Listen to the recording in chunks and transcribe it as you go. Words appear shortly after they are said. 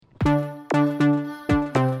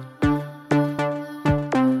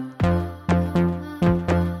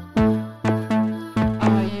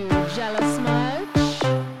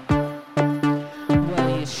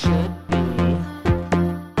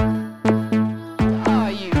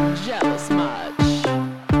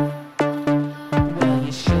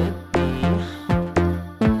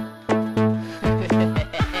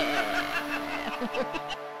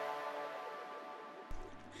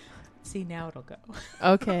I'll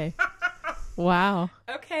go. Okay. Wow.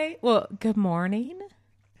 Okay. Well, good morning.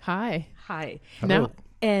 Hi. Hi. Now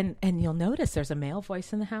And you'll notice there's a male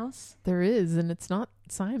voice in the house. there is, and it's not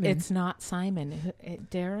Simon. It's not Simon.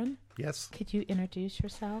 Darren, Yes, could you introduce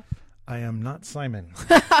yourself? I am not Simon.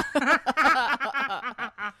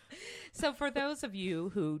 So for those of you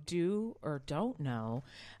who do or don't know,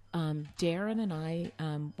 Darren and I,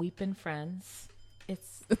 we've been friends.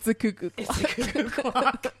 It's a cuckoo clock. It's a cuckoo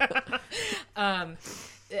clock.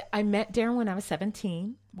 I met Darren when I was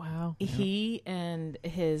 17. Wow. He and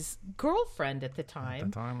his girlfriend at the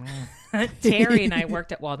time, yeah. Terry, and I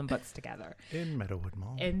worked at Walden Books together. In Meadowood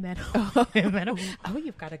Mall. In Meadow. Oh,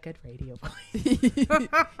 you've got a good radio voice.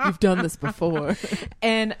 You've done this before.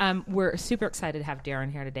 And we're super excited to have Darren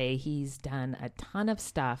here today. He's done a ton of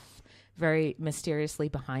stuff very mysteriously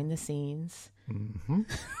behind the scenes. Mm-hmm.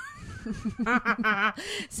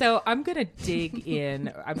 So I'm going to dig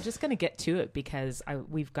in. I'm just going to get to it because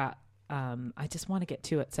we've got, I just want to get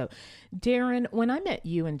to it. So Darren, when I met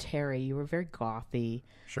you and Terry, you were very gothy.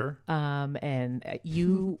 Sure. And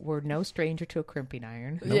you were no stranger to a crimping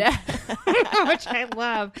iron. Nope. Yeah. Which I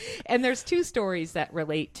love. And there's two stories that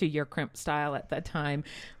relate to your crimp style at that time.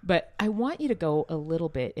 But I want you to go a little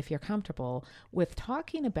bit, if you're comfortable, with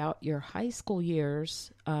talking about your high school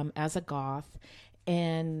years as a goth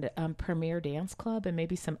and Premier Dance Club and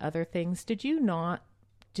maybe some other things. Did you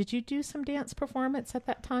do some dance performance at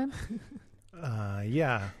that time?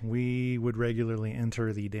 Yeah, we would regularly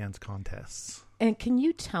enter the dance contests. And can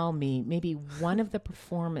you tell me maybe one of the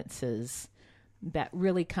performances that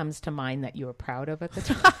really comes to mind that you were proud of at the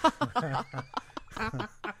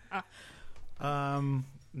time?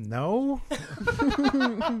 No,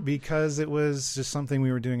 because it was just something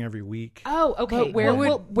we were doing every week. Oh, okay. But where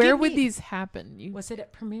give would me- these happen? Was it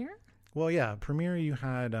at Premiere? Well, yeah, Premiere you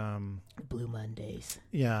had, Blue Mondays.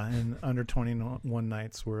 yeah, and Under 21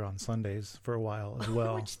 nights were on Sundays for a while as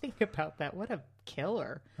well. What you think about that? What a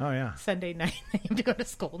killer. Oh, yeah, Sunday night, you have to go to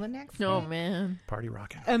school the next Oh day. man. party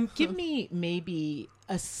rocking. Give me maybe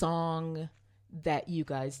a song that you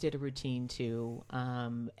guys did a routine to,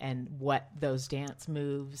 and what those dance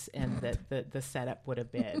moves and the setup would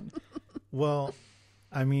have been. Well,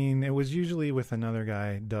 I mean, it was usually with another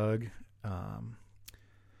guy, Doug.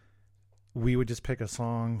 We would just pick a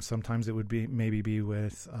song. Sometimes it would be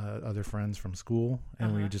with other friends from school,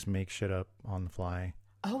 and we would just make shit up on the fly.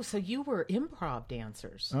 Oh, so you were improv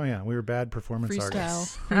dancers. Oh yeah, we were bad performance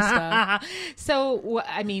artists. Freestyle. So,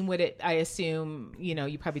 I mean, I assume,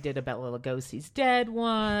 you probably did a Bela Lugosi's Dead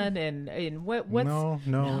one, and what's... No,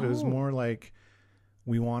 it was more like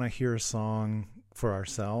we want to hear a song for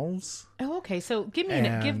ourselves. Oh, okay. So give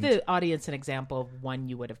And- the audience an example of one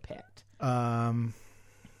you would have picked.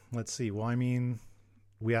 Let's see. Well, I mean,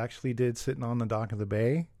 we actually did Sitting on the Dock of the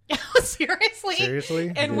Bay. Seriously?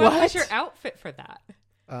 Seriously? And We what did. was your outfit for that?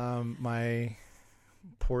 My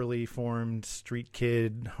poorly formed street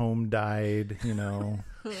kid, home dyed, Well,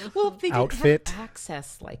 they didn't outfit. have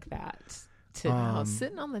access like that. To Wow,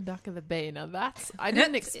 sitting on the dock of the bay. Now I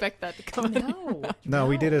didn't expect that to come in. No,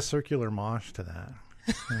 we did a circular mosh to that.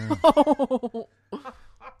 Oh.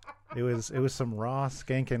 It was some raw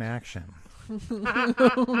skanking action.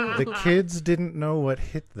 The kids didn't know what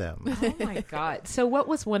hit them. Oh my God. So what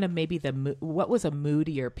was one of maybe what was a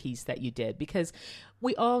moodier piece that you did? Because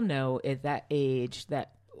we all know at that age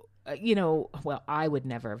that, well, I would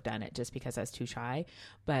never have done it just because I was too shy,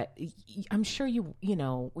 but I'm sure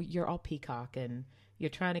you're all peacock and you're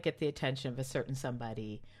trying to get the attention of a certain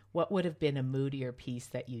somebody. What would have been a moodier piece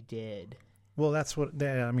that you did? Well, that's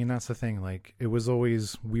the thing. Like, it was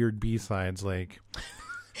always weird B-sides, like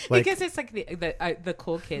Because it's like the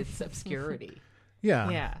cool kids' obscurity. yeah.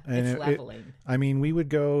 Yeah, And it's leveling. I mean, we would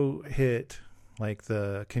go hit like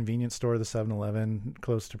the convenience store, the 7-Eleven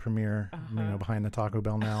close to Premiere, behind the Taco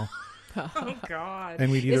Bell now. Oh God!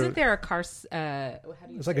 And we'd either, Isn't there a car? How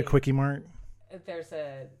do you it's like say a Quickie Mart. There's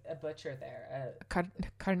a butcher there.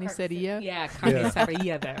 Carniceria. Yeah,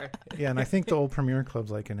 carniceria there. Yeah, and I think the old Premiere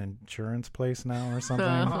Club's like an insurance place now or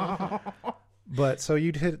something. But so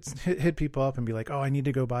you'd hit people up and be like, "Oh, I need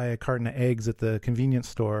to go buy a carton of eggs at the convenience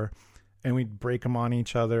store," and we'd break them on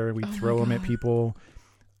each other. We'd throw them at people.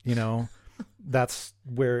 That's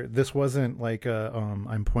where this wasn't like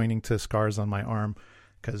I'm pointing to scars on my arm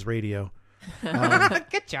because radio.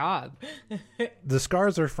 Good job. The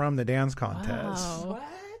scars are from the dance contest. Wow. What?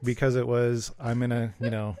 Because it was, I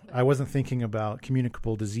wasn't thinking about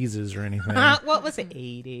communicable diseases or anything. What was it?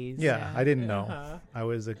 80s. Yeah, I didn't know. I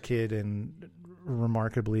was a kid and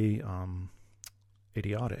remarkably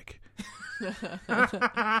idiotic.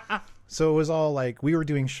 So it was all like we were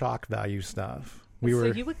doing shock value stuff. So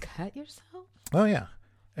you would cut yourself? Oh yeah,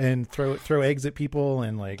 and throw eggs at people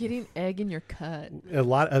and like Getting egg in your cut.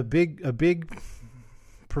 a big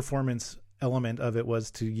performance element of it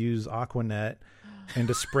was to use Aquanet and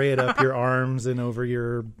to spray it up your arms and over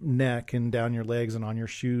your neck and down your legs and on your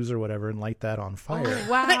shoes or whatever and light that on fire. Oh,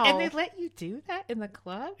 wow. And they let you do that in the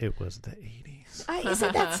club? It was the 80s.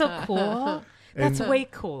 Isn't that so cool? That's And- way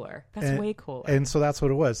cooler. That's way cooler. And so that's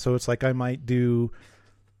what it was. So it's like I might do,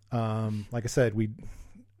 like I said, we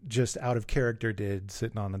just out of character did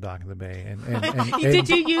sitting on the dock of the bay. And Did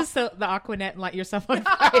you use the Aquanet and light yourself on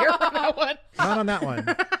fire on that one? Not on that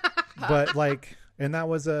one. But like, and that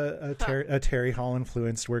was a Terry Hall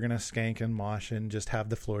influenced. We're gonna skank and mosh and just have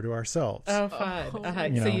the floor to ourselves. Oh,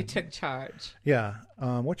 fun. You So know. you took charge. Yeah.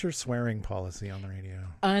 What's your swearing policy on the radio?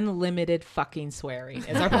 Unlimited fucking swearing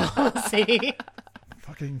is our policy.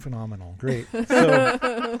 Fucking phenomenal. Great.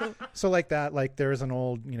 So like that, like there's an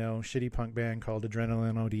old, shitty punk band called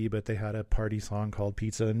Adrenaline OD, but they had a party song called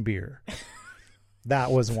Pizza and Beer.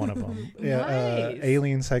 That was one of them. Nice.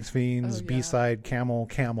 Alien Sex Fiends, Oh, yeah. B-side Camel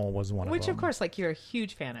was one Which, of them. of course, like you're a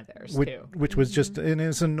huge fan of theirs, too. Which was just, and it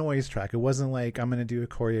was a noise track. It wasn't like I'm going to do a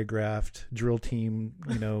choreographed drill team,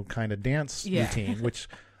 kind of dance Yeah. routine, which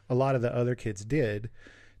a lot of the other kids did.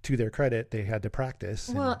 To their credit, they had to practice.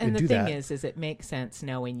 Well, and the do thing that. is it makes sense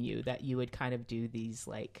knowing you that you would kind of do these,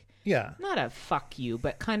 like, Yeah. not a fuck you,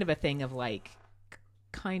 but kind of a thing of like,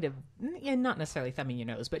 kind of, and not necessarily thumbing your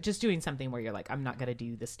nose, but just doing something where you're like, I'm not going to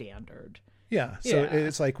do the standard. Yeah. So Yeah.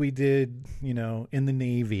 it's like we did, in the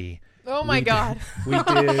Navy. Oh my God. We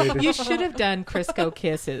did. You should have done Crisco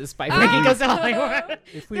Kisses by Ricky Gonzalez.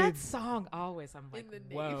 If we That had, song always, I'm like, In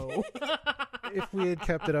the whoa. if we had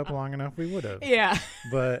kept it up long enough, we would have. Yeah.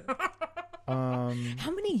 But How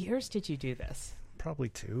many years did you do this? probably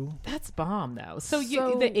 2, That's bomb, though. So,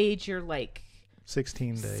 So- the age you're like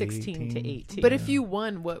 16 to 16 18. to 18. But if you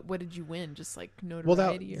won, what did you win? Just like Well,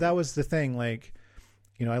 notoriety? that was the thing. Like,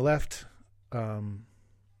 I left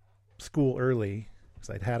school early because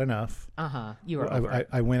I'd had enough. You were over it.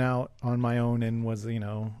 I went out on my own and was,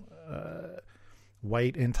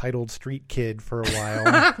 white entitled street kid for a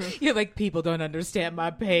while. You're like, people don't understand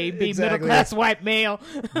my pain, being Exactly. middle class white male.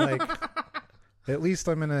 Like, at least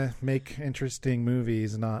I'm gonna make interesting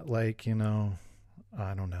movies, not like, I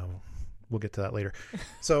don't know. We'll get to that later.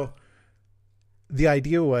 So the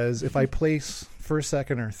idea was if I place first,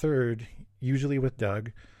 second, or third, usually with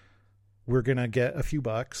Doug, we're gonna get a few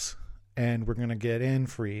bucks and we're gonna get in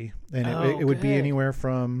free. And it would be good. anywhere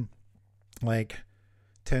from like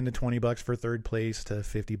 $10 to $20 for third place to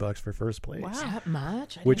 $50 for first place. Wow. That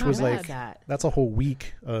much? I Which didn't was know like that. that's a whole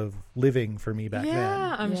week of living for me back Yeah,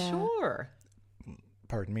 then. I'm Yeah. sure.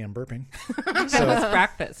 Pardon me, I'm burping. That was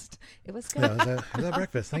breakfast. It was good. Yeah, was that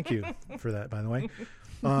breakfast? Thank you for that, by the way.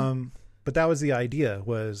 But that was the idea,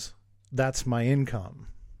 was that's my income,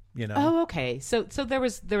 Oh, okay. So there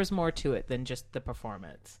was more to it than just the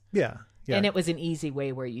performance. Yeah. And it was an easy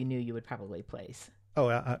way where you knew you would probably place. Oh,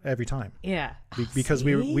 every time. Yeah. Because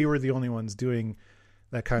See? we were the only ones doing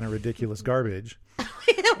that kind of ridiculous garbage.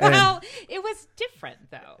 Well, it was different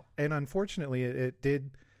though. And unfortunately, it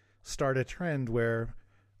did start a trend where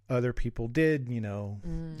other people did,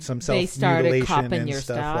 some They started self-mutilation copying and your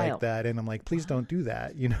stuff style. like that. And I'm like, please don't do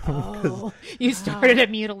that, 'cause Oh, you started a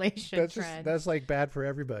mutilation that's trend. that's like bad for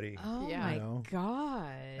everybody. Oh Yeah. my You know?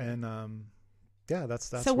 god! And yeah, that's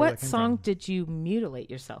so where what that came song from. did you mutilate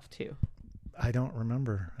yourself to? I don't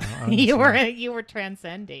remember. you honestly. were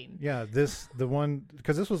transcending. Yeah, the one,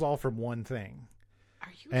 because this was all from one thing. Are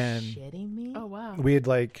you And- shitting me? Oh wow. We had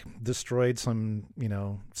like destroyed some,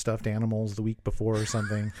 stuffed animals the week before or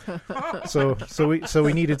something. so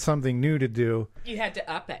we needed something new to do, You had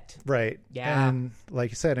to up it. right? Yeah. And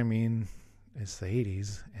like you said, I mean, it's the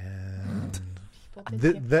 80s, and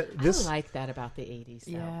this, I like that about the 80s.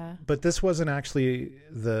 Though. Yeah. but this wasn't actually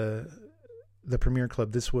the premiere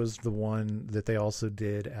club. This was the one that they also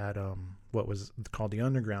did at what was called the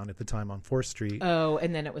Underground at the time on 4th Street. Oh,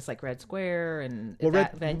 and then it was like Red Square and Well,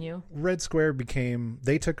 that venue. Red Square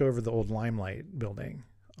they took over the old Limelight building.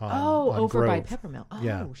 On Over by Grove. Peppermill. Oh,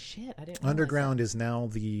 Yeah. shit. I didn't realize Underground is now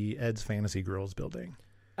the Ed's Fantasy Girls building.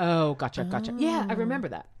 that. Oh, gotcha. Yeah, I remember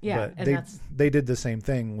that. Yeah. But And they did the same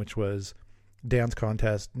thing, which was dance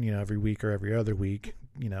contest, every week or every other week,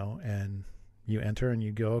 and you enter and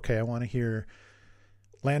you go, okay, I want to hear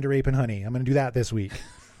Land of Rape and Honey. I'm going to do that this week.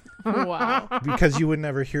 Wow. Because you would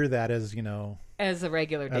never hear that as, as a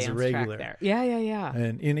regular as dance a regular. track there. Yeah.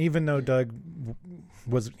 and even though Doug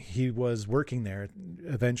was working there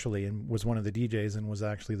eventually and was one of the DJs and was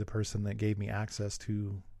actually the person that gave me access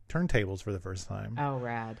to turntables for the first time. Oh,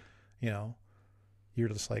 rad. You're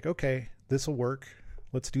just like, okay, this will work.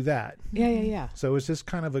 let's do that. Yeah. So it was just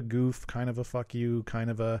kind of a goof, kind of a fuck you, kind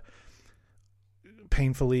of a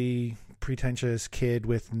painfully pretentious kid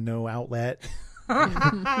with no outlet.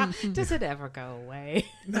 Does it ever go away?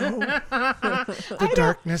 No. The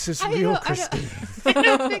darkness is real, Christine. I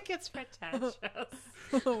don't think it's pretentious.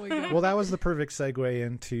 Oh my God. Well, that was the perfect segue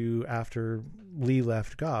into after Lee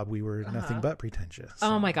left Gob, we were nothing but pretentious.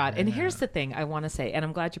 Oh my God. And yeah. here's the thing I want to say, and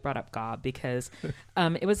I'm glad you brought up Gob, because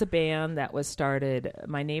it was a band that was started,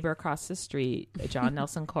 my neighbor across the street, John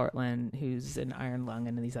Nelson Cortland, who's in Iron Lung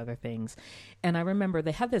and these other things. And I remember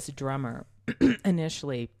they had this drummer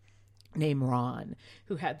initially named Ron,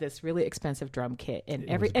 who had this really expensive drum kit, and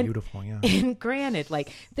It was beautiful, yeah. And granted,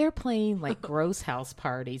 like they're playing like gross house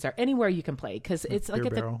parties or anywhere you can play, because it's like Beer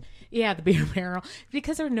at Barrel. the beer barrel,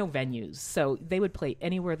 because there are no venues, so they would play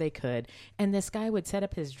anywhere they could. And this guy would set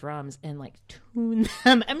up his drums and like tune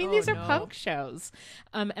them. I mean, these are punk shows.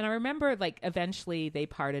 And I remember like eventually they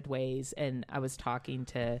parted ways, and I was talking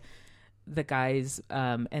to the guys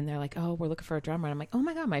and they're like, oh, we're looking for a drummer, and I'm like, oh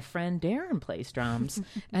my God, my friend Darren plays drums.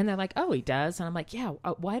 And they're like, oh, he does? And I'm like, yeah,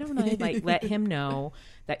 why don't I like let him know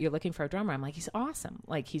that you're looking for a drummer? I'm like, he's awesome,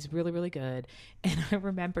 like he's really, really good. And I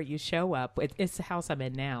remember you show up, it's the house I'm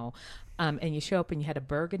in now, and you show up and you had a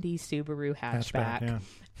burgundy Subaru hatchback. Yeah.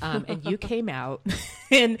 And you came out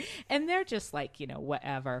and they're just like, you know,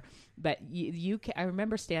 whatever. But I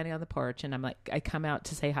remember standing on the porch, and I'm like, I come out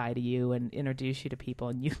to say hi to you and introduce you to people,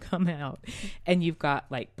 and you come out and you've got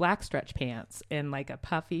like black stretch pants and like a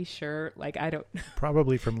puffy shirt. Like, I don't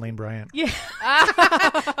Probably from Lane Bryant. Yeah.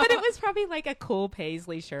 But it was probably like a cool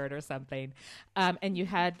paisley shirt or something. And you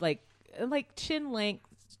had like chin length,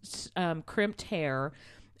 crimped hair.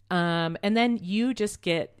 And then you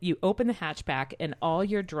open the hatchback and all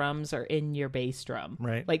your drums are in your bass drum,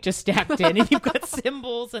 Right. like just stacked in, and you've got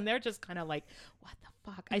cymbals, and they're just kind of like, what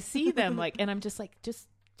the fuck? I see them like, and I'm just like, just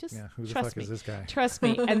Yeah, who the trust fuck me. is this guy? Trust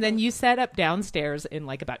me. And then you set up downstairs in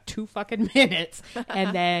like about 2 fucking minutes,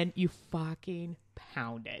 and then you fucking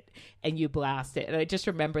pound it and you blast it. And I just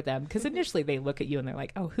remember them, because initially they look at you and they're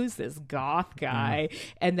like, oh, who's this goth guy?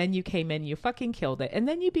 And then you came in, you fucking killed it. And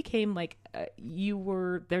then you became like, you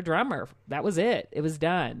were their drummer. That was it. It was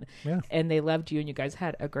done. Yeah. And they loved you, and you guys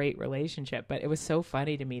had a great relationship. But it was so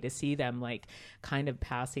funny to me to see them like kind of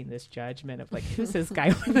passing this judgment of like, who's this guy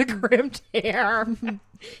with the crimped hair?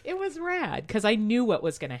 It was rad, because I knew what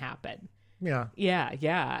was going to happen. Yeah.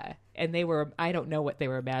 Yeah. And I don't know what they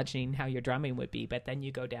were imagining how your drumming would be, but then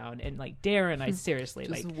you go down and like Darren, I seriously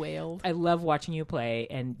Just like wailed. I love watching you play,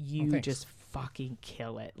 and you thanks. just fucking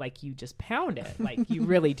kill it. Like you just pound it. Like you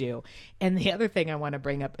really do. And the other thing I want to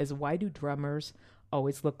bring up is, why do drummers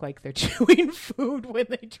always look like they're chewing food when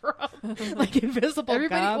they drum? Like invisible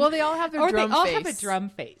gum? Well, they all have their Or drum they all face. have a drum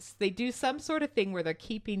face. They do some sort of thing where they're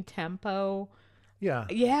keeping tempo. Yeah.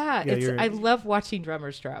 Yeah, I love watching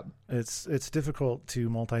drummers drum. It's difficult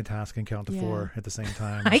to multitask and count to 4 at the same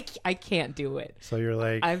time. I can't do it. So you're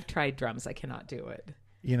like, I've tried drums. I cannot do it.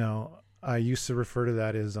 you know, I used to refer to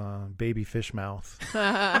that as baby fish mouth.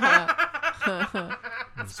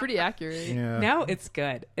 It's pretty accurate. Yeah. No, it's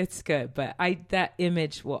good. It's good. But that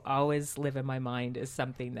image will always live in my mind as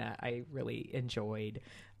something that I really enjoyed,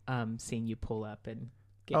 seeing you pull up and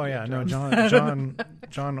get Oh your yeah, no, drums.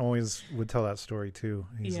 John always would tell that story too.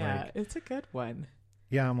 He's Yeah, like, it's a good one.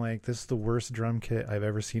 yeah, I'm like, this is the worst drum kit I've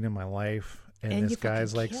ever seen in my life, and And this you fucking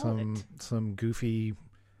guy's like killed some goofy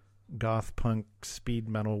goth punk speed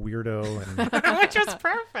metal weirdo, and Which was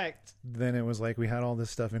perfect. then it was like we had all this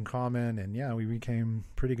stuff in common, and yeah, we became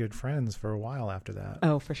pretty good friends for a while after that.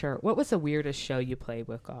 Oh, for sure. What was the weirdest show you played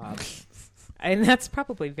with Gob? And that's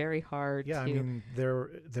probably very hard. Yeah, to... I mean, there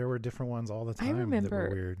were different ones all the time I that were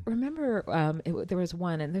weird. remember there was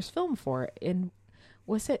one, and there's film for it. And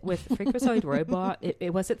was it with Freakazoid Robot?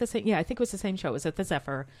 It was it the same? Yeah, I think it was the same show. It was at the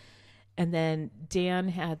Zephyr. And then Dan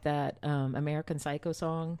had that American Psycho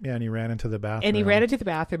song. Yeah, and he ran into the bathroom. And he ran into the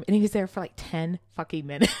bathroom, and he was there for like 10 fucking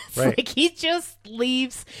minutes. Right. Like he just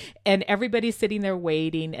leaves, and everybody's sitting there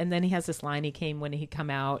waiting. And then he has this line he came when he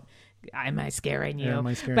come out. Am I scaring you? Yeah, am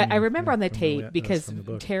I scaring But you? I remember Yeah, on the from tape, that's because from the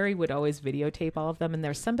book. Terry would always videotape all of them, and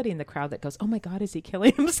there's somebody in the crowd that goes, "Oh my God, is he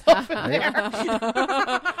killing himself in there?"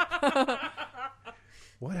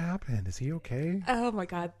 What happened? Is he okay? Oh my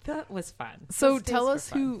God, that was fun. So Those days tell were us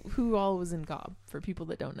fun. who all was in Gob for people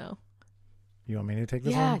that don't know. You want me to take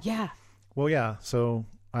this Yeah, one? yeah. Well, yeah. So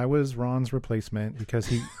I was Ron's replacement because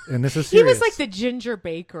and this is He serious. was like the Ginger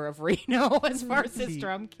Baker of Reno as far as his He-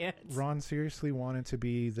 drum kits. Ron seriously wanted to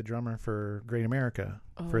be the drummer for Great America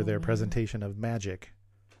for their no. presentation of Magic.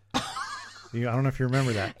 I don't know if you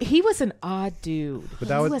remember that. He was an odd dude. But He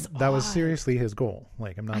that was odd. seriously his goal.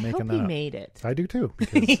 Like, I'm not I making hope that he up. made it. I do too.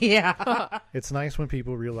 Because Yeah. it's nice when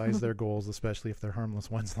people realize their goals, especially if they're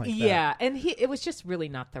harmless ones like that. Yeah, and it was just really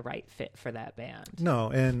not the right fit for that band. No,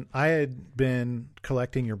 and I had been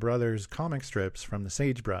collecting your brother's comic strips from the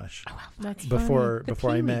Sagebrush That's before The I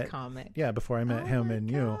Pee-wee met. comic. Yeah, before I met him my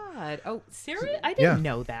and you. God. Oh, serious? I didn't Yeah.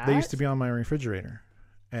 know that. They used to be on my refrigerator.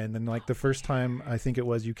 And then, like, the first time, I think it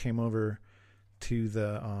was, you came over to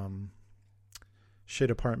the shit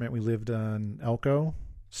apartment we lived on Elko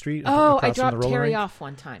Street. Oh, I across from the dropped roller Terry rink. off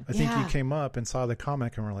one time. I think yeah. you came up and saw the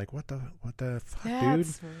comic and were like, what the fuck, dude?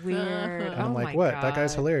 That's weird. And I'm Oh like, my what? God. That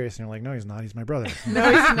guy's hilarious. And you're like, no, he's not. He's my brother. No,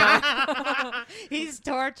 he's not. He's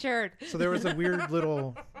tortured. So there was a weird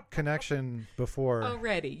little connection before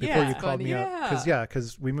Already. you Yeah. called me up.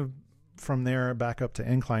 Because we moved from there back up to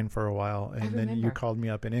Incline for a while. And then you remember. called me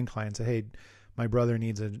up in Incline and said, hey, my brother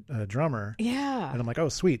needs a drummer. Yeah. And I'm like, oh,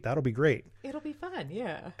 sweet. That'll be great. It'll be fun.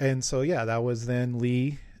 Yeah. And so, yeah, that was then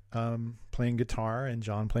Lee playing guitar and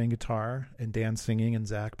John playing guitar and Dan singing and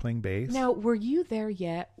Zach playing bass. Now, were you there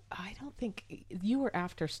yet? I don't think you were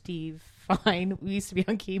after Steve Fine. We used to be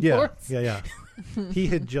on Yeah, keyboards. yeah. He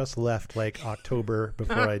had just left like October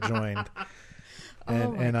before I joined.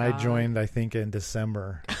 Oh my And I God. joined, I think, in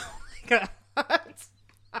December. God.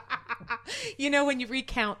 You know, when you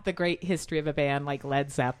recount the great history of a band like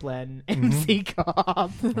Led Zeppelin, MC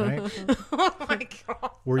Cobb. Right? Oh my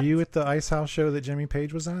God. Were you at the Ice House show that Jimmy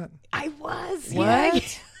Page was at? I was. What?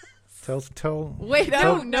 Yeah. Tell. Wait, I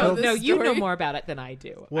Tell- don't know tell- this No, you know story. more about it than I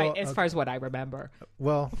do. Well, as far as what I remember.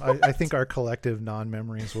 Well, I think our collective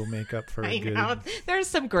non-memories will make up for a I good. know. There's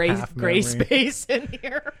some gray half memory. space in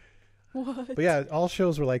here. What? But yeah, all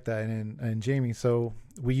shows were like that. And Jamie, so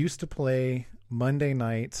we used to play Monday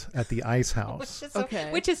nights at the Ice House. Okay.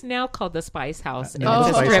 Which is now called the Spice House. And Now it's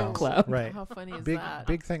the a Spice strip House. club. Right. How funny is Big that?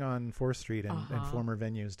 big thing on 4th Street and Uh-huh. former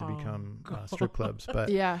venues to Oh, become strip clubs. But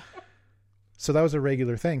Yeah. so that was a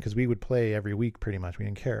regular thing because we would play every week pretty much. We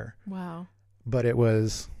didn't care. Wow. But it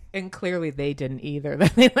was And clearly they didn't either.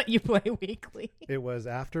 They let you play weekly.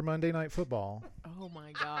 after Monday Night Football, Oh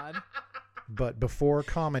my God. but before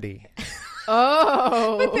comedy.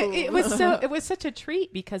 Oh. But it was such a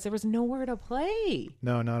treat because there was nowhere to play.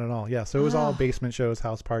 No, not at all. Yeah, so it was all basement shows,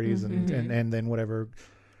 house parties, and then whatever,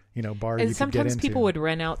 bar you And could get sometimes into. people would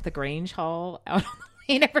rent out the Grange Hall out on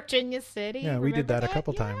the lane at Virginia City. Yeah, we did Remember that a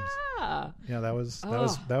couple times. Yeah. Yeah, that was Oh.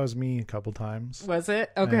 that was me a couple times. Was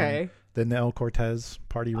it? Okay. Then the El Cortez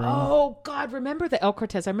party room. Oh God! Remember the El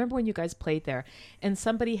Cortez? I remember when you guys played there, and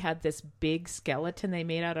somebody had this big skeleton they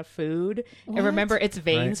made out of food. And remember, its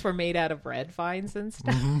veins were made out of red vines and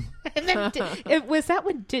stuff. And then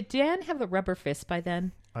did Dan have the rubber fist by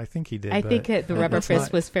then? I think he did. I but think the rubber it's fist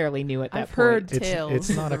not- was fairly new at that I've point. heard It's tales.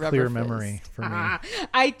 not a of the clear rubber memory fist. for me.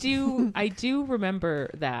 I do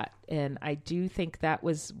remember that, and I do think that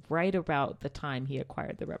was right about the time he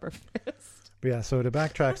acquired the rubber fist. But yeah, so to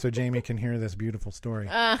backtrack so Jamie can hear this beautiful story.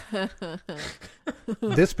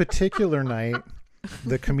 This particular night,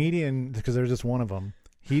 the comedian, because there's just one of them,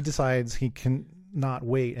 he decides he can not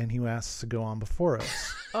wait and he asks to go on before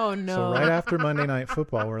us. Oh no. So right after Monday Night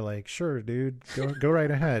Football, we're like, sure, dude, go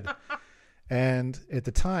right ahead. And at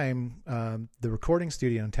the time, the recording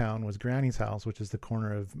studio in town was Granny's house, which is the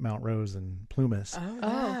corner of Mount Rose and Plumas.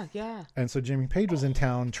 Oh, yeah. And so Jimmy Page was in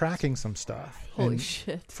town tracking some stuff. Holy And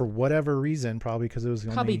shit. for whatever reason, probably because it was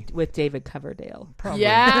the Probably only... with David Coverdale. Probably.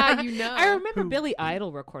 Yeah, you know. I remember Billy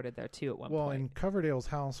Idol recorded there too at one Well, point. and Coverdale's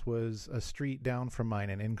house was a street down from mine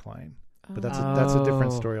in Incline. But that's a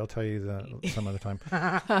different story. I'll tell you some other time.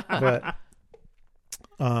 But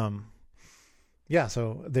yeah,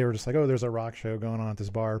 so they were just like, oh, there's a rock show going on at this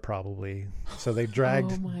bar probably. So they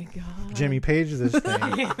dragged Oh my God. Jimmy Page to this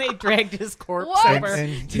thing. They dragged his corpse What? over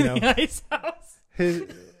And, to you know, the ice house.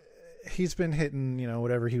 He's been hitting,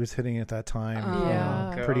 whatever he was hitting at that time,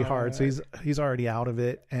 Yeah. pretty hard. So he's already out of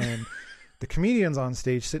it. And the comedian's on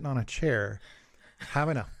stage sitting on a chair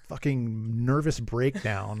having a fucking nervous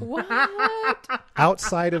breakdown What?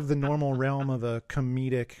 outside of the normal realm of a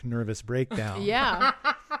comedic nervous breakdown. Yeah.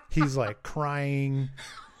 He's like crying.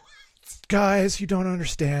 Guys, you don't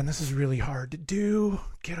understand. This is really hard to do.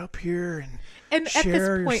 Get up here And at share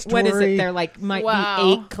your this point, what is story. it? There might Wow.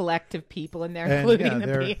 be 8 collective people in there, and including yeah,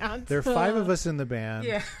 the band. there are 5 of us in the band.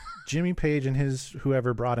 Yeah. Jimmy Page and his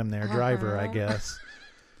whoever brought him there, driver, I guess.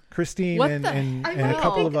 Christine What and, the and, heck? and a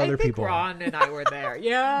couple of other I think people. Ron and I were there.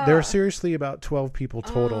 Yeah. There are seriously about 12 people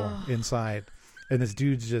total inside. and this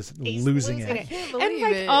dude's just He's losing losing it. Can't And believe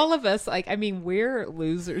like it. all of us, like, I mean, we're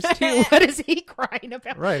losers too. What is he crying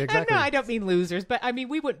about? Right, exactly. No, I don't mean losers, but I mean,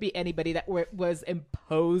 we wouldn't be anybody that was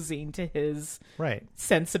imposing to his Right.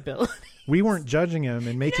 sensibility. We weren't judging him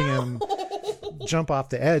and making him jump off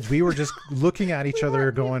the edge. We were just looking at each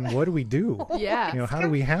other going, what do we do? Yeah. You know, how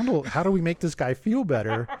do we make this guy feel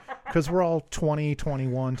better? Because we're all 20,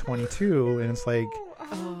 21, 22, and it's like,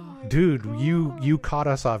 dude, you caught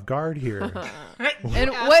us off guard here.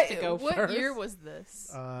 And what year was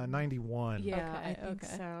this? 91. Yeah, Okay, I think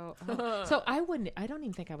okay. so. So I don't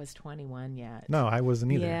even think I was 21 yet. No, I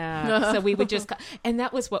wasn't either. Yeah. So we would just, and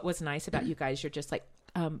that was what was nice about you guys. You're just like,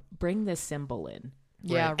 bring this symbol in.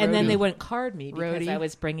 Yeah, And then roadie. they wouldn't card me because Roadie. I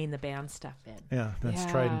was bringing the band stuff in. Yeah, that's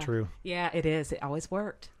tried and Yeah. true. Yeah, it is. It always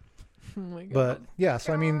worked. Oh my god. But yeah,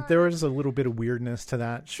 so I mean, there was a little bit of weirdness to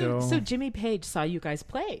that show. So Jimmy Page saw you guys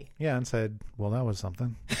play. Yeah, and said, well, that was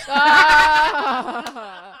something.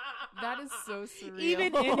 Ah! That is so surreal.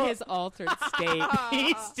 Even in his altered state,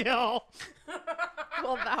 he still.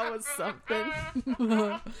 well, that was something.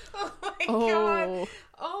 Oh my Oh.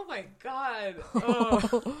 Oh my god.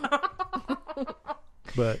 Oh.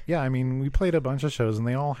 But yeah, I mean, we played a bunch of shows, and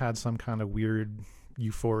they all had some kind of weird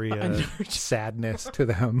euphoria, sadness to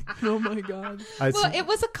them. Oh my god. Well, it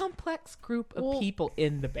was a complex group of people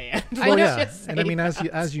in the band. Well, Let's yeah, just and I say mean, that.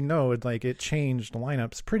 as you know, it changed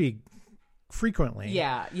lineups pretty frequently.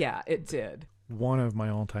 Yeah, it did. One of my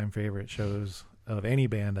all-time favorite shows of any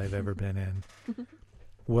band I've ever been in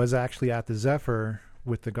was actually at the Zephyr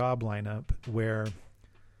with the Gob lineup, where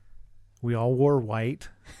we all wore white,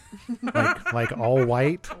 like all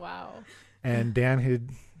white, Wow. and Dan had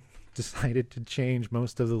decided to change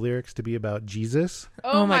most of the lyrics to be about Jesus.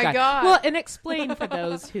 Oh my god. Well, and explain for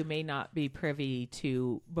those who may not be privy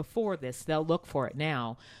to before this, they'll look for it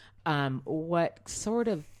now. What sort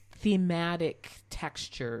of thematic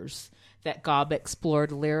textures that Gob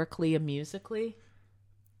explored lyrically and musically?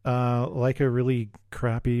 Like a really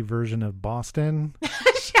crappy version of Boston.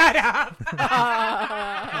 Shut up.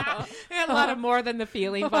 A lot of More Than the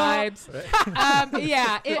Feeling vibes.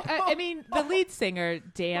 Yeah. I mean, the lead singer,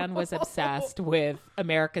 Dan, was obsessed with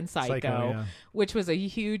American Psycho, Yeah. which was a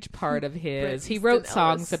huge part of his. He Easton wrote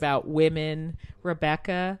songs Ellis. about women,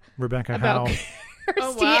 Rebecca, Rebecca about Howe. Kirstie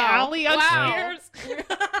Oh, wow. Alley on Wow. Cheers.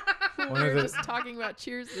 we One of were the- just talking about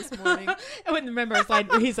Cheers this morning. I wouldn't remember his line.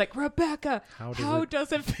 He's like, Rebecca, how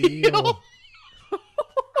does it feel? feel?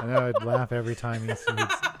 I know, I'd laugh every time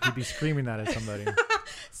he'd be screaming that at somebody.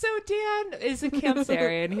 So Dan is a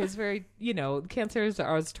Cancerian. He's very, Cancers are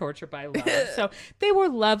always tortured by love. So they were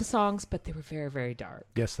love songs, but they were very, very dark.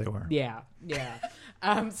 Yes, they were. Yeah.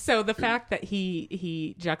 So the fact that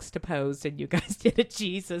he juxtaposed and you guys did a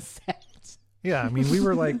Jesus set. Yeah, I mean, we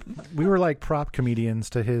were like prop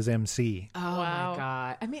comedians to his MC. Oh Wow. my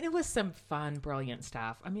god! I mean, it was some fun, brilliant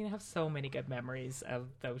stuff. I mean, I have so many good memories of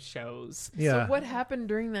those shows. Yeah. So what happened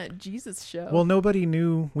during that Jesus show? Well, nobody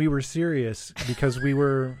knew we were serious because we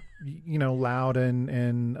were, loud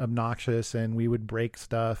and obnoxious, and we would break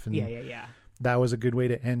stuff. And Yeah. that was a good way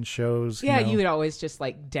to end shows. Yeah, you know, you would always just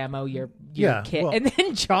like demo your Yeah, kit. well- And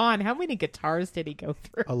then John, how many guitars did he go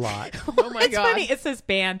through? a lot. Oh my It's God. funny. It's this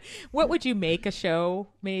band. What would you make a show?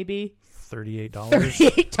 Maybe $38.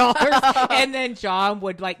 $38, and then John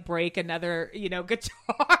would like break another,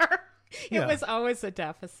 guitar. It Yeah. was always a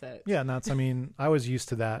deficit. Yeah, and I was used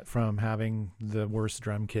to that from having the worst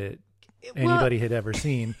drum kit Well, anybody had ever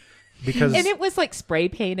seen. Because and it was like spray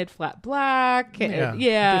painted flat black. yeah,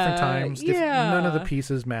 different times. None of the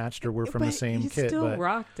pieces matched or were from the But same you kit, still but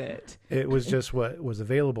rocked it. it was just what was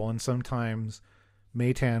available. And sometimes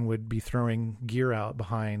Maytan would be throwing gear out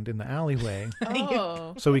behind in the alleyway,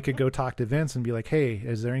 oh. so we could go talk to Vince and be like, "Hey,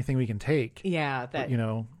 is there anything we can take?" Yeah, that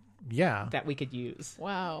Yeah. that we could use.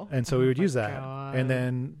 Wow. And so we would my use that. God. And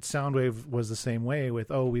then Soundwave was the same way with,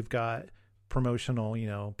 we've got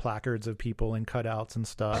promotional, placards of people and cutouts and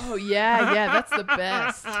stuff. Oh yeah, that's the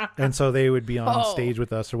best. And so they would be on Oh. stage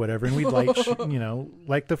with us or whatever. And we'd like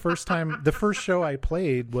the first show I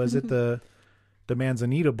played was at the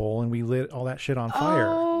Manzanita Bowl, and we lit all that shit on fire.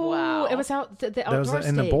 Oh, Wow. It was out the That was outdoor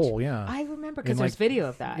in the stage. bowl, yeah. I remember because In, there's like- video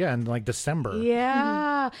of that. Yeah, in like December.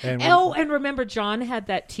 Yeah. And And remember John had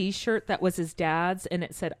that T-shirt that was his dad's, and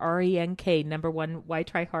it said RENK #1. Why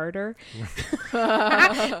try harder?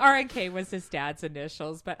 RNK was his dad's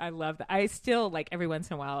initials, but I love that. I still like every once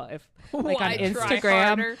in a while, if like Why on try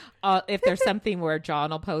Instagram, harder? if there's something where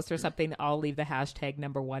John will post or something, I'll leave the hashtag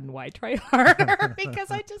 #1. Why try harder?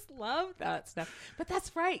 Because I just love that stuff. But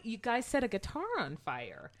that's right. You guys set a guitar on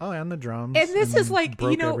fire. Oh, and the drums. And this is like,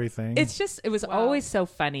 broke everything. it's just was always so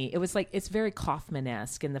funny. It was like, it's very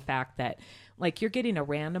Kaufman-esque in the fact that like you're getting a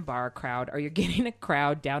random bar crowd or you're getting a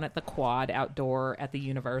crowd down at the quad outdoor at the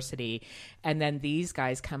university. And then these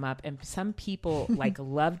guys come up and some people like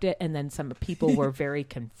loved it. And then some people were very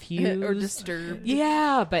confused or disturbed.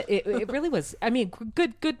 Yeah. But it really was, I mean,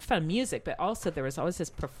 good fun music, but also there was always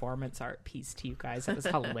this performance art piece to you guys. That was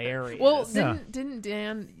hilarious. Well, didn't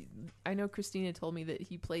Dan, I know Christina told me that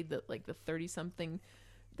he played the 30-something,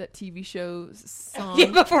 that TV show song. Yeah,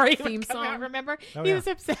 before he theme would come song. out, remember? Oh, He yeah. was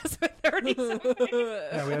obsessed with 30 something.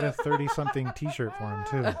 Yeah, we had a 30-something T-shirt for him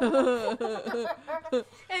too.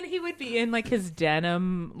 And he would be in like his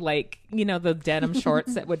denim, like, you know, the denim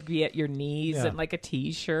shorts that would be at your knees Yeah. and like a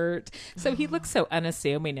t-shirt. So he looked so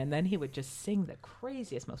unassuming. And then he would just sing the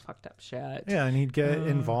craziest, most fucked up shit. Yeah, and he'd get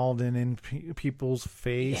involved in people's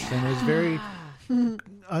face, and it was very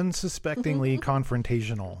unsuspectingly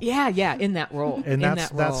confrontational. Yeah, in that role. And in that's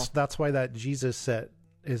that role. that's why that Jesus set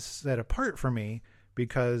is set apart for me,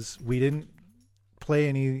 because we didn't play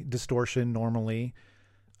any distortion normally.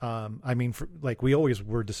 I mean, like we always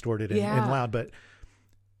were distorted and loud, but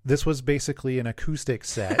this was basically an acoustic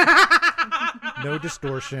set. No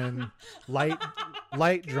distortion, light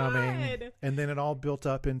drumming, and then it all built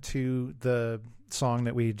up into the song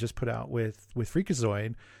that we just put out with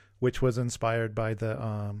Freakazoid, which was inspired by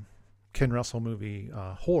the Ken Russell movie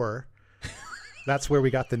Horror. That's where we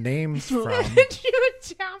got the names from. Did you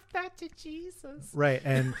jump that to Jesus? Right,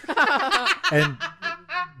 and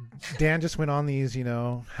Dan just went on these, you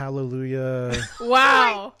know, hallelujah,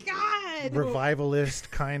 Wow. God. revivalist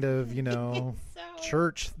kind of, you know,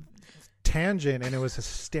 church tangent, and it was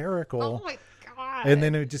hysterical. Oh my God. And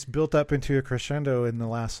then it just built up into a crescendo in the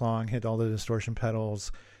last song, hit all the distortion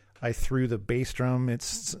pedals. I threw the bass drum.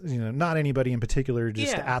 It's, you know, not anybody in particular,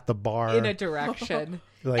 just at the bar. in a direction.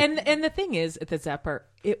 Like- and the thing is, at the Zephyr,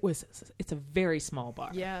 it's a very small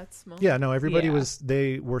bar. Yeah, it's small. Yeah, no, everybody Yeah.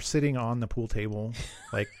 they were sitting on the pool table,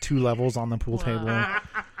 like 2 levels on the pool table.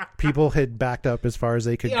 People had backed up as far as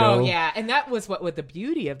they could go. Oh yeah, and that was what the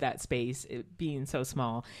beauty of that space, it being so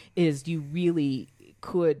small, is you really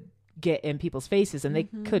could get in people's faces, and they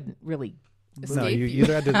couldn't really. No, you you.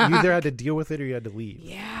 either had to deal with it or you had to leave.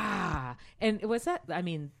 Yeah, and it was that. I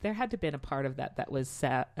mean, there had to have been a part of that was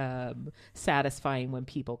satisfying when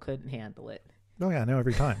people couldn't handle it. Oh yeah, no,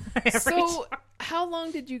 every time. So, how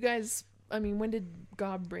long did you guys? I mean, when did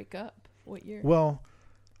God break up? What year? Well,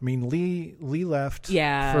 I mean, Lee left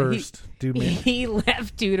Yeah, first due He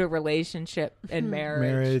left due to relationship and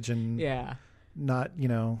marriage and Yeah, not, you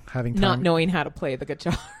know, having not time knowing how to play the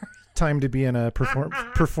guitar. to be in a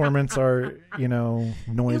performance or, you know,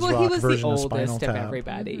 noise Well, rock he was the version of Spinal oldest of Tap.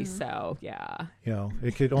 everybody, so yeah. You know,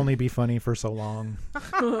 it could only be funny for so long.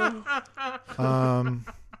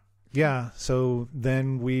 Yeah, so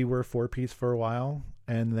then we were 4-piece for a while,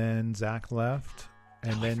 and then Zach left,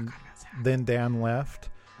 and then Dan left,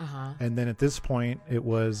 and then at this point it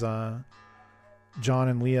was John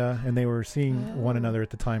and Leah, and they were seeing one another at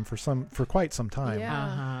the time for quite some time.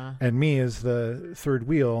 Yeah. And me as the third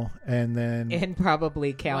wheel, and then And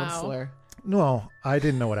probably counselor. no, I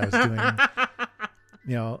didn't know what I was doing.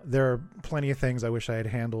 You know, there are plenty of things I wish I had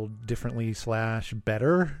handled differently /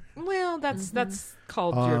 better. Well, that's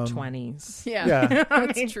called your 20s. Yeah. Yeah.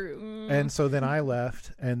 That's true. And so then I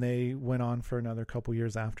left, and they went on for another couple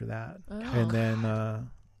years after that. And then,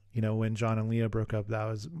 you know, when John and Leah broke up, that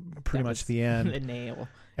was pretty much the end. The nail.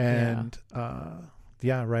 And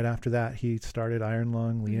right after that, he started Iron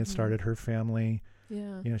Lung. Leah started her family.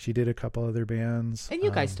 Yeah. You know, she did a couple other bands. And you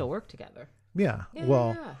guys still work together. Yeah. Yeah,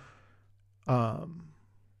 Well, yeah.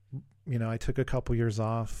 you know, I took a couple years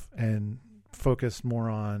off and focused more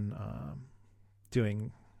on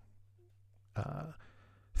doing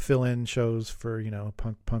fill-in shows for, you know,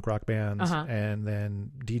 punk rock bands, and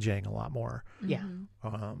then DJing a lot more. Yeah.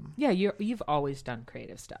 Yeah, you've always done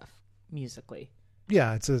creative stuff musically.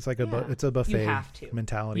 Yeah, it's like it's a buffet You have to.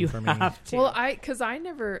 mentality You for me. have to. Well,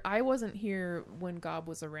 I wasn't here when Gob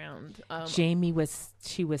was around. Jamie was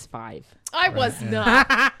 5. I was not.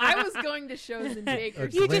 I was going to shows in You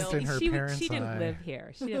just- Bakersfield. in her parents' she didn't eye. live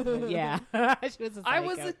here. She didn't live, yeah. She was a I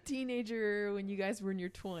was psycho. a teenager when you guys were in your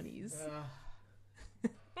 20s.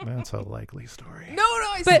 That's a likely story. No,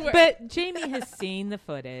 I swear. But Jamie has seen the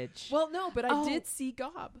footage. Well, no, but I Oh. did see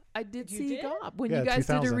Gob. I did You see did? Gob when Yeah, you guys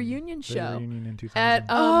did a 2000. reunion The show reunion in 2000. at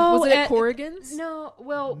Oh, was it at at- Corrigan's? No,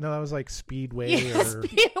 well, No, that was like Speedway yes, or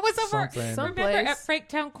it was over. something. Some Remember place. at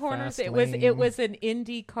Franktown Corners? Fast It was Lane. an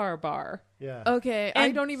Indy car bar. Yeah. Okay, I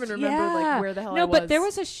And- don't even remember yeah. like where the hell I No, was. but there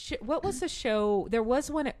was a what was the show? There was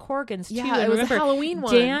one at Corgan's too. Yeah, and it was a remember, Halloween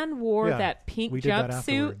one. Dan wore Yeah, that pink we did that jumpsuit,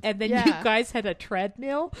 afterwards. and then you Yeah. guys had a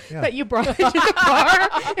treadmill Yeah. that you brought into the car,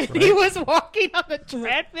 and he was walking on the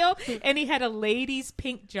treadmill, and he had a lady's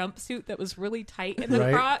pink jumpsuit that was really tight in the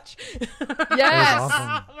Right. crotch. Yes.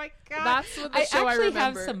 awesome. Oh my god! That's what the I show I actually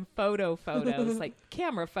have remember. some photos, like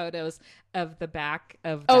camera photos of the back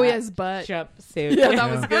of Oh, that yes, butt. jumpsuit. Yeah, that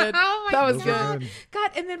Yeah. was good. Oh my That was Those good. are good.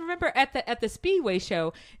 God, and then remember at the Speedway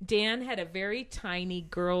show, Dan had a very tiny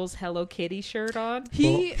girl's Hello Kitty shirt on.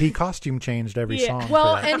 He costume changed every Yeah. song.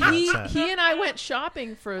 Well, for that, and that he set. he and I went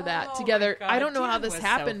shopping for that Oh, together. my God. I don't know how Dan this was so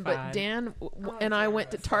happened, fun. but Dan and I Dan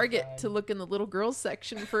went to was so Target fun. to look in the little girls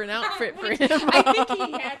section for an outfit for Which him. I think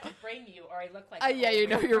he had to bring you, or I look like. Yeah, you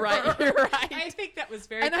know, you're right. You're right. I think that was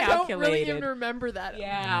very and I calculated. don't really even remember that.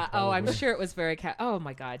 Yeah. Yeah, Oh, I'm probably. sure it was very. Oh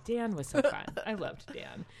my God, Dan was so fun. I loved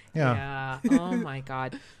Dan. Yeah. Oh my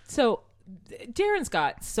God. So Darren's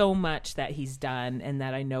got so much that he's done, and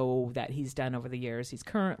that I know that he's done over the years. He's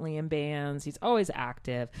currently in bands. He's always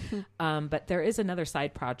active. But there is another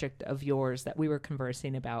side project of yours that we were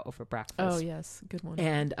conversing about over breakfast. Oh yes, good one.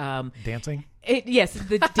 And Dancing. yes,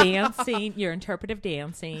 the dancing, your interpretive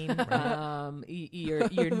dancing,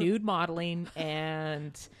 your nude modeling,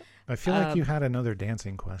 and I feel like you had another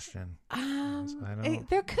dancing question. I don't know.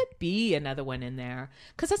 there could be another one in there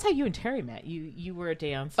because that's how you and Terry met. You were a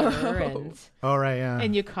dancer, and Oh, right, yeah.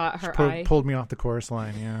 and you caught her Just eye. pulled me off the chorus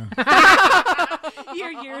line, yeah.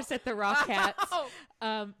 Your years at the Rockettes,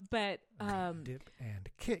 but Dip and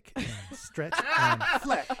kick and stretch and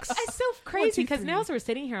flex. it's so crazy because now as we're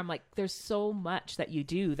sitting here, I'm like, there's so much that you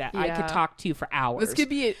do that I Yeah. could talk to you for hours. This could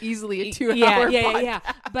be easily a 2 yeah, hour yeah.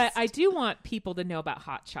 But I do want people to know about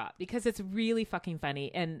Hot Shot because it's really fucking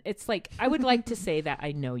funny, and it's like I would like to say that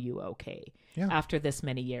I know you okay Yeah. after this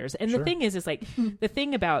many years. And Sure. the thing is like the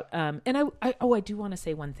thing about and I do want to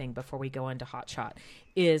say one thing before we go into Hot Shot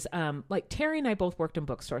is like Terry and I both worked in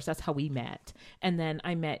bookstores. That's how we met, and then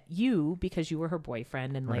I met you because you were her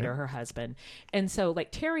boyfriend and later Right. her husband. And so like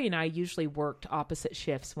Terry and I usually worked opposite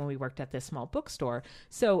shifts when we worked at this small bookstore.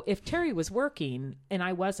 So if Terry was working and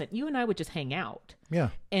I wasn't, you and I would just hang out. Yeah.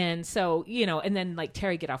 And so, you know, and then like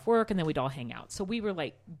Terry get off work and then we'd all hang out. So we were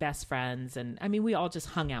like best friends. And I mean, we all just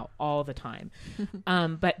hung out all the time.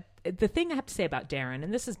 But the thing I have to say about Darren,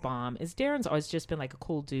 and this is bomb, is Darren's always just been like a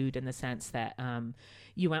cool dude in the sense that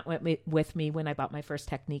you went with me when I bought my first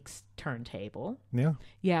Techniques turntable. Yeah.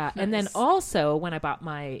 Yeah. And then Nice. also when I bought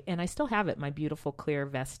and I still have it, my beautiful clear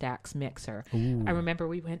Vestax mixer. Ooh. I remember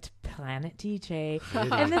we went to Planet DJ.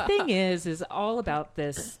 And the thing is all about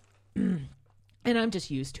this, and I'm just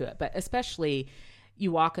used to it, but especially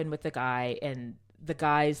you walk in with the guy and the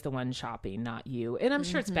guy's the one shopping, not you. And I'm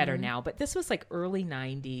sure it's better now, but this was like early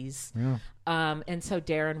 90s. Yeah. And so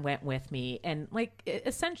Darren went with me and like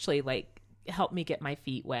essentially like helped me get my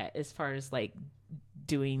feet wet as far as like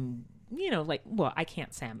doing, you know, like, well, I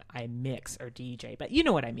can't say I mix or DJ, but you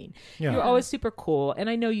know what I mean. Yeah. You're always super cool. And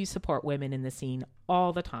I know you support women in the scene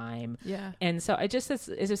all the time. Yeah. And so it's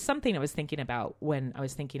just something I was thinking about when I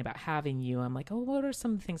was thinking about having you. I'm like, oh, what are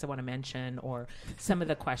some things I want to mention or some of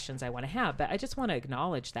the questions I want to have? But I just want to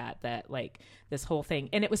acknowledge that like this whole thing.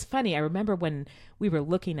 And it was funny. I remember when we were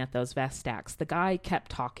looking at those Vestax, the guy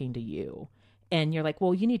kept talking to you. And you're like,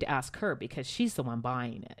 well, you need to ask her because she's the one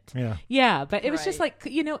buying it. Yeah. Yeah, but it was just Right.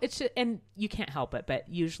 like, you know, it's just, and you can't help it, but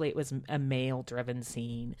usually it was a male-driven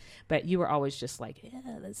scene. But you were always just like,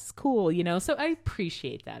 yeah, this is cool, you know? So I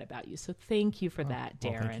appreciate that about you. So thank you for that,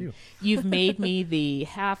 well, Darren. thank you. You've made me the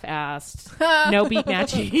half-assed, no beat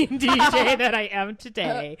matching DJ that I am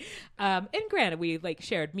today. And granted, we like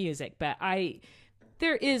shared music, but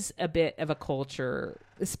there is a bit of a culture,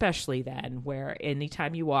 especially then, where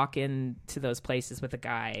anytime you walk into those places with a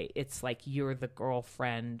guy, it's like you're the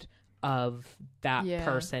girlfriend of that Yeah.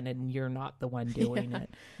 person and you're not the one doing it.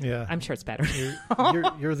 Yeah. I'm sure it's better.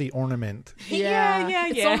 You're the ornament. Yeah,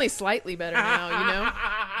 It's yeah. only slightly better now, you know?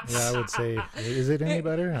 Yeah, I would say. Is it any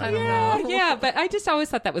better? I don't Yeah, know. yeah, but I just always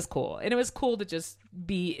thought that was cool. And it was cool to just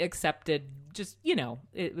be accepted. Just, you know,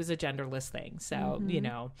 it was a genderless thing. So, you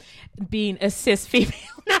know, being a cis female.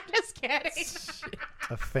 No, I'm just kidding.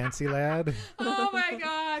 A fancy lad. Oh my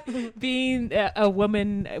God. Being a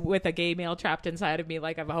woman with a gay male trapped inside of me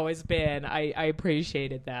like I've always been, I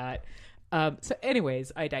appreciated that. So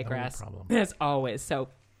anyways, I digress problem. as always. So,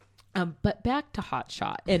 but back to Hot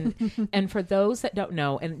Shot. And for those that don't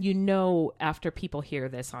know, and you know, after people hear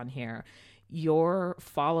this on here, your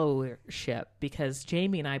followership, because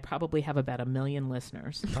Jamie and I probably have about 1 million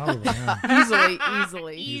listeners. Probably,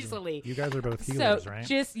 yeah. Easily. You guys are both healers, right?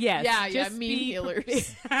 Just yes, Yeah, just me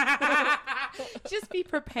healers. just be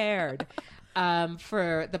prepared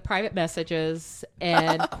for the private messages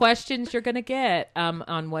and questions you're going to get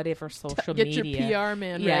on whatever social Get media. your PR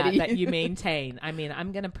man yeah, ready. that you maintain. I mean,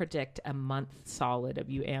 I'm going to predict a month solid of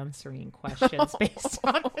you answering questions based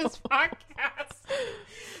on this podcast.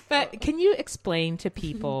 But can you explain to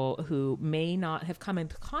people who may not have come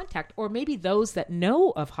into contact, or maybe those that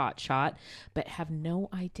know of Hot Shot but have no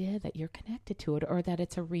idea that you're connected to it or that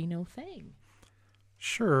it's a Reno thing?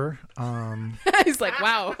 Sure. He's like,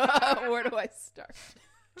 wow, where do I start?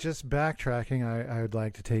 Just backtracking, I would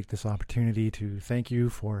like to take this opportunity to thank you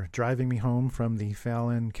for driving me home from the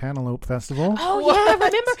Fallon Cantaloupe Festival. Oh, yeah,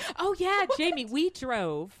 remember? Oh, yeah, Jamie, we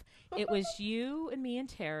drove. It was you and me and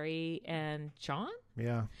Terry and John.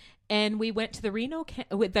 Yeah. And we went to the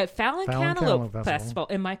the Fallon Cantaloupe Cantaloupe Festival. Festival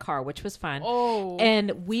in my car, which was fun. Oh.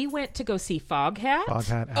 And we went to go see Foghat.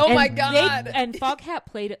 Foghat. Oh, And my God. and Foghat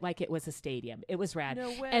played it like it was a stadium. It was rad. No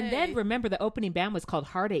way. And then remember, the opening band was called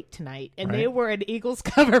Heartache Tonight, and Right. they were an Eagles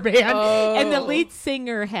cover band. Oh. And the lead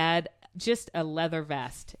singer had just a leather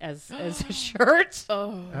vest as a shirt.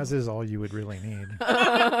 Oh. As is all you would really need.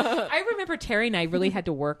 I remember Terry and I really had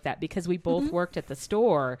to work that because we both worked at the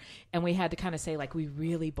store, and we had to kind of say, like, we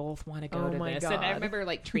really both want to go Oh to my this. And I God. remember,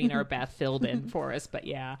 like, Trina or Beth filled in for us. But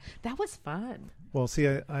yeah, that was fun. Well, see,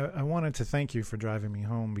 I wanted to thank you for driving me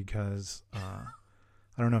home because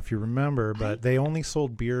I don't know if you remember, but they only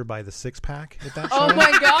sold beer by the 6-pack at that show. Oh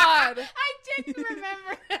my God. I didn't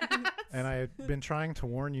remember that. And I had been trying to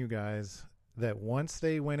warn you guys that once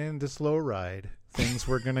they went into Slow Ride, things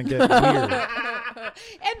were going to get weird.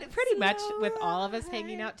 And pretty much with all of us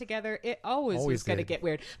hanging out together, it always was going to did. get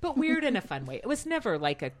weird, but weird in a fun way. It was never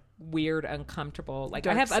like a weird, uncomfortable. Like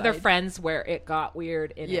Dark I have other side. friends where it got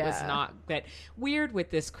weird and it was Yeah. not. But weird with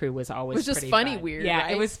this crew was always It was just pretty funny fun. weird, Yeah,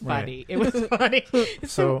 right? it was Right. funny. It was funny.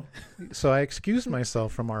 So I excused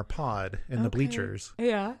myself from our pod in the bleachers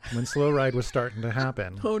Yeah. when Slow Ride was starting to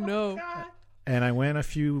happen. Oh no. And I went a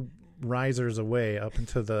few risers away up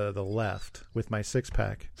into the left with my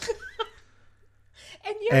 6-pack.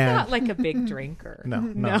 And you're And- not like a big drinker.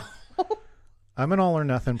 No. I'm an all or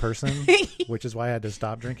nothing person, which is why I had to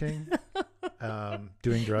stop drinking,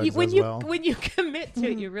 doing drugs when as you well. when you commit to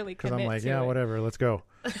it, you really Because commit I'm like, to yeah, it. whatever, let's go.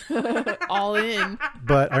 All in.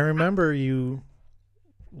 But I remember you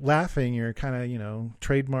laughing, your kind of,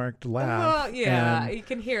 trademarked laugh. Well, yeah, And you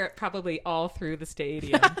can hear it probably all through the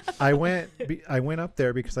stadium. I went up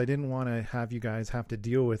there because I didn't want to have you guys have to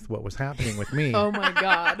deal with what was happening with me. Oh my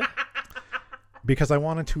God. Because I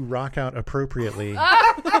wanted to rock out appropriately to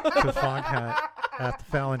Foghat at the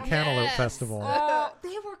Fallon Cantaloupe Festival. Oh,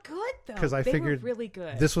 they were good though. 'Cause I They figured were really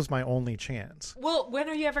good. This was my only chance. Well, when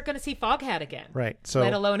are you ever going to see Foghat again? Right. So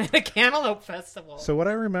Let alone at a Cantaloupe Festival. So what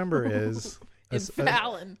I remember is, In as-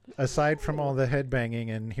 Fallon. aside from all the headbanging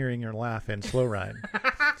and hearing your laugh in Slow Ride,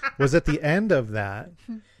 was at the end of that,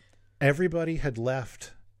 everybody had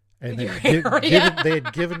left and Your they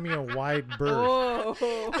had given me a wide berth.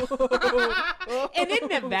 Oh. and in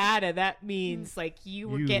Nevada, that means like you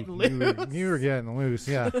were getting loose. You were getting loose,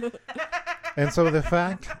 yeah. And so the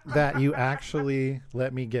fact that you actually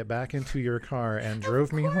let me get back into your car and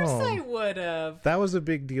drove me Of course I home, would have. that was a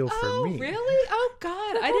big deal for Oh, me. really? Oh,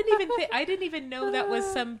 God. I didn't even know that was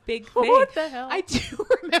some big thing. What the hell? I do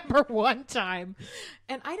remember one time,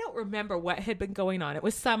 and I don't remember what had been going on. It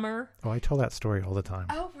was summer. Oh, I tell that story all the time.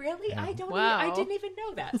 Oh, really? I don't. Wow. I didn't even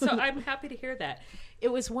know that. So I'm happy to hear that.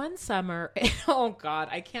 It was one summer. Oh God,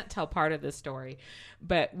 I can't tell part of the story,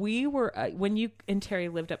 but we were when you and Terry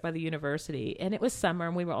lived up by the university, and it was summer,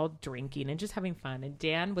 and we were all drinking and just having fun. And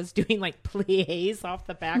Dan was doing like plies off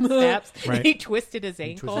the back steps. Right. And he twisted his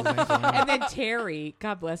ankle. twisted his ankle, yeah. And then Terry,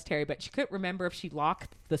 God bless Terry, but she couldn't remember if she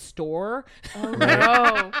locked the store. Oh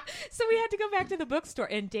no. So we had to go back to the bookstore,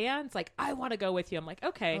 and Dan's like, I want to go with you. I'm like,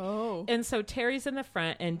 okay. Oh. And so Terry's in the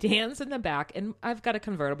front and Dan's in the back, and I've got a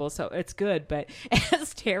convertible, so it's good. But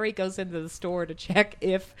as Terry goes into the store to check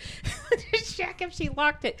if she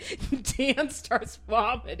locked it, Dan starts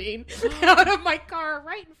vomiting out of my car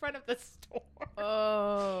right in front of the store.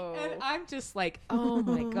 Oh. And I'm just like, oh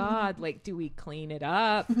my God, like, do we clean it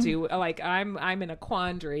up? I'm in a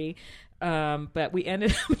quandary. But we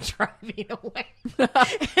ended up driving away.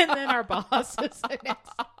 And then our bosses,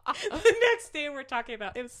 the next day we're talking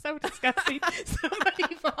about, it was so disgusting.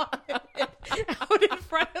 Somebody vomited out in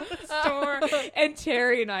front of the store. And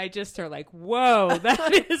Terry and I just are like, whoa,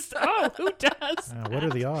 that is, who does? What are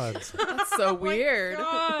the odds? That's so weird.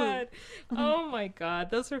 God. Oh my God.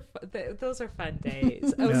 Those are fun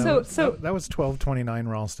days. Oh, No, so that was 1229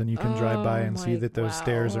 Ralston. You can drive by and see that those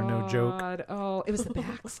stairs are no joke. God. Oh, it was the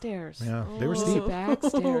back stairs. Yeah, they were It was the steep. back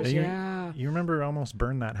stairs. And you- Yeah. You remember almost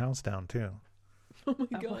burned that house down too. Oh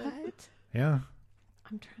my god. What? Yeah,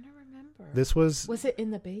 I'm trying to remember. this was Was it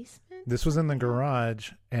in the basement? This was in the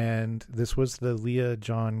garage, and this was the Leah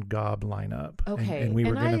John Gobb lineup. Okay. And we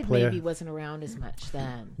were going I to play. maybe wasn't around as much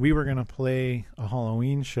then. We were going to play a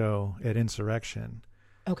Halloween show at Insurrection,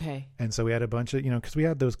 Okay. and so we had a bunch of because we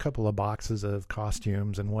had those couple of boxes of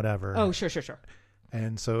costumes and whatever. Oh, sure.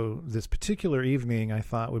 And so this particular evening, I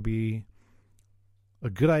thought would be a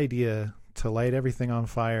good idea to light everything on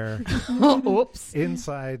fire Oops.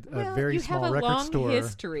 inside a Well, very you small have a record long store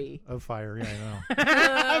history. of fire. Yeah,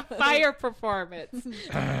 I know. Fire performance.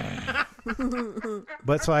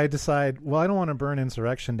 But so I decide, well, I don't want to burn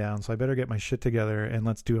Insurrection down, so I better get my shit together and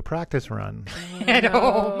let's do a practice run. At No.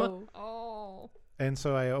 home. Oh. And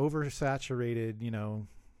so I oversaturated,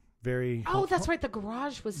 very. Oh, that's right. The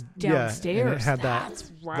garage was Yeah, downstairs. and it had that's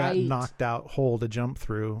that right. knocked out hole to jump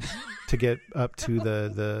through to get up to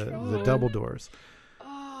the double doors.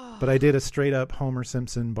 Oh. But I did a straight up Homer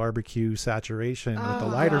Simpson barbecue saturation with the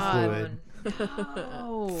lighter fluid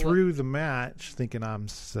No. through the match, thinking I'm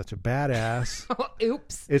such a badass.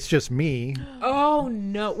 Oops. It's just me. Oh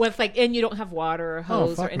no. Well, it's like, and you don't have water or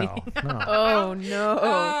hose or fuck anything. no. Oh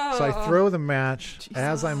no. So I throw the match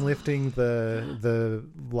as Jesus. I'm lifting the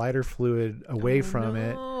lighter fluid away from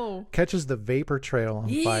it, No. catches the vapor trail on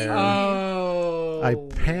fire. Oh. I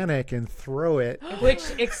panic and throw it. Which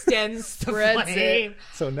extends the Spreads flame.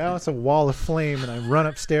 So now it's a wall of flame, and I run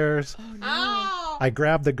upstairs. Oh. I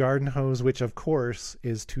grab the garden hose, which of course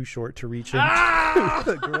is too short to reach into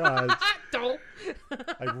the garage. Don't.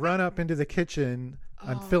 I run up into the kitchen.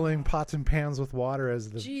 I'm filling pots and pans with water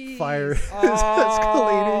as the Jeez. fire is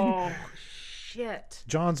escalating. Oh, shit.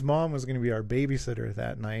 John's mom was going to be our babysitter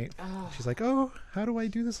that night. Oh. She's like, "Oh, how do I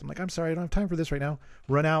do this?" I'm like, "I'm sorry, I don't have time for this right now."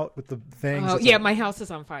 Run out with the things. Oh, It's yeah, a- my house is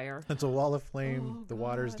on fire. It's a wall of flame. Oh, the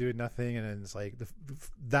water's God. doing nothing, and it's like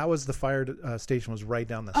that was the fire station was right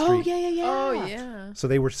down the street. Oh, yeah. Oh yeah. So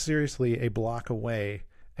they were seriously a block away.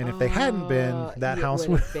 And if they hadn't been, that it house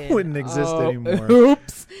would've been. wouldn't exist Oh, anymore.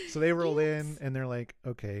 Oops. So they roll in and they're like,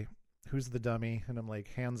 "Okay, who's the dummy?" And I'm like,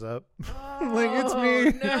 "Hands up." I'm like, "It's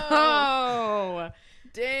me." No.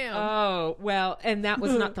 Damn. Oh, well, and that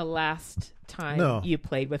was not the last time No. you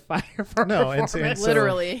played with fire for No, and performance. so-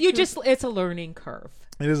 Literally. It's a learning curve.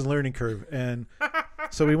 It is a learning curve. And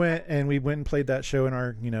so we went and played that show in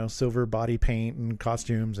our, silver body paint and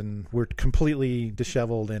costumes, and we're completely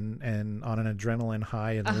disheveled and on an adrenaline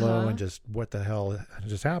high and low, and just what the hell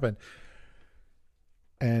just happened.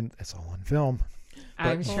 And it's all on film.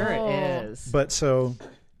 I'm sure Oh. it is. But so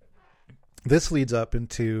this leads up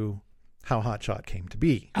into how Hot Shot came to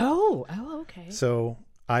be. Oh, okay. So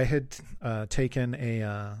I had taken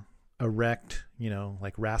a wrecked,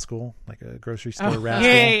 like Rascal, like a grocery store Rascal.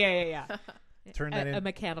 Yeah. Turn that in. A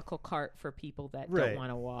mechanical cart for people that Right. don't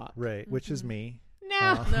want to walk. Right, which is me.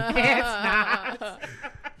 No, it's not.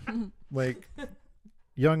 Like,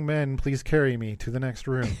 young men, please carry me to the next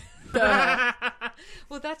room.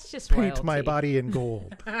 Well, that's just Paint my royalty. body in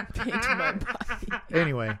gold. Paint my body.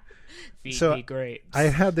 Anyway, Feed So, me grapes. I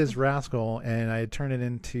had this Rascal, and I had turned it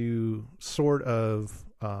into sort of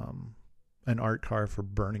an art car for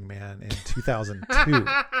Burning Man in 2002.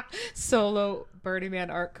 Solo Burning Man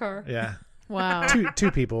art car. Yeah, Wow.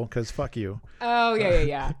 two people, because fuck you. Oh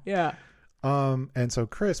yeah. And so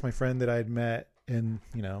Chris, my friend that I had met in,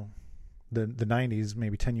 the 90s,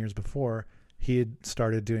 maybe 10 years before, he had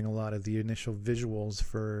started doing a lot of the initial visuals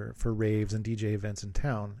for raves and DJ events in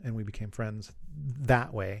town, and we became friends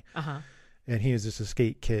that way. Uh-huh. And he was just a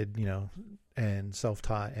skate kid, and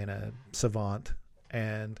self-taught and a savant,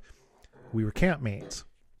 and we were campmates.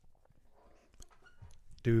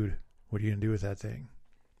 Dude, what are you gonna do with that thing?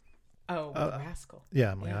 Oh, rascal.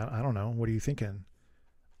 Yeah, I'm like, Yeah. I don't know. What are you thinking?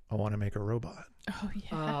 I want to make a robot. Oh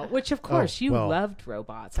yeah. Which of course you well, loved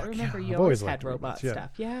robots. I fuck remember yeah, you I've always always had liked robot robots, yeah.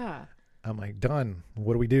 stuff. Yeah. I'm like, done.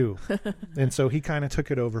 What do we do? And so he kind of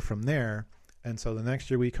took it over from there. And so the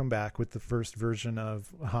next year we come back with the first version of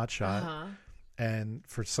Hot Shot. Uh-huh. And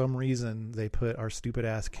for some reason, they put our stupid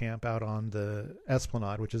ass camp out on the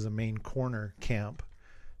Esplanade, which is a main corner camp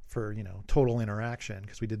for, total interaction.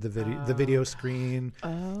 Because we did the video screen. Oh.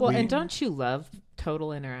 Well, We- and don't you love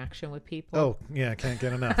total interaction with people? Oh, yeah, can't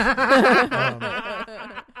get enough.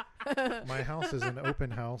 My house is an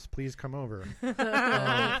open house. Please come over.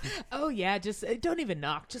 Oh yeah, just don't even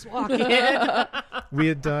knock. Just walk in. We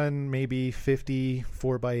had done maybe 50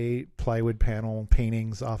 4x8 plywood panel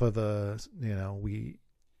paintings off of we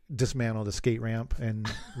dismantled a skate ramp and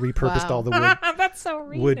repurposed Wow. all the wood. That's so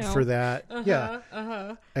Reno. Wood for that. Yeah.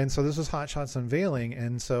 Uh-huh. And so this was Hot Shots Unveiling.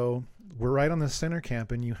 And so we're right on the center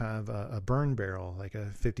camp, and you have a burn barrel, like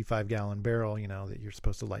a 55-gallon barrel, that you're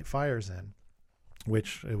supposed to light fires in,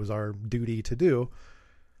 which it was our duty to do.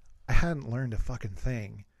 I hadn't learned a fucking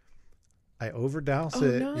thing. I overdouse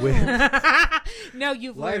it no. with No,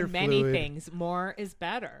 you've lighter learned many fluid. things. More is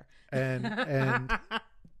better. and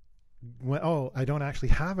I don't actually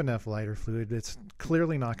have enough lighter fluid. It's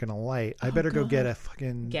clearly not going to light. I better go get a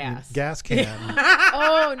fucking gas can.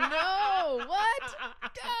 Oh no! What?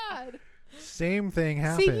 God. Same thing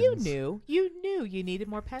happens. See, you knew you needed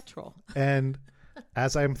more petrol. And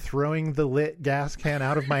as I'm throwing the lit gas can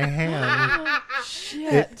out of my hand,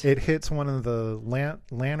 Shit. it hits one of the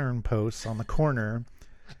lantern posts on the corner.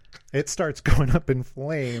 It starts going up in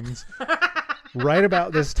flames. Right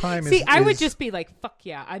about this time. See, I would just be like, "Fuck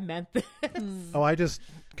yeah, I meant this." Oh, I just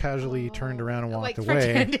casually turned around and walked like, away.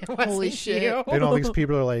 pretend it wasn't Holy shit. you. And all these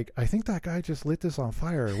people are like, I think that guy just lit this on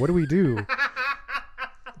fire. What do we do?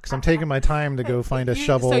 Because I'm taking my time to go find a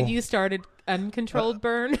shovel. So you started uncontrolled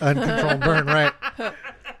burn. Uncontrolled burn, right?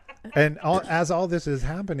 And as all this is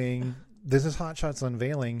happening, this is Hot Shots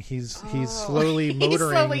Unveiling. He's slowly motoring He's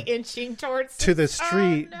slowly inching towards to the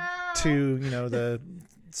street Oh, no. to the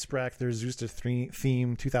Sprack Their Zooster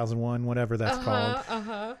theme 2001, whatever that's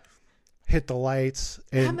called. Hit the lights,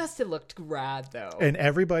 That and must have looked rad, though. and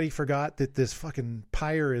everybody forgot that this fucking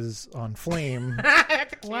pyre is on flame.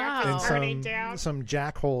 Wow. And Burning down. some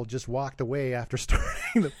jackhole just walked away after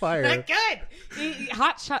starting the fire. Good.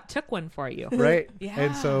 Hot Shot took one for you. Right? Yeah.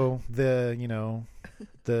 And so the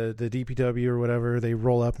DPW or whatever, they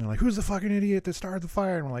roll up and they're like, "Who's the fucking idiot that started the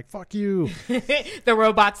fire?" And we're like, "Fuck you." The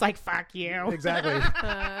robot's like, "Fuck you." Exactly.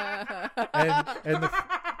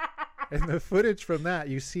 And the footage from that,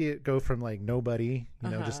 you see it go from like nobody,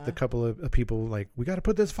 just a couple of people like, "We got to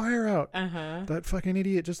put this fire out." That fucking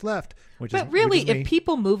idiot just left. But really, if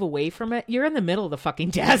people move away from it, you're in the middle of the fucking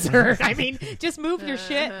desert. I mean, just move your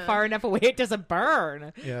shit far enough away it doesn't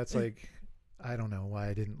burn. Yeah, it's like, I don't know why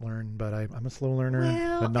I didn't learn, but I'm a slow learner,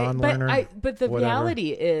 Well, a non-learner. but the whatever. reality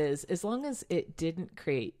is, as long as it didn't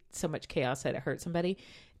create so much chaos that it hurt somebody,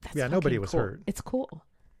 that's nobody fucking was cool. hurt. It's cool.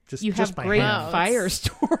 Just You have my great hand. Wow, fire it's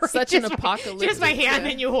stories. such an Just apocalyptic. Just my hand,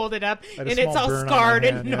 yeah. and you hold it up, I had a and it's small all burn on my scarred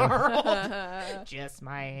hand, and yeah. gnarled. Just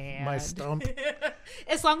my hand. My stump.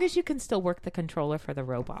 As long as you can still work the controller for the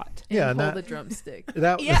robot. Yeah, and and hold that- the drumstick.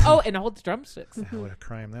 That Yeah. Oh, and hold the drumsticks. what a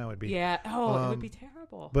crime that would be. Yeah. Oh, it would be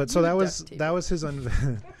terrible. But so that was Duct tape. that was his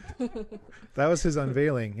that was his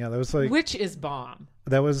unveiling. Yeah, that was like Which is bomb.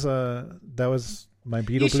 that was my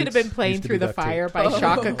Beetle You should have boots been playing used to Through be the duct tape. Fire by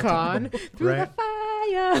Shaka Khan. Through Right. the fire.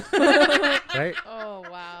 Right? Oh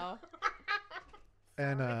wow.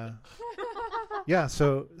 And yeah,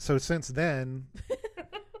 so since then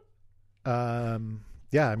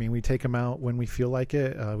yeah, I mean, we take them out when we feel like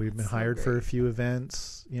it. We've been so hired for a great. few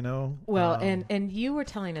events, Well, and you were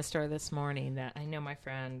telling a story this morning that I know my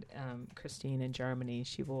friend Christine in Germany,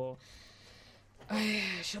 she'll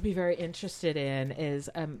be very interested in is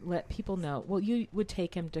let people know. Well, you would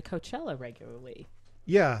take him to Coachella regularly.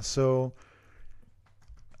 yeah, so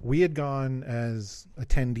we had gone as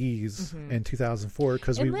attendees in 2004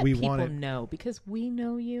 because And let we people wanted. know, because we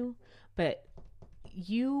know you, but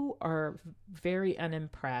you are very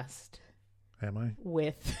unimpressed Am I?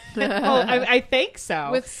 with I think so.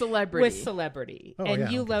 With celebrity. With celebrity. Oh, and yeah, I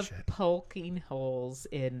you don't give a love shit. poking holes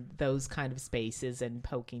in those kind of spaces and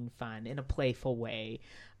poking fun in a playful way.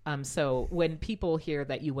 So when people hear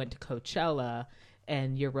that you went to Coachella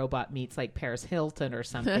and your robot meets like Paris Hilton or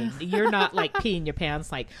something, you're not like peeing your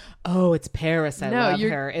pants like, "Oh, it's Paris, I No, love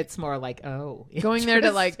you're her." It's more like, "Oh, going there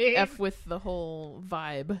to like interesting. F with the whole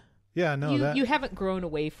vibe. Yeah, no, You haven't grown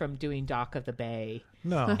away from doing Dock of the Bay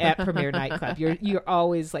no. at Premier Nightclub. You're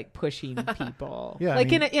always like pushing people, Yeah, I like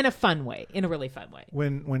mean- in a fun way, in a really fun way.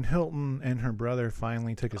 When Hilton and her brother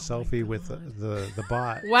finally took a selfie with the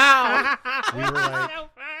bot, Wow. we were like, so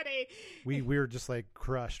funny. we were just like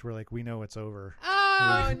crushed. We're like, we know it's over.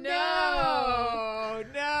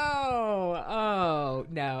 Oh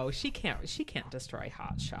no! She can't destroy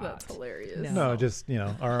Hot Shot. That's hilarious. No. No, just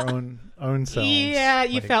our own selves. Yeah,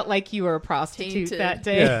 you Like, felt like you were a prostitute Tainted. that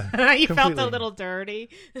day. Yeah, you felt a completely. little dirty.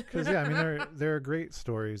 because I mean there are great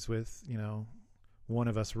stories with one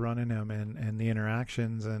of us running them and the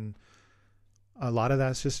interactions, and a lot of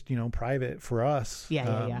that's just private for us.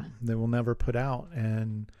 Yeah. That we'll never put out,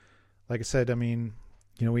 and like I said, I mean,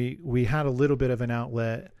 you know, we had a little bit of an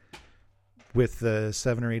outlet with the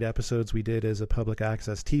 7 or 8 episodes we did as a public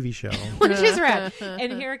access TV show. Which is rad.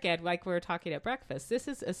 And here again, like we were talking at breakfast, this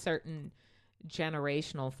is a certain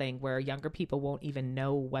generational thing where younger people won't even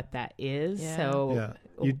know what that is. Yeah. So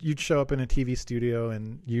Yeah, you'd show up in a TV studio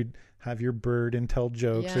and you'd have your bird and tell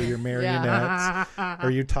jokes, or Yeah. your marionettes, or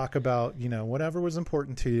you talk about, you know, whatever was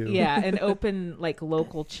important to you. yeah, an open like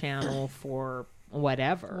local channel for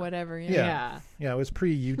whatever. Whatever. Yeah. Yeah. Yeah, it was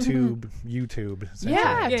pre-YouTube, essentially.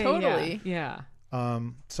 Yeah, totally. Yeah.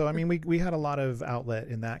 So I mean, we had a lot of outlet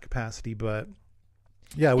in that capacity, but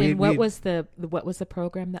yeah, And what was the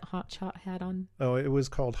program that Hot Shot had on? Oh, it was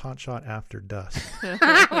called Hot Shot After Dusk.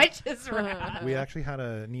 Which is rad. We actually had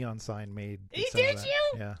a neon sign made. Did instead of that.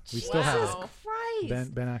 you? Yeah, we Jesus still have Wow. it.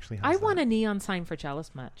 Christ. Ben actually has I that. want a neon sign for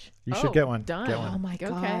Jealous Much. You Oh, should get one. done. Get one. Oh my Okay.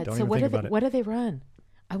 god! Don't So even what think do they, about it. what do they run?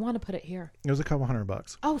 I want to put it here. It was a couple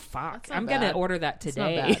 $100. Oh fuck! That's not I'm gonna bad. order that It's not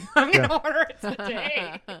today. bad. I'm gonna Yeah. order it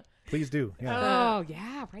today. Please do. Yeah. Oh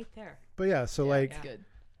yeah, right there. But yeah, so like, That's good.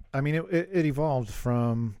 I mean, it evolved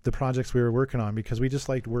from the projects we were working on because we just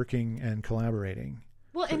liked working and collaborating.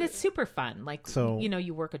 Well, and it's super fun. Like, So- you know,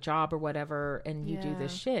 you work a job or whatever, and you do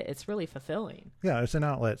this shit. It's really fulfilling. Yeah, it's an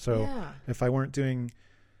outlet. So yeah. if I weren't doing,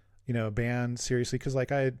 you know, a band seriously, because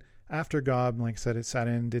like after Gob, like I said, it sat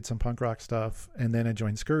in, did some punk rock stuff, and then I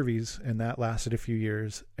joined Scurvies, and that lasted a few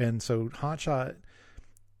years. And so Hotshot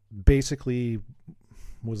basically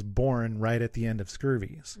was born right at the end of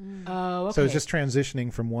Scurvies. Oh, okay. So it's just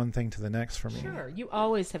transitioning from one thing to the next for me. Sure. You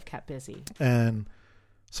always have kept busy. And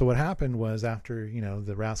so what happened was after, you know,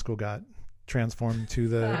 the Rascal got transformed to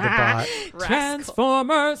the bot,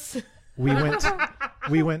 Transformers. we went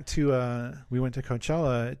to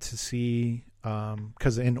Coachella to see,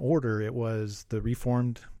 because in order it was the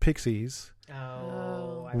Reformed Pixies,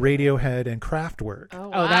 Oh. Radiohead, and Kraftwerk.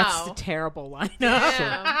 Oh, that's a terrible lineup.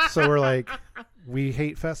 Yeah. So we're like, we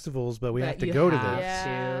hate festivals, but we But have to you go to have this.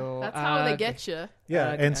 Yeah. to. That's how they Ugh. get you. Yeah,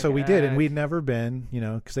 Ugh, and so ugh, we did, and ugh. we'd never been, you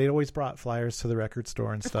know, because they'd always brought flyers to the record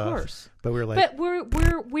store and Of stuff. course. But we were like,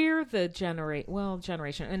 But we're the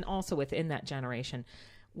generation, and also within that generation,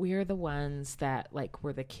 we're the ones that like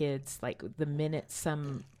were the kids. Like the minute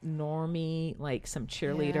some normie, like some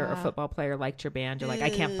cheerleader or Yeah. football player liked your band, you're like, I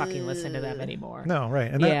can't fucking listen to them anymore. no, right,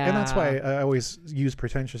 and that's why Yeah. I always use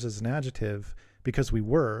pretentious as an adjective, because we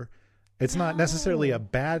were. It's not necessarily a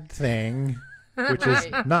bad thing, which is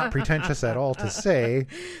Right. not pretentious at all to say,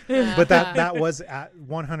 but that was at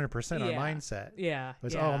 100% our Yeah. mindset. Yeah. It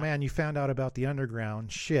was, yeah. oh man, you found out about the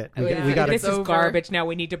underground shit. Oh, yeah. We got This to is over. garbage. Now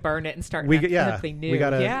we need to burn it and start something new. we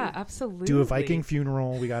gotta yeah, absolutely. do a Viking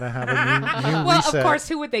funeral. We got to have a new Well, reset. of course,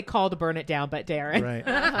 who would they call to burn it down but Darren? Right,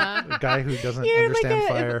 a guy who doesn't You're understand like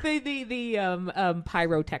fire. the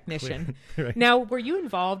pyrotechnician. Right. Now, were you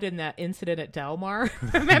involved in that incident at Del Mar?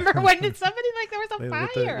 Remember when did somebody like there was a They fire?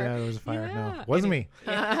 lit there was a fire. Yeah. No, wasn't me.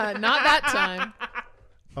 Not that time.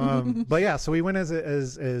 But yeah, so we went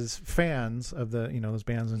as fans of the, you know, those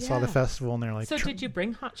bands and saw the Yeah. festival, and they're like, So did you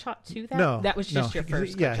bring Hot Shot to that? No, that was just no. your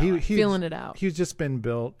first. Yeah, Coachella. he Feeling it out. He's just been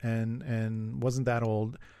built and wasn't that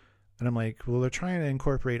old. And I'm like, well, they're trying to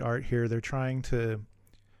incorporate art here. They're trying to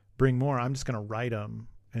bring more. I'm just gonna write them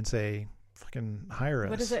and say, fucking hire us.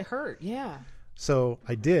 What does it hurt? Yeah. So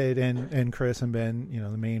I did, and Chris and Ben, you know,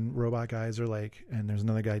 the main robot guys are like, and there's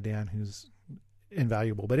another guy, Dan, who's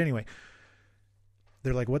invaluable. But anyway,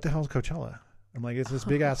 they're like, what the hell is Coachella? I'm like, it's this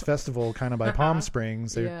big ass festival kind of by Palm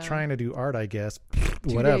Springs. They're Yeah. trying to do art, I guess.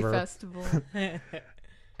 2-day Whatever. festival.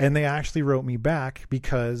 And they actually wrote me back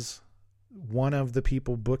because one of the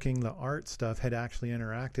people booking the art stuff had actually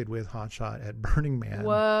interacted with Hotshot at Burning Man.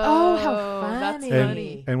 Whoa. Oh, how That's funny.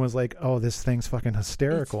 funny. And was like, oh, this thing's fucking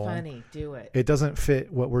hysterical. It's funny. Do it. It doesn't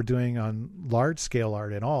fit what we're doing on large scale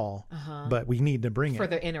art at all, Uh-huh. but we need to bring For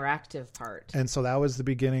it. the interactive part. And so that was the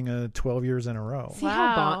beginning of 12 years in a row.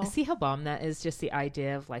 Wow. See how bomb that is? Just the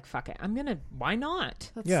idea of like, fuck it, why not?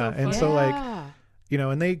 That's Yeah, so and funny. so, like, Yeah. You know,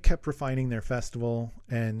 and they kept refining their festival,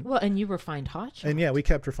 and Well, and you refined Hot Shot. yeah, we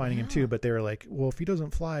kept refining him Yeah. too, but they were like, well, if he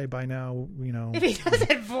doesn't fly by now, you know, If he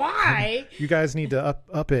doesn't fly. you guys need to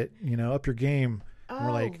up it, you know, up your game. And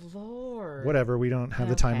we're like, Lord. whatever, we don't have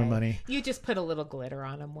the time and Okay. money. You just put a little glitter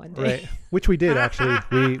on him one day. Right. Which we did actually.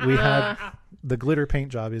 We had the glitter paint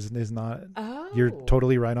job is not, Oh. you're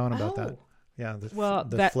totally right on about that. Oh. Yeah. The, Well,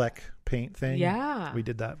 the that- Fleck paint thing. Yeah. We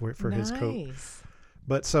did that for his coat. Nice.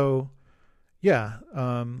 But so, yeah,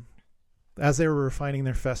 as they were refining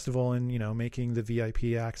their festival and, you know, making the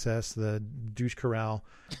VIP access, the douche corral,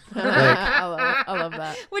 I love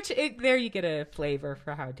that. There you get a flavor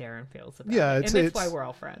for how Darren feels about Yeah, it. it's- and that's it's- why we're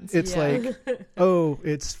all friends. it's Yeah. like, oh,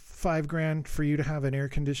 it's $5,000 for you to have an air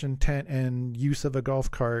conditioned tent and use of a golf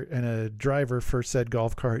cart and a driver for said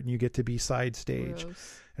golf cart, and you get to be side stage.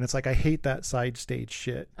 Gross. And it's like, I hate that side stage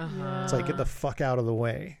shit. Uh-huh. It's like, get the fuck out of the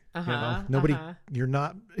way. Uh-huh. Nobody, Uh-huh. you're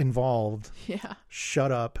not involved. Yeah.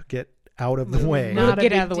 Shut up. Get out of the Move. way. Not a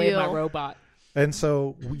Get big out of the way of my deal. robot. And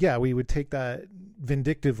so, yeah, we would take that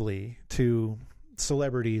vindictively to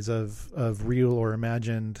celebrities of real or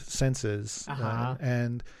imagined senses. Uh-huh.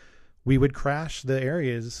 And we would crash the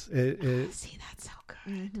areas See, that's so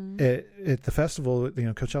good. Mm-hmm. at the festival,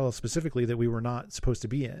 Coachella specifically, that we were not supposed to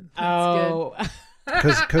be in. Oh,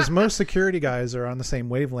 Because most security guys are on the same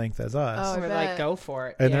wavelength as us. Oh, I we're bet. like, go for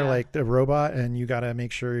it. And Yeah. they're like, the robot, and you got to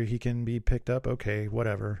make sure he can be picked up. Okay,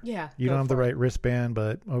 whatever. yeah, You go don't have the for it. right wristband,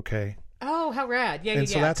 but okay. Oh, how rad! Yeah, And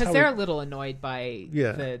so yeah. that's Because how they're we- a little annoyed by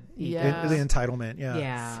Yeah. the Yeah. The entitlement, yeah.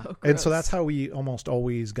 yeah. So And so gross. that's how we almost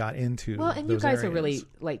always got into Well, and you those guys are areas. really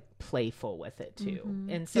like playful with it too,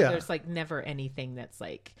 Mhm. and so Yeah. there's like never anything that's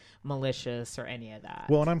like malicious or any of that.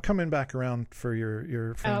 Well, and I'm coming back around for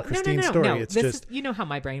your friend Oh, Christine's story. No. It's This just is, you know how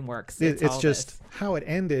my brain works. it's all just this. how it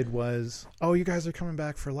ended was, oh, you guys are coming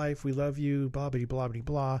back for life. We love you, blah, blah, blah, blah,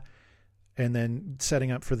 blah. And then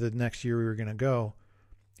setting up for the next year we were going to go.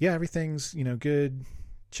 Yeah, everything's, good,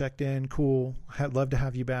 checked in, cool. Love to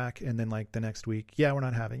have you back. And then like the next week, yeah, we're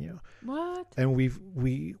not having you. What? And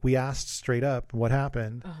we asked straight up what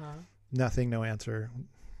happened. Uh-huh. Nothing, no answer.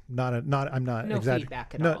 I'm not No exaggerating.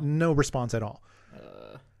 feedback at No, all. no response at all.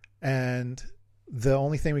 And the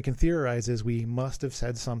only thing we can theorize is we must have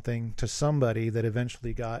said something to somebody that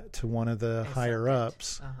eventually got to one of the They higher sent it.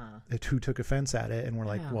 ups Uh-huh. who took offense at it, and we're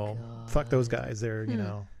like, Oh, well, God. fuck those guys. They're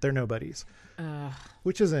they're nobodies,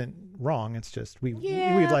 which isn't wrong. It's just we'd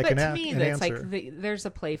like but an, to me, an that's answer. like there's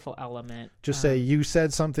a playful element. Just say you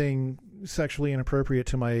said something sexually inappropriate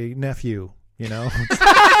to my nephew. What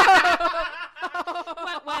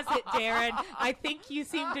was it, Darren? I think you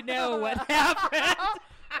seem to know what happened.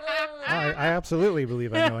 I absolutely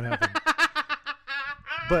believe I know what happened.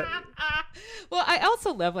 But well, I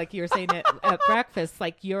also love, like you were saying at breakfast,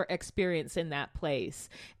 like your experience in that place.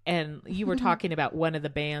 And you were talking about one of the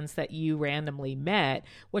bands that you randomly met,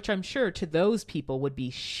 which I'm sure to those people would be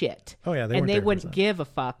shit. oh yeah, And weren't they there for wouldn't that. give a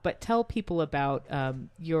fuck. But tell people about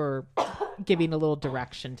your giving a little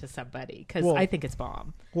direction to somebody, because Well- I think it's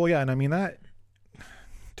bomb. Well, yeah, and I mean that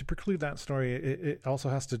to preclude that story, it also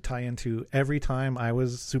has to tie into every time I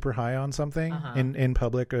was super high on something Uh-huh. in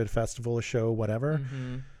public, a festival, a show, whatever.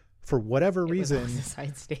 For whatever It was on reason, the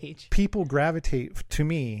side stage. people gravitate to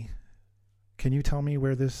me. Can you tell me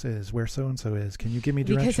where this is? Where so and so is? Can you give me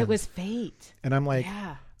directions? Because it was fate. And I'm like,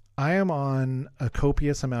 Yeah. I am on a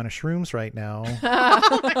copious amount of shrooms right now.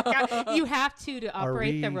 Oh my God. You have to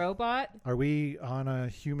operate the we- robot. Are we on a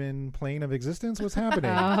human plane of existence? What's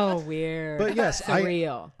happening? Oh, weird. But yes,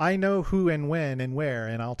 surreal. I know who and when and where,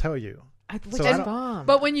 and I'll tell you. Which So is I don't- bomb.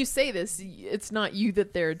 But when you say this, it's not you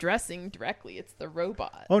that they're addressing directly. It's the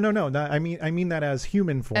robot. Oh no, I mean that as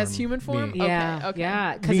human form. As human form? Me, yeah, okay.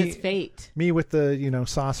 yeah, because Me- it's fate. me with the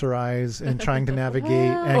saucer eyes and trying to navigate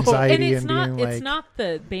And anxiety it's and not. being It's like, not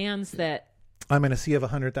the bands that. I'm in a sea of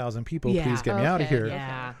 100,000 people. Yeah. Please get me out of Okay, here.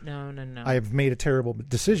 Yeah. No. I've made a terrible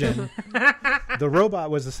decision. The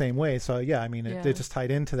robot was the same way. So yeah, I mean, Yeah. it just tied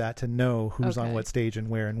into that to know who's on Okay. what stage and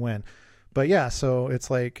where and when. But yeah, so it's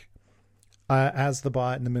like, as the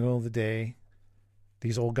bot in the middle of the day,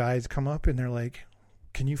 these old guys come up and they're like,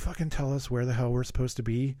 can you fucking tell us where the hell we're supposed to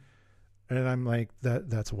be? And I'm like,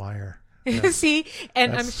 that's Wire. That's- See,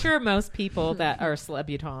 and I'm that's- sure most people that are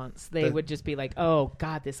celebutants, they That- would just be like, "Oh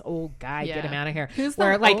God, this old guy, get him Yeah. out of here." Who's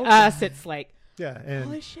Where that like old us, it's like, Yeah, and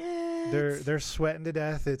 "Holy shit!" they're sweating to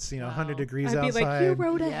death. It's 100 Wow. degrees I'd be outside. like, "You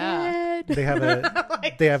rode Yeah. ahead." They have a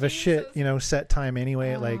Like, they have a Jesus. shit set time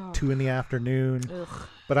anyway at like Oh. 2 p.m. Ugh.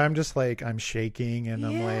 But I'm just like, I'm shaking and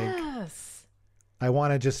I'm like, Yes. I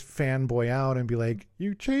want to just fanboy out and be like,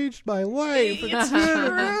 you changed my life. It's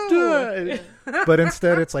Good. But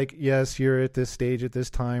instead it's like, yes, you're at this stage at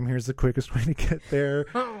this time. Here's the quickest way to get there.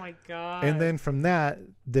 Oh my God. And then from that,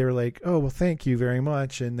 they're like, oh, well, thank you very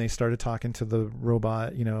much. And they started talking to the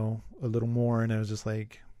robot, a little more. And I was just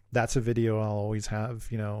like, that's a video I'll always have,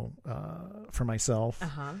 for myself.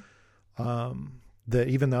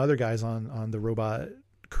 Even the other guys on the robot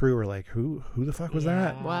crew were like, who the fuck was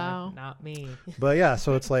that? Yeah, Wow. Not me. But yeah,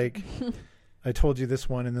 so it's like, I told you this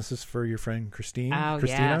one, and this is for your friend Christine. Oh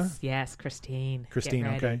Christina. yes, Christine. Get Christine,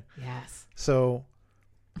 ready. okay. Yes. So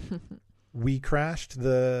we crashed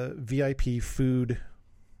the VIP food,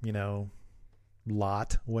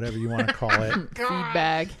 lot, whatever you want to call it. Feed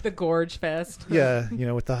bag. The Gorge Fest. Yeah,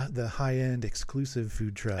 with the high-end exclusive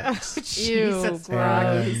food trucks. Jesus Ew,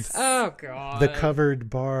 Christ. gross. Oh God. The covered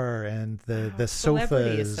bar and the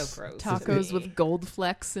Celebrity sofas. is so gross. Tacos with gold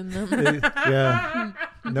flecks in them. Yeah,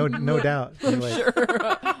 no doubt. You're like,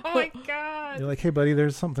 Oh my God. you're like, hey buddy,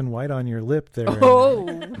 there's something white on your lip there.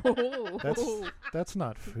 That's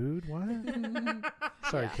not food. What?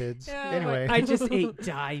 Sorry, kids. Anyway, I just ate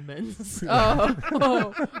diamonds.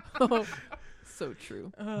 Oh. So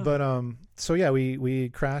true. but so yeah, we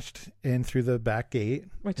crashed in through the back gate,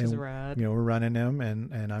 Which is rad. we're running him,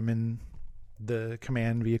 and I'm in the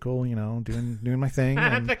command vehicle, doing my thing,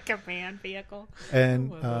 and, The command vehicle.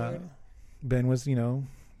 and Oh, my Lord. Ben was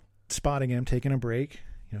spotting him, taking a break,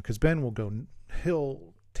 because Ben he'll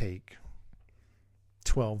take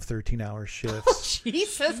 12, 13-hour shifts.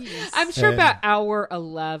 Jesus. Jeez. I'm sure And- about hour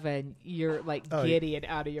 11, you're like Oh, giddy and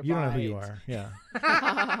out of your You don't mind. know who you are,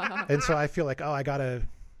 yeah. And so I feel like, I gotta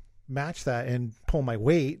match that and pull my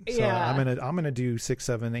weight. So Yeah. I'm gonna do 6,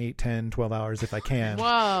 7, 8, 10, 12 hours if I can.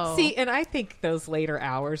 Whoa. See, and I think those later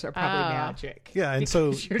hours are probably magic. Yeah, and because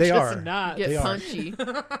so you're they just are. Not. Get They are. punchy.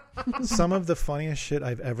 Some of the funniest shit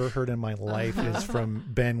I've ever heard in my life is from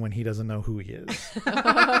Ben when he doesn't know who he is.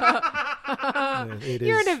 It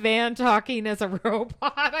You're is- in a van talking as a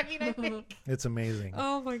robot. I mean, I think. It's amazing.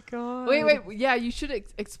 Oh my God. Wait. Yeah, you should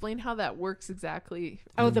explain how that works exactly.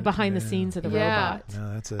 Oh, the behind the Yeah. scenes of the Yeah. robot.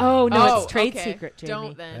 No, that's a Oh no, Oh, it's trade okay. secret, Jamie.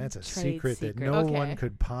 Don't then. that's a Trade secret that secret. no Okay. one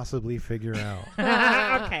could possibly figure out.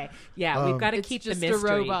 Okay. Yeah, we've got to It's keep just the a mystery.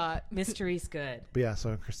 robot. Mystery's good. But yeah,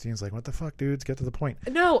 so Christine's like, "What the fuck, dudes? Get to the point."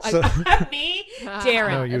 No, So- me,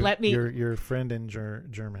 Darren. No, let me. your friend in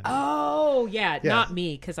German. Oh yeah, Yeah. not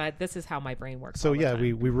me, because this is how my brain works. So all the yeah,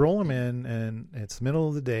 time. we roll them in, and it's middle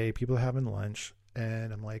of the day. People are having lunch,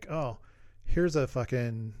 and I'm like, "Oh, here's a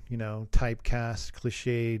fucking typecast,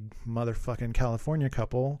 cliched motherfucking California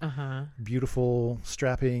couple. Beautiful,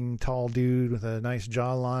 strapping, tall dude with a nice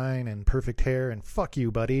jawline and perfect hair, and fuck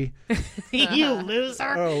you, buddy." You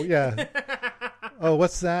loser. Oh yeah. Oh,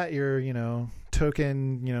 what's that? Your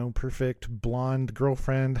token perfect blonde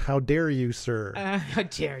girlfriend. How dare you, sir? How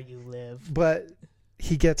dare you live? But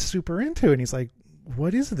he gets super into it, and he's like,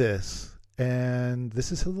 "What is this? And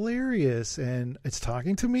this is hilarious, and it's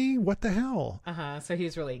talking to me. What the hell?" So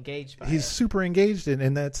he's really engaged by He's it. super engaged in,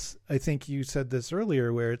 and that's, I think you said this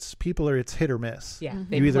earlier, where it's hit or miss. Yeah, Mhm.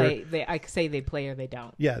 they You either- play. I say they play or they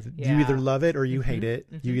don't. Yeah, Yeah. you either love it or you hate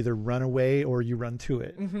it. mhm. You either run away or you run to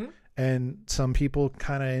it. Mm-hmm. And some people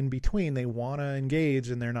kind of in between, they want to engage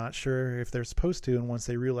and they're not sure if they're supposed to. And once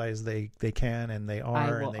they realize they can and they I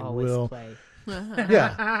are will and they always will. play.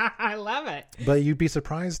 Yeah. I love it. But you'd be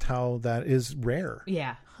surprised how that is rare.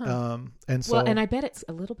 Yeah. And so, Well, and I bet it's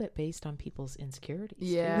a little bit based on people's insecurities. too.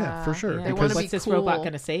 Yeah. for sure, Yeah. They because- want to be What's this cool. robot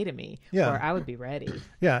going to say to me? Yeah. Or I would be ready.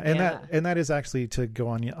 yeah. And Yeah. that is actually, to go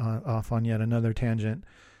off on yet another tangent.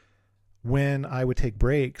 When I would take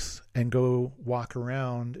breaks and go walk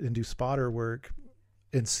around and do spotter work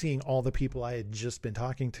and seeing all the people I had just been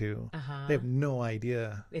talking to, they have no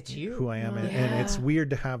idea It's you. who I am. And it's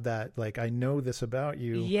weird to have that, like, I know this about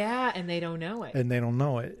you. Yeah, and they don't know it. And they don't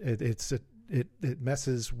know it. It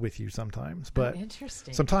messes with you sometimes. But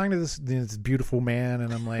Interesting. so I'm talking to this beautiful man,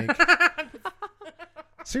 and I'm like,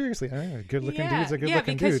 seriously, good looking dude's a good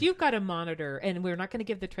looking because dude. you've got a monitor, and we're not going to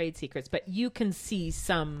give the trade secrets, but you can see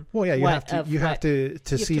some. Well, yeah, you have to you have to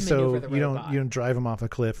see to so maneuver the you robot. don't drive him off a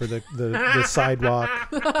cliff or the sidewalk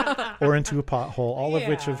or into a pothole, all of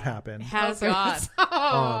which have happened. Hazards.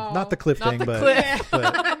 Not the cliff Not thing, the but, cliff.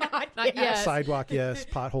 but Not yet. sidewalk, yes,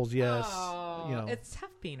 potholes, yes. Oh, You know, it's tough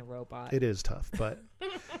being a robot. it is tough, but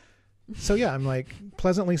so yeah, I'm like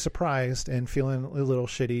pleasantly surprised and feeling a little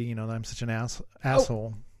shitty, that I'm such an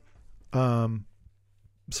asshole.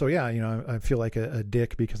 So yeah, I feel like a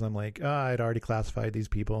dick because I'm like, I'd already classified these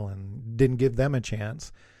people and didn't give them a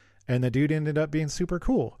chance, and the dude ended up being super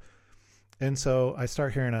cool. And so I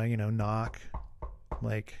start hearing a knock,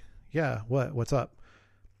 like, yeah, what's up?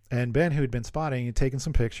 And Ben, who had been spotting, he'd taken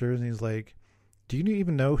some pictures, and he's like, "Do you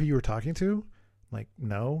even know who you were talking to?" I'm like,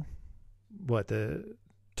 "No." "What, the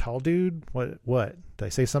tall dude? What? Did I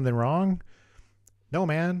say something wrong?" "No,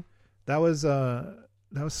 man. That was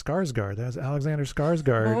Skarsgård. That was Alexander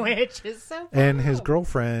Skarsgård." Which is so And his cool.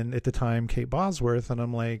 girlfriend at the time, Kate Bosworth. And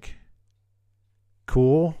I'm like,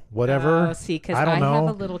 cool, whatever. Oh, see, because I don't know.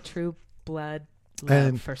 have a little true blood love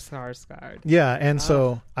And- for Skarsgård. Yeah, and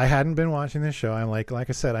so I hadn't been watching this show. I'm like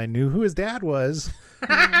I said, I knew who his dad was.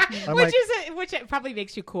 Which it probably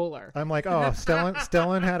makes you cooler. I'm like, oh,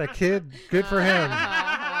 Stellan had a kid. Good for him.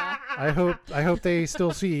 I hope they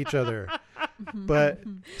still see each other. But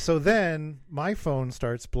so then my phone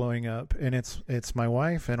starts blowing up, and it's my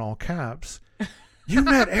wife in all caps. You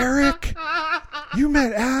met Eric? You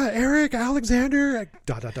met Eric Alexander? ...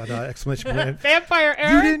 exclamation point. Vampire You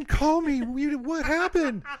Eric. didn't call me. What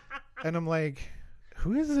happened? And I'm like,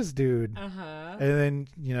 who is this dude? Uh-huh. And then,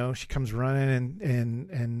 you know, she comes running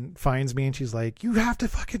and finds me, and she's like, you have to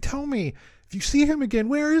fucking tell me. If you see him again,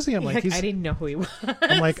 where is he? I'm like, I didn't know who he was.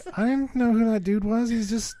 I'm like, I didn't know who that dude was. He's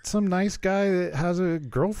just some nice guy that has a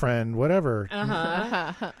girlfriend, whatever.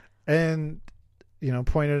 Uh-huh. And, you know,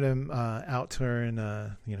 pointed him out to her in,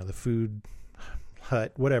 you know, the food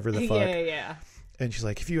hut, whatever the fuck. Yeah. And she's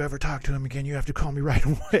like, if you ever talk to him again, you have to call me right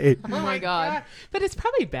away. Oh my God. But it's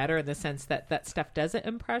probably better in the sense that that stuff doesn't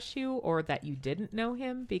impress you, or that you didn't know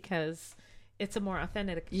him, because it's a more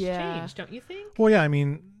authentic exchange, Yeah. don't you think? Well, yeah, I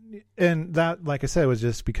mean, and that, like I said, was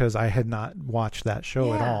just because I had not watched that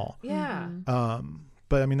show at all. Yeah.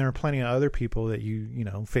 But I mean, there are plenty of other people that you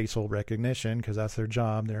know, facial recognition, because that's their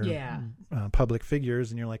job. They're public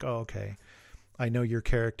figures, and you're like, oh, okay, I know your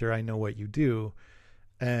character. I know what you do.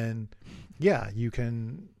 And yeah, you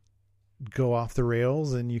can go off the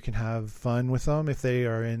rails and you can have fun with them if they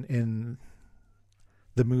are in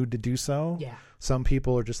the mood to do so. Yeah. Some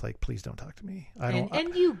people are just like, please don't talk to me. I don't.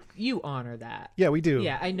 And you honor that. Yeah, we do.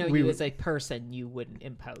 Yeah, I know you as a person, you wouldn't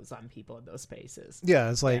impose on people in those spaces.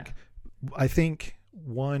 Yeah, it's like, I think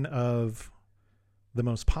one of the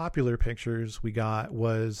most popular pictures we got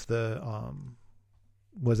was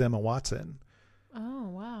was Emma Watson. Oh,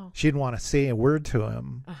 wow. She didn't want to say a word to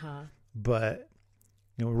him, Uh-huh. but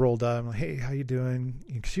you know, we rolled up. I'm like, hey, how you doing?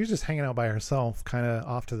 She was just hanging out by herself, kind of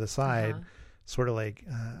off to the side, sort of like,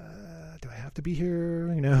 do I have to be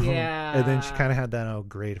here? You know? Yeah. And then she kind of had that, oh,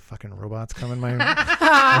 great, fucking robots coming my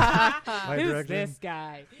Who's direction. this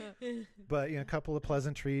guy? But you know, a couple of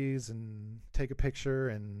pleasantries and take a picture,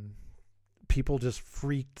 and people just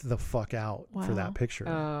freaked the fuck out for that picture.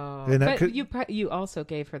 Oh, and that but you also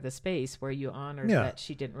gave her the space where you honored that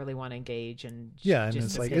she didn't really want to engage, and and just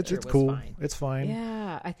it's the like picture it's was cool, fine. it's fine.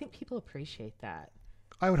 Yeah, I think people appreciate that.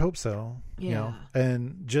 I would hope so. Yeah. You know,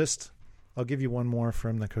 and just I'll give you one more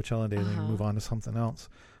from the Coachella days and move on to something else.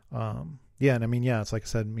 Yeah, and I mean, it's like I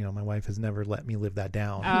said, you know, my wife has never let me live that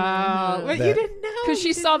down. Oh, well, you didn't know Because she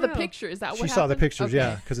You saw the didn't know. picture. Is that what She happened? saw the pictures, Okay.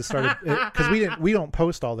 yeah, because it started because we don't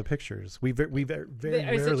post all the pictures. We very Or is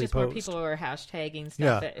rarely it just more post. people who are hashtagging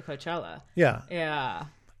stuff Yeah. at Coachella? Yeah, Yeah.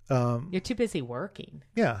 You're too busy working.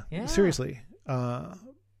 yeah, Yeah. seriously.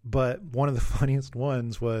 But one of the funniest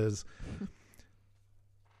ones was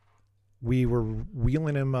we were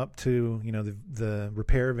wheeling him up to, you know, the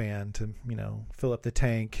repair van to, you know, fill up the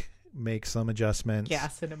tank, make some adjustments.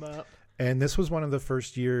 Gassing him up. And this was one of the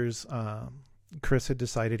first years Chris had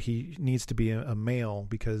decided he needs to be a male,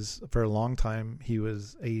 because for a long time he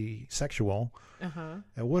was asexual. Uh-huh.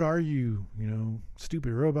 And what are you, you know,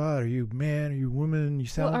 stupid robot? Are you man? Are you woman? You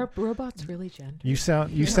sound Well, are robots really gender? you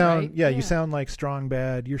sound Right? yeah, you sound like strong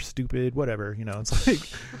bad, you're stupid, whatever, you know. It's like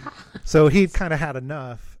so he'd kind of had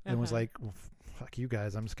enough and was like, well, fuck you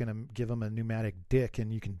guys, I'm just gonna give him a pneumatic dick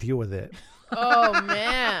and you can deal with it. Oh,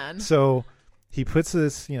 man. So he puts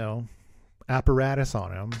this, you know, apparatus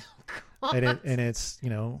on him, and it's, you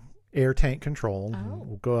know, air tank controlled. Oh.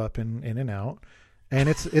 We'll go up and in and out, and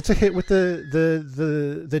it's a hit with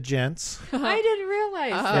the gents. I didn't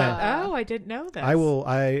realize that. Yeah. Oh, I didn't know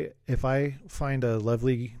that. If I find a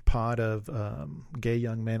lovely pod of gay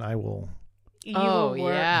young men, I will You Oh, will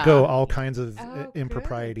work- yeah. go all kinds of Oh,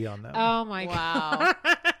 impropriety on them Oh my Wow.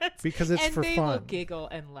 god. because it's and for they fun. will giggle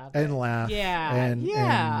and love And it. laugh, Yeah. and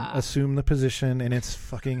Yeah. assume the position, and it's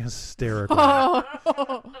fucking hysterical.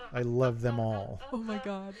 Oh. I love them all. Oh, my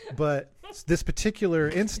God. But this particular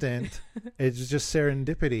instant, it's just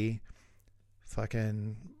serendipity.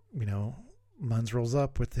 Fucking, you know, Munz rolls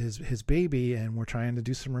up with his baby, and we're trying to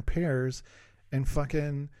do some repairs, and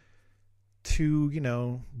fucking two, you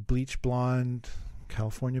know, bleach blonde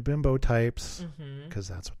California bimbo types, because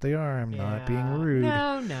that's what they are. I'm not being rude.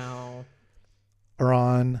 No. Are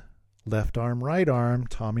on left arm, right arm,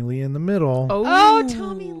 Tommy Lee in the middle. Oh,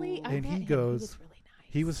 Tommy Lee. I And met he him. goes- He was really nice.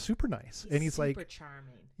 He was super nice. And he's super like,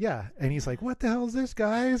 charming. yeah. And he's like, what the hell is this,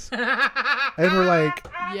 guys? And we're like,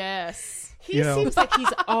 Yes. He you know. seems like he's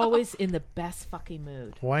always in the best fucking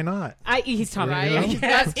mood. why not? He's Tommy Right. Lee. I He's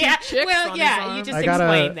guess. got two Yeah. chicks Well, on yeah. his You arm. just I got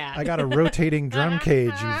explained that. I got a rotating drum cage,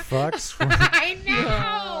 you fucks. I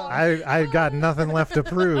know. I got nothing left to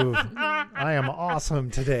prove. I am awesome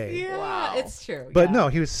today. Yeah, Wow. it's true. But yeah. no,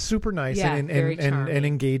 he was super nice Yeah, and very charming. and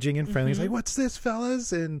engaging and friendly. He's like, "What's this,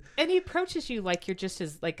 fellas?" And And he approaches you like you're just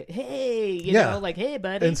as like, hey, you Yeah. know, like, hey,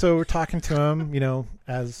 buddy. so we're talking to him, you know,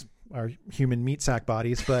 as our human meat sack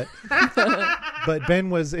bodies, but but Ben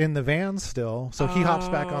was in the van still, so he hops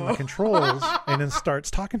back on the controls and then starts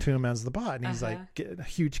talking to him as the bot, and he's like getting a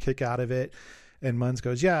huge kick out of it. And Munz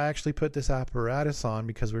goes, "Yeah, I actually put this apparatus on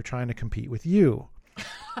because we're trying to compete with you." Oh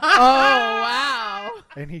wow!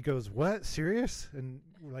 And he goes, "What? Serious?" And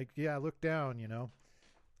we're like, "Yeah, look down,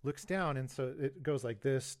 Looks down, and so it goes like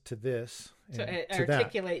this to this. So and it to that.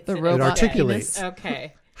 articulates. The it robot It articulates. penis.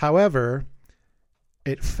 Okay. However,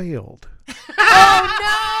 it failed.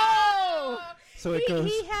 Oh So it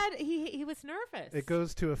goes. He was nervous. It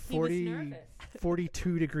goes to a He was 40, nervous.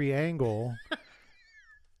 42-degree angle.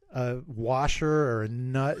 A washer or a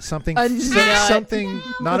nut, something, A nut. something.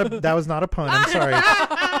 That was not a pun. I'm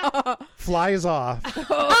sorry. Flies off,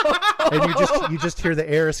 and you just hear the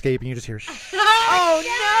air escaping. You just hear, shh, no!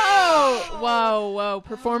 Oh no! Whoa!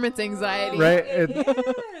 Performance anxiety. right? And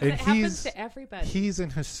It happens to everybody. he's in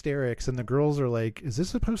hysterics, and the girls are like, "Is this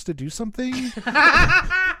supposed to do something?"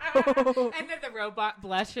 And then the robot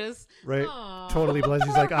blushes. Right? Aw, Totally blushes.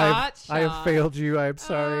 He's like, I hot have shot. failed you. I'm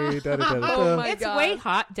sorry. Da, da, da, da, Oh da." my It's God. way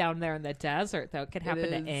hot down there in the desert, though. It could happen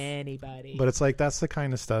is. to anybody. But it's like that's the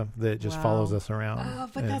kind of stuff that just Wow. follows us around. Oh,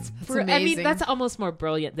 but And- that's It's amazing. that's almost more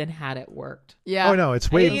brilliant than had it worked. Yeah. oh no,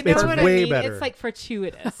 it's way You know it's what I way mean? better. It's like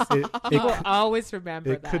fortuitous. it, You it, will always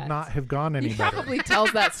remember it that. could not have gone any He better. probably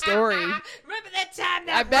tells that story. Remember that time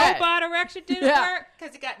I that bet. robot erection didn't Yeah. work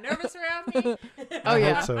because he got nervous around me? Oh I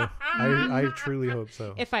yeah. hope so. I truly hope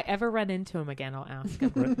so. If I ever run into him again, I'll ask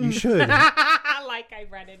him. Right, you should. Like I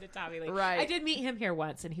ran into Tommy Lee. Right. I did meet him here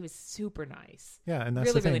once, and he was super nice. Yeah, and that's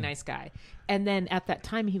Really, the thing. really nice guy. And then at that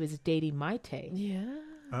time, he was dating Maite. Yeah.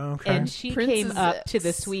 Okay. And she Princess came up to the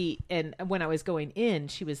X. suite, and when I was going in,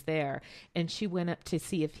 she was there, and she went up to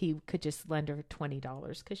see if he could just lend her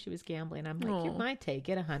 $20 because she was gambling. I'm like, "You're Aw. Maite,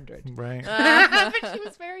 get 100." right. But she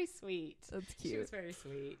was very sweet. That's She cute. was very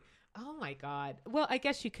sweet. Oh my God. Well, I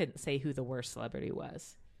guess you couldn't say who the worst celebrity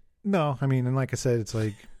was. No, I mean, and like I said, it's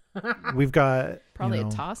like we've got Probably you know,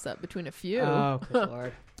 a toss up between a few. Oh, good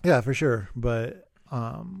Lord. Yeah, for sure. But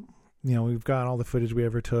we've got all the footage we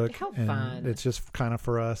ever took, How and fun. it's just kind of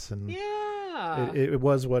for us, and Yeah. it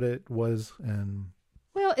was what it was, and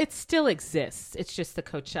Well, it still exists. It's just the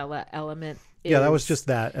Coachella element. yeah, that was is- just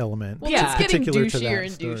that element. Well, Yeah. it's getting particular to douchier that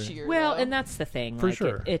and story. douchier. Well, though. and that's the thing. For like,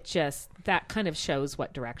 sure. It just, that kind of shows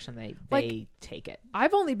what direction they Like, take it.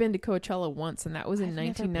 I've only been to Coachella once, and that was in I've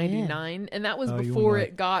never 1999, and that was Oh, you before went, like,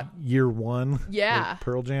 it got. Year one, Yeah. like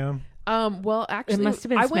Pearl Jam. Well, actually, It must have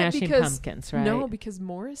been I went Smashing because Pumpkins, right? no, because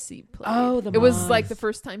Morrissey played. Oh, the it was Moss. like the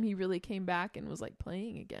first time he really came back and was like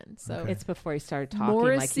playing again. So Okay. It's before he started talking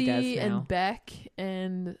Morrissey like he does now. and Beck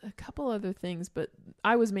and a couple other things, but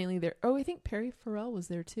I was mainly there. Oh, I think Perry Farrell was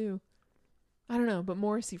there too. I don't know, but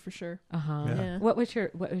Morrissey for sure. Uh-huh. Yeah. What was your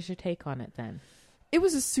take on it then? It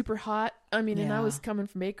was a super hot. I mean, and I Yeah. was coming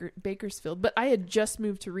from Bakersfield, but I had just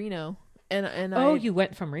moved to Reno, and Oh, I you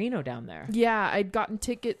went from Reno down there. yeah, I'd gotten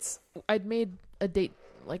tickets. I'd made a date,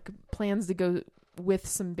 like plans to go with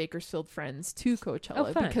some Bakersfield friends to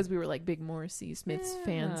Coachella fun. because we were like big Morrissey Smiths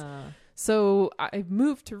fans. Yeah. So I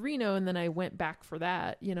moved to Reno, and then I went back for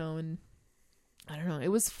that, and I don't know. It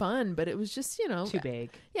was fun, but it was just, Too big.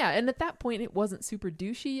 yeah. And at that point, it wasn't super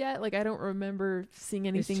douchey yet. Like, I don't remember seeing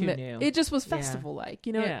anything too that new. it just was Yeah. festival like,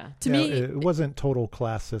 Yeah. To Yeah, me, it wasn't total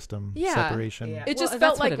class system Yeah. separation. Yeah. it just Well, felt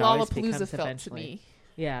that's what like it always Lollapalooza becomes felt eventually. to me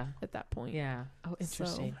Yeah. at that point. Yeah. Oh,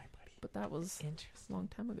 interesting. But that was Interesting. a long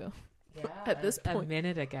time ago, Yeah. at this A point,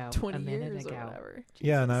 minute ago. 20 a minute years ago. or whatever.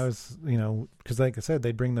 Yeah, and I Jesus. was, because like I said,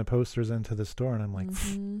 they'd bring the posters into the store, and I'm like,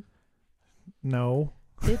 Mhm. no.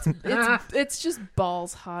 It's just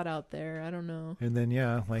balls hot out there. I don't know. And then,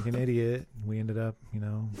 yeah, like an idiot, we ended up,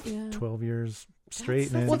 Yeah. 12 years straight.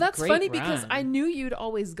 That's And Well, a that's great funny because run. I knew you'd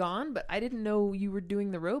always gone, but I didn't know you were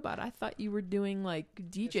doing the robot. I thought you were doing like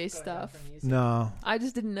DJ stuff. no, I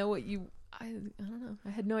just didn't know what you. I don't know. I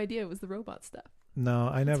had no idea it was the robot stuff. no,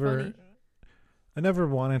 I That's never. funny. I never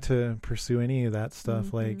wanted to pursue any of that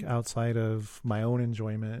stuff, like Mhm. outside of my own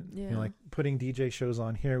enjoyment. Yeah. Like putting DJ shows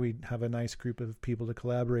on here, we'd have a nice group of people to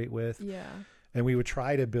collaborate with, Yeah. and we would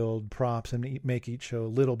try to build props and make each show a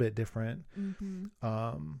little bit different. Mm-hmm.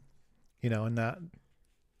 And that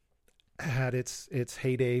had its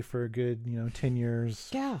heyday for a good 10 years.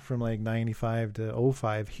 Yeah. From like 95 to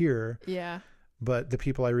 05 here. Yeah. But the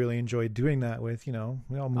people I really enjoyed doing that with, we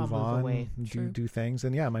all move on, away. and True. do things.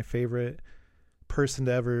 And yeah, my favorite person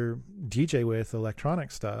to ever DJ with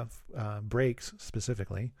electronic stuff, breaks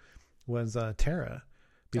specifically, was Tara,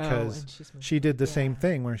 because and she's she did the same Yeah.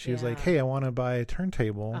 thing where she was like, Yeah. "Hey, I want to buy a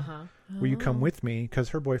turntable. Uh-huh. Will you come Oh. with me?" Because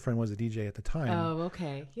her boyfriend was a DJ at the time. Oh,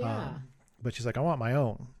 okay. Yeah. But she's like, "I want my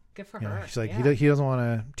own." Good for You know, her. she's like, Yeah. he doesn't want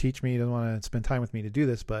to teach me, he doesn't want to spend time with me to do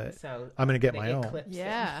this, but So I'm going to get they my own. eclipse it.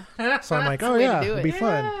 Yeah. So I'm like, That's oh the way to yeah, do it'll it. be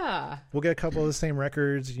fun. Yeah. We'll get a couple of the same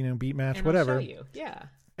records, you know, beat match, And whatever. I'll show you. Yeah.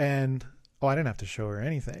 And I didn't have to show her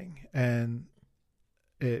anything. And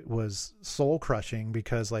it was soul crushing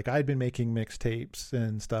because like I'd been making mixtapes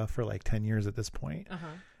and stuff for like 10 years at this point. Uh-huh.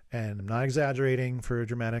 And I'm not exaggerating for a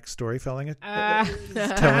dramatic storytelling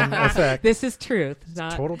telling effect. This is truth.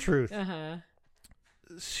 Not. Total truth. Uh-huh.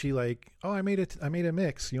 She like, oh, I made a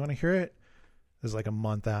mix. You want to hear it? It was like a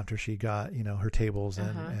month after she got, you know, her tables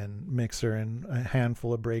and mixer and a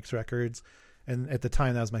handful of breaks records. And at the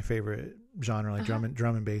time, that was my favorite genre, like drum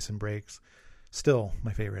and bass and breaks. Still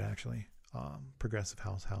my favorite, actually. Progressive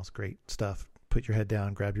house, great stuff. Put your head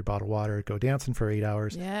down, grab your bottle of water, go dancing for 8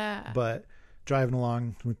 hours. Yeah. But driving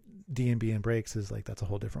along with D&B and breaks is like, that's a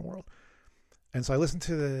whole different world. And so I listened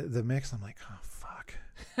to the mix. I'm like, oh, fuck.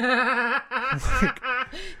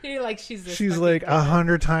 You're like, she's like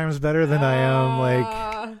 100 times better than I am.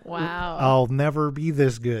 Like, Wow. I'll never be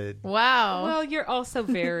this good. Wow. Well, you're also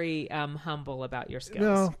very humble about your skills.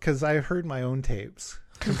 No, because I've heard my own tapes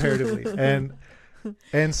comparatively,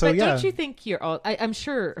 and so but yeah, don't you think you're all? I'm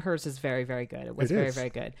sure hers is very, very good. It was It very, is. very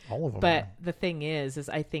good. all of them. But are. the thing is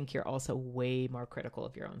I think you're also way more critical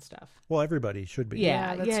of your own stuff. Well, everybody should be.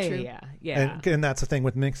 Yeah, that's yeah, true. yeah. And that's the thing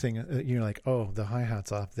with mixing. You're like, oh, the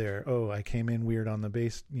hi-hat's off there. Oh, I came in weird on the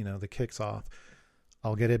bass. You know, the kick's off.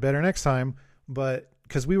 I'll get it better next time. But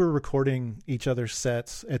because we were recording each other's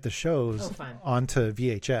sets at the shows fun. onto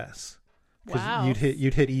VHS. Because Wow. you'd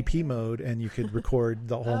hit EP mode and you could record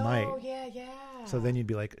the whole night. Oh, yeah. So then you'd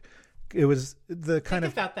be like, it was the kind Think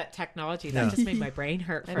of, about that technology. Yeah. That just made my brain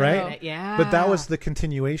hurt for Right? a minute. Yeah. but that was the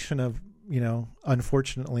continuation of, you know,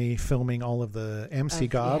 unfortunately filming all of the MC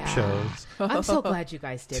Gob yeah. shows. I'm so glad you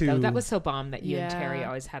guys did. To- Though. That was so bomb that you and Yeah. Terry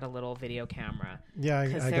always had a little video camera. Yeah,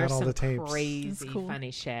 Because I there's got all some the tapes. crazy, That's cool. funny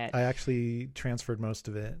shit. I actually transferred most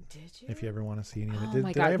of it. Did you? If you ever want to see any of it. Oh Did,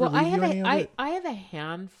 my did I god! ever Well, I leave have you any of it? I have a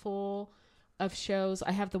handful of shows.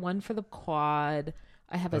 I have the one for the quad.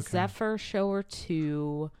 I have a Okay. Zephyr show or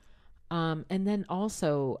two. And then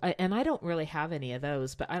also, and I don't really have any of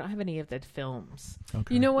those, but I don't have any of the films.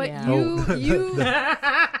 Okay. You know what? Yeah. You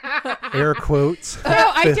Air quotes. No,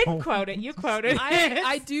 I Film. didn't quote it. You quoted it.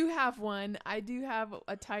 I do have one. I do have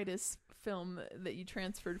a Titus film that you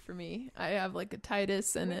transferred for me. I have like a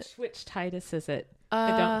Titus and it. Which Titus is it?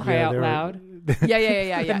 Don't cry Yeah, out they were- loud.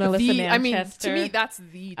 Yeah. Melissa I mean, to Manchester. me, that's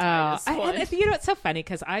the Titus one. and you know, it's so funny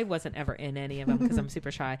because I wasn't ever in any of them because I'm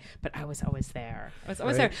super shy, but I was always there. I was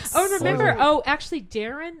always Right. there. Oh, and remember? Always. Oh, actually,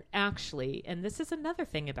 Darren, and this is another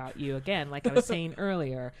thing about you again, like I was saying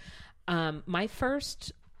earlier. My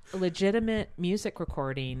first legitimate music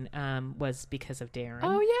recording was because of Darren.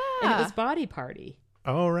 Oh yeah. And it was Body Party.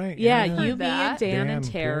 Oh, right. Yeah, Heard you, me, and that. Dan and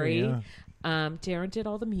Terry. yeah. Darren did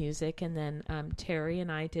all the music, and then Terry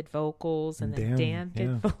and I did vocals, and then Dan, Dan did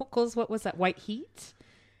yeah. vocals. What was that? White Heat?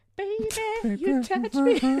 Baby, you touch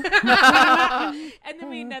me. and then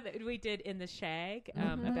we did In the Shag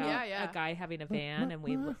about Yeah. a guy having a van, and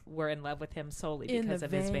we were in love with him solely In because the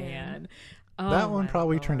of his van. van. That Oh, one my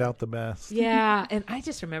probably Lord. turned out the best. Yeah, and I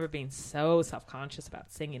just remember being so self-conscious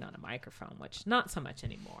about singing on a microphone, which not so much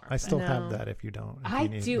anymore. I but- still No. have that if you don't. if I you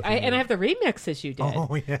need- do, if you and need I have the remixes you did.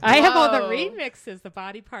 Oh, yeah. I have all the Whoa. remixes, the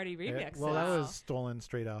Body Party Yeah, remixes. well, that was stolen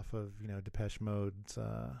straight off of, you know, Depeche Mode's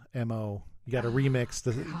MO. You got to remix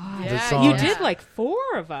the Yeah, song. You did like 4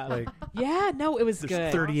 of them. Like, Yeah, no, it was there's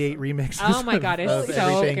good. 38 remixes. Oh my god, of it's so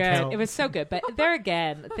Everything good. Counts. It was so good. But there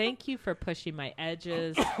again, thank you for pushing my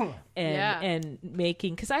edges and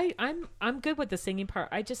making, because I'm good with the singing part.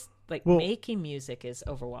 I just like Well- making music is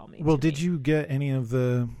overwhelming. Well, to did me. you get any of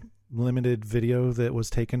the limited video that was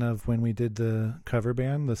taken of when we did the cover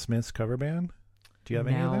band, the Smiths cover band? Do you have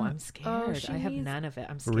any of No, that? I'm scared. she I have needs- none of it.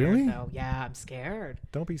 I'm scared Really? though. Yeah, I'm scared.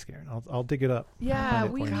 Don't be scared. I'll dig it up. Yeah, Find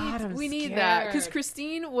it we for you. God, I'm need that because scared.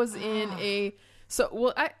 Christine was in a. So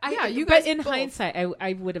well, you but guys. in both. hindsight,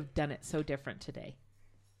 I would have done it so different today,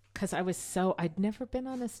 because I'd never been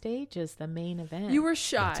on a stage as the main event. you were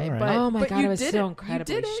shy, That's all right. but oh my but god, you I was did so it.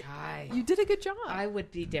 incredibly You did it. shy. You did a good job. I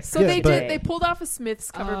would be different. So Yeah, they but- did. They pulled off a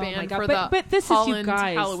Smiths cover Oh my band God, for but the this Holland is you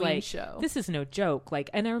guys Halloween like show. this is no joke. Like,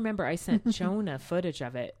 and I remember I sent Jonah footage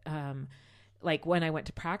of it. Like when I went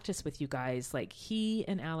to practice with you guys, like he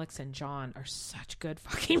and Alex and John are such good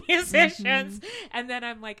fucking musicians. And then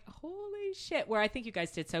I'm like, holy shit, where I think you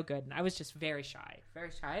guys did so good. And I was just very shy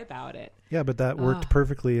about it. Yeah, but that worked Ah.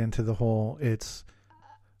 perfectly into the whole. It's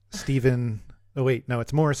Steven Oh wait, no,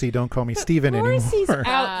 it's Morrissey. Don't call me Steven Morrissey's anymore.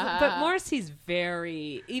 out, but Morrissey's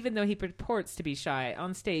very, even though he purports to be shy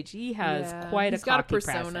on stage, he has quite He's a got a cocky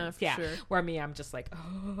persona, presence. for Yeah, sure. where me, I'm just like,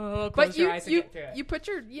 oh, close But your eyes and get through it. you put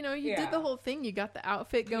your, you Yeah. did the whole thing. You got the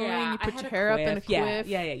outfit going. Yeah, You I put had your hair up in a quiff.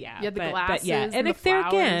 Yeah. You had the But glasses yeah, and and the if they're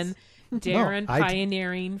flowers. again, Darren I d-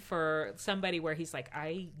 pioneering for somebody where he's like,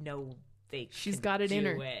 I know She's can got it in do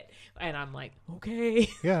her. it. And I'm like, okay.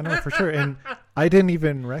 Yeah, no, for sure. And I didn't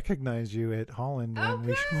even recognize you at Holland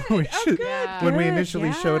when when we Good.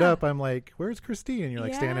 initially showed Yeah. up. I'm like, "Where's Christine?" And you're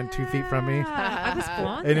like standing 2 feet from me, I was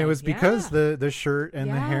blonde, and it was then, because yeah. the shirt and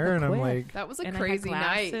the Yeah, hair, the and I'm quiff. like, That was a And I had crazy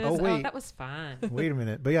night. glasses. Oh, wait. that was fun. "Wait a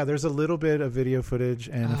minute!" But yeah, there's a little bit of video footage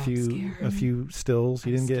and Oh, I'm a few stills.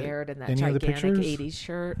 You I'm didn't scared get in that any of the gigantic pictures. 80s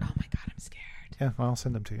shirt. Oh my god, I'm scared. Yeah, well, I'll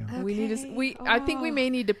send them to you. We need to. Okay. I think we may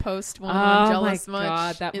need to post one Oh on Jealous my Much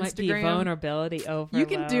god, that might be Instagram. vulnerability overload. You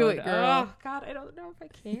can do it, girl. Oh god, I don't know if I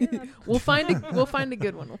can. We'll find a good one. We'll find a Oh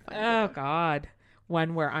good one. god,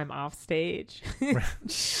 one where I'm off stage.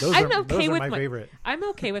 Those I'm are, okay those are with my my- favorite. I'm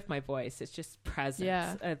okay with my voice. It's just presence.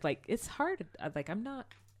 Yeah. Like it's hard. Like I'm not.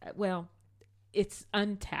 Well, it's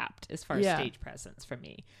untapped as far as Yeah. stage presence for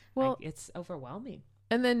me. Well, Like, it's overwhelming.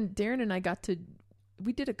 and then Darren and I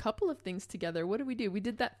we did a couple of things together. What did we do? We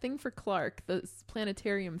did that thing for Clark, the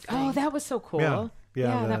planetarium thing. Oh, that was so cool.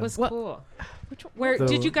 Yeah, that the- was What- cool. Which one? Where The-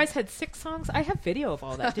 did you guys had 6 songs? I have video of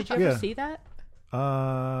all that. Did you ever Yeah. see that?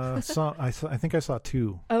 I think I saw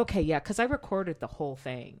 2. Okay, yeah, because I recorded the whole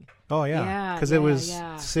thing. Oh yeah, Yeah, because yeah, it was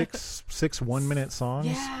yeah. six 1-minute songs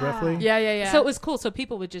Yeah. roughly. Yeah. So it was cool. So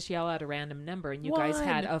people would just yell out a random number, and you guys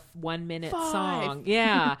had a 1-minute 5. song.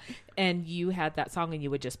 Yeah, and you had that song, and you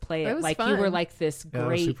would just play That it was like you were fun. like this Yeah, it was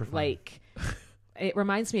great super fun. like. It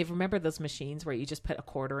reminds me of, remember those machines where you just put a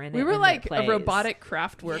quarter in it? We were and it like a plays? robotic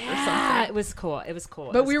craft work or Yeah, something. it was cool. It was cool.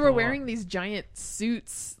 It But was we were cool. wearing these giant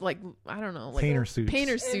suits, like I don't know, like Painter suits.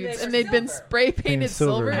 painter they suits, were and they'd been silver. spray painted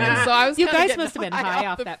silver. silver, And yeah. so I was You kinda guys getting must have been high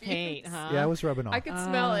off the that paint, fumes. huh? Yeah, it was rubbing off. I could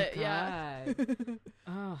smell Oh, it. Yeah, God.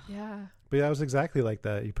 Oh. yeah. But that was exactly like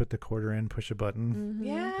that. You put the quarter in, push a button. Mhm.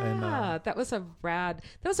 Yeah, And, that was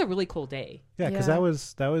a really cool day. Yeah, because Yeah. that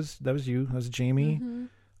was you. That was Jamie, Mhm.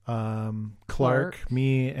 Clark, Clark.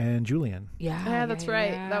 me, and Julian. Yeah, that's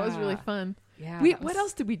right. That was really fun. Yeah. We that what was-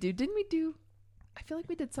 else did we do? Didn't we do? I feel like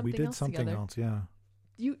we did something we did else something together. else.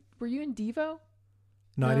 Yeah. Were you in Devo?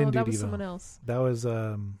 No, I didn't do that was Devo. someone else. That was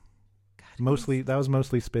God, who mostly was- that was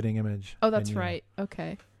mostly Spitting Image. Oh, and that's you. right.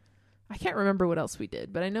 Okay, I can't remember what else we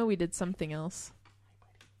did, but I know we did something else.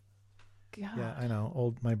 God. Yeah, I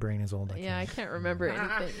know. My brain is old. I can't remember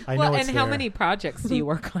anything. I well, know and it's how there. many projects do you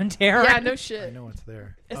work on, Darren? Yeah, no I shit. know it's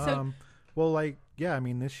there. So- Well, I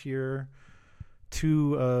mean, this year,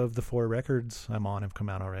 2 of the 4 records I'm on have come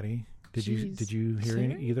out already. Did Jeez. you hear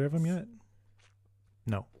either of them yet?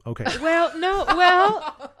 No. Okay. Well, no.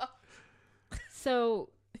 Well, so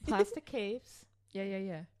Plastic Caves,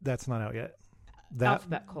 Yeah. That's not out yet. That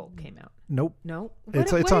Alphabet Cult came out. nope. No,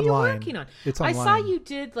 It's what are online. you working on? It's I online. saw you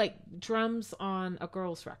did like drums on a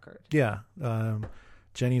girl's record. Yeah.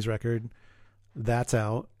 Jenny's record. That's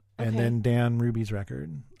out. And Okay. then Dan Ruby's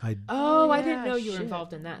record. I Oh, I yeah, didn't know you were shit.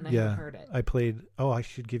 involved in that, and I yeah. haven't heard it. I played. Oh, I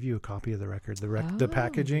should give you a copy of the record. The Oh,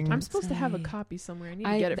 packaging. I'm supposed to have a Say. copy somewhere. I need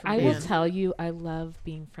to get it from I Dan. will tell you, I love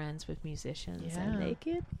being friends with musicians, Yeah. and they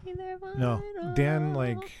give me their No, Dan,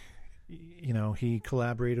 vinyl. he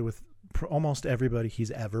collaborated with almost everybody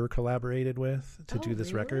he's ever collaborated with to do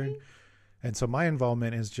this record. Really? And so my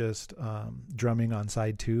involvement is just drumming on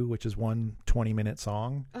side 2, which is 1 20-minute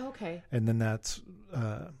song. Oh, okay. And then that's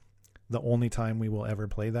the only time we will ever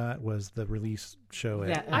play that was the release show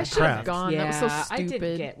Yeah, at I at should have Craft. gone. Yeah, That was so I didn't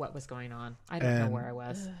stupid. get what was going on. I don't know And- where I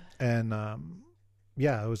was. And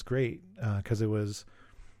yeah, it was great because it was,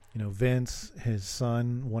 Vince, his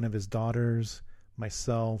son, one of his daughters,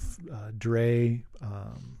 myself, Dre,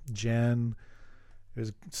 Jen. It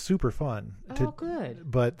was super fun. Oh,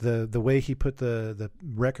 good. But the way he put the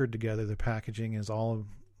record together, the packaging is all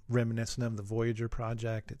reminiscent of the Voyager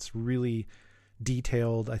project. It's really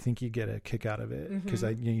detailed. I think you get a kick out of it because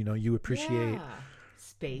you appreciate Yeah.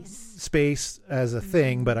 Space. space as a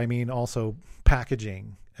thing, but I mean also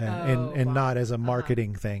packaging and wow. not as a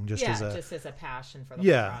marketing thing, just yeah, as a just as a passion for the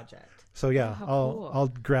Yeah. whole project. so yeah. Oh, how I'll cool. I'll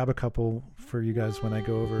grab a couple for you guys when I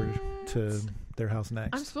go over to their house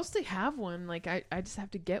next. I'm supposed to have one. Like I just have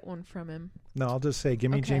to get one from him. No, I'll just say, give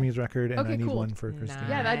me Okay. Jamie's record, and Okay, I need cool. one for Christine.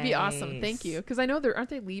 Yeah, that'd be awesome. Nice. Thank you. Because I know aren't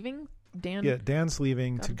they leaving? Dan. Yeah, Dan's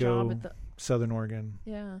leaving got to a job go at the. Southern Oregon,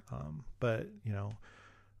 Yeah. but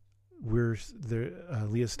we're there.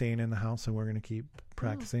 Leah's staying in the house, and we're gonna keep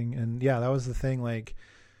practicing. And yeah, that was the thing. Like,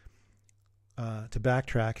 to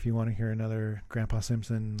backtrack, if you want to hear another Grandpa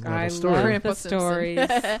Simpson level I story. love Grandpa the Simpson.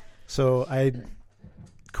 stories. So I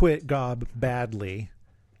quit Gob badly.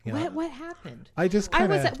 You know, What happened? I just I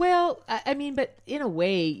kind was of I mean, but in a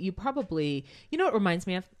way, you probably, you know, what it reminds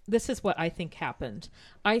me of. This is what I think happened.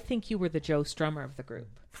 I think you were the Joe Strummer of the group,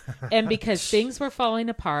 and because things were falling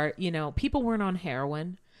apart, you know, people weren't on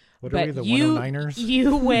heroin. what But are we, the you, 109ers?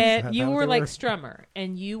 you went, that you what were they like were? Strummer,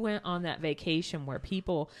 and you went on that vacation where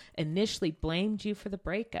people initially blamed you for the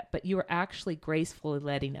breakup, but you were actually gracefully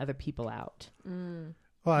letting other people out.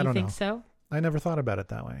 Well, I You don't think know. so? I never thought about it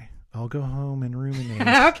that way. I'll go home and ruminate.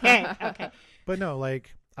 Okay. But no,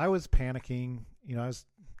 like I was panicking. You know, I was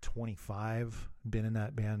 25, been in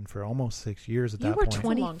that band for almost 6 years at You that were point.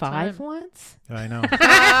 25 time. once? I know,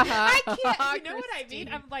 I can't. You know what I mean?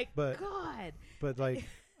 I'm like, But- God, but like,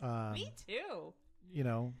 me too. you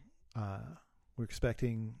know, we're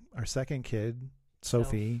expecting our second kid,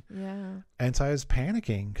 Sophie. Yeah. And so I was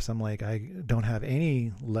panicking because I'm like, I don't have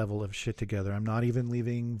any level of shit together. I'm not even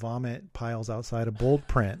leaving vomit piles outside of bold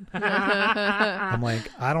print. I'm like,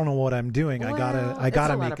 I don't know what I'm doing. I gotta it's a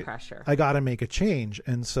lot make of it. pressure. I gotta make a change.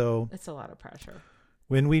 And so It's a lot of pressure.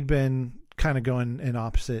 when we'd been kind of going in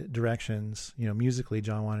opposite directions, you know, musically,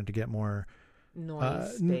 John wanted to get more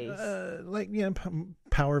Noise space. like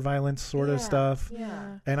power violence sort of Yeah, stuff.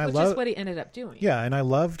 Yeah. And I Which love is what he ended up doing. Yeah, and I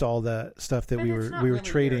loved all the stuff that But we it's were not we were really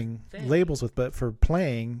your trading thing. labels with, but for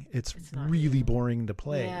playing, it's It's not really you. boring to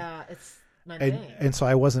play. Yeah, it's mundane. And so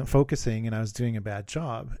I wasn't focusing, and I was doing a bad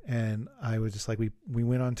job. And I was just like, we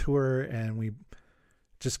went on tour, and we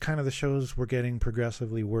just kind of the shows were getting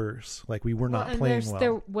progressively worse. Like we were not and playing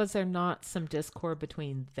well. there not some discord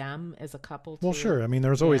between them as a couple? Well, too? sure. I mean,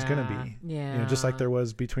 there was always going to Yeah, be. Yeah. You know, just like there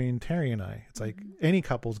was between Terry and I. It's like any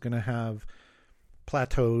couple's going to have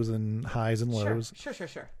plateaus and highs and lows.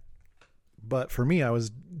 Sure. But for me, I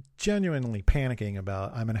was genuinely panicking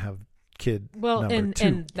about I'm going to have kid Well, number and 2.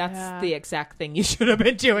 and that's Yeah. the exact thing you should have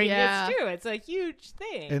been doing. Yeah. It's true. It's a huge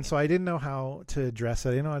thing. And so I didn't know how to address it.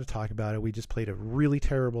 I didn't know how to talk about it. We just played a really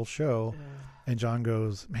terrible show. And John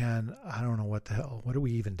goes, man, I don't know what the hell. What are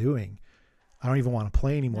we even doing? I don't even want to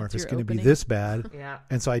play anymore That's if it's your going to be opening. this bad. yeah.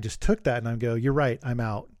 And so I just took that and I go, you're right. I'm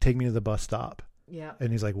out. Take me to the bus stop. Yeah.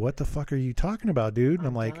 And he's like, what the fuck are you talking about, dude? And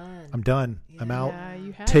I'm like, done. I'm done. I'm out. Yeah,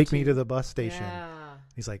 you had Take me to the bus station. Yeah.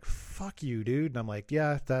 He's like, fuck you, dude. And I'm like,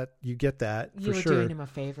 yeah, that you get that You for were sure. doing him a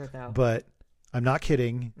favor, though. But I'm not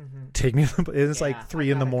kidding. Mhm. Take me to the, it's Yeah, like 3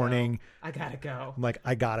 I in the gotta morning. I gotta go. I'm like,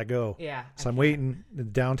 I gotta go. Yeah. So I'm I waiting at the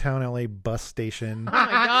downtown LA bus station. Oh my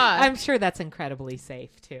God. I'm sure that's incredibly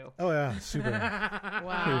safe too. Oh yeah, super.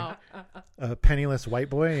 Wow. A penniless white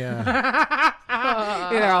boy. Yeah.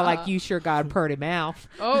 They're all like, "You sure got a pretty mouth."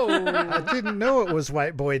 Oh. I didn't know it was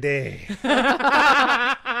White Boy Day,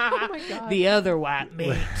 Oh my God. The other white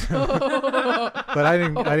meat. but I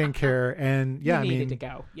didn't care. And yeah, I you needed mean, to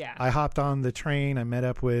go. Yeah. I hopped on the train. I met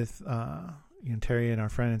up with Terry and our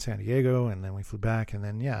friend in San Diego, and then we flew back. And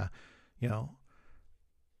then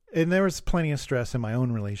and there was plenty of stress in my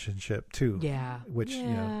own relationship too. yeah. which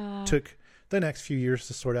Yeah. took the next few years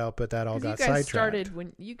to sort out, but that all 'Cause got you guys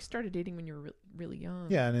sidetracked. started dating when you were really young.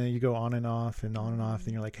 Yeah, and then you go on and off and on and off,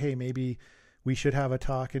 and you're like, hey, maybe we should have a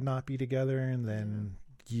talk and not be together. And then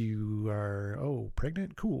you are,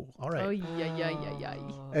 pregnant? Cool. All right. Oh yeah.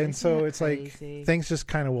 Oh, And isn't so that it's crazy? like things just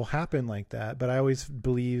kind of will happen like that. But I always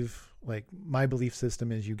believe, like, my belief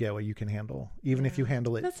system is you get what you can handle, even if you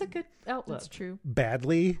handle it That's a good outlook. That's true.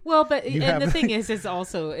 badly. Well, but You and the have- thing is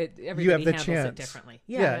also everybody You have the handles chance. it differently.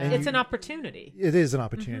 Yeah, Yeah, and it's you- an opportunity. It is an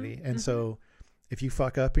opportunity. And so if you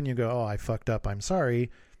fuck up and you go, I fucked up, I'm sorry,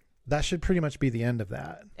 that should pretty much be the end of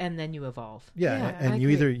that. And then you evolve. Yeah, Yeah, and I you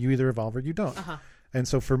agree. either evolve or you don't. Uh-huh. And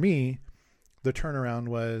so for me, the turnaround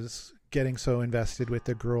was getting so invested with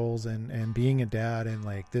the girls and being a dad, and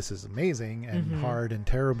like, this is amazing and hard and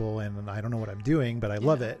terrible, and I don't know what I'm doing, but I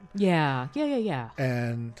love it. Yeah.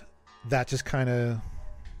 And that just kind of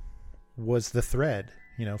was the thread,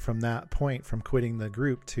 from that point, from quitting the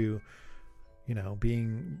group to,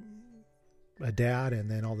 being a dad, and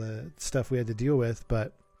then all the stuff we had to deal with.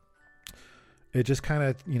 But it just kind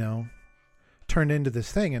of, turned into this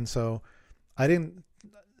thing. And so I didn't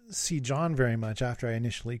see John very much after I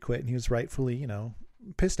initially quit, and he was rightfully,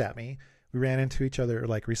 pissed at me. We ran into each other,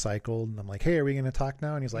 like, recycled, and I'm like, hey, are we going to talk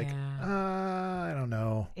now? And he's like, I don't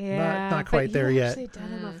know. Not quite there yet. You actually done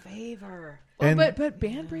him a favor. Well, And- but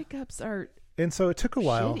band breakups are And so it took a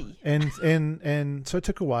while, Shitty. and so it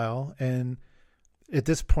took a while, and at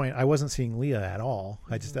this point, I wasn't seeing Leah at all.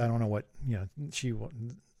 I don't know what she.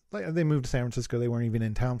 Like, they moved to San Francisco. They weren't even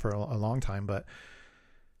in town for a long time, but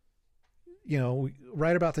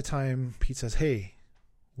right about the time Pete says, "Hey,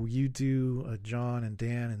 will you do a John and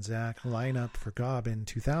Dan and Zach lineup for Gob in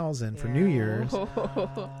 2000 for New Year's?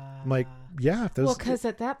 I'm like, yeah, if those. Well, because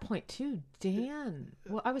at that point too, Dan.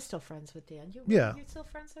 Well, I was still friends with Dan. You still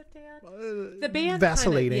friends with Dan? The band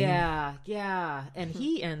vacillating. Yeah, and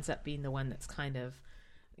he ends up being the one that's kind of,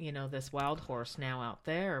 this wild horse now out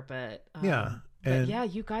there. But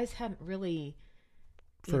you guys hadn't really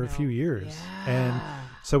for a few years, yeah. And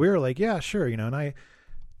so we were like, yeah, sure, and I.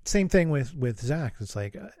 Same thing with Zach. It's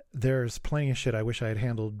like there's plenty of shit I wish I had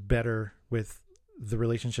handled better with the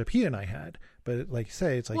relationship he and I had. But like you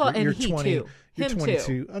say, it's like you're 20, too. You're Him 22.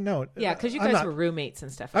 Too. No, yeah, because you guys were roommates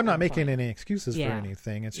and stuff. I'm not making any excuses for Yeah.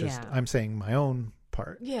 anything. It's just Yeah. I'm saying my own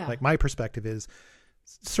part. Yeah. Like my perspective is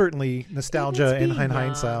certainly nostalgia and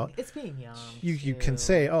hindsight. It's being young. You can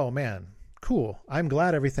say, oh man, cool. I'm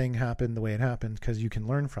glad everything happened the way it happened because you can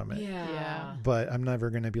learn from it. Yeah. But I'm never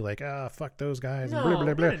going to be like, fuck those guys. No, and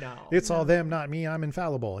blah, blah, blah. no. It's all them, not me. I'm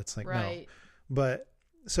infallible. It's like, Right. no. But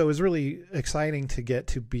so it was really exciting to get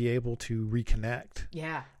to be able to reconnect.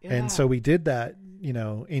 Yeah. And so we did that,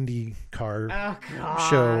 indie car God.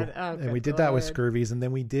 show. Oh, And we good did that with Lord. Scurvies. And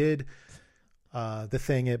then we did the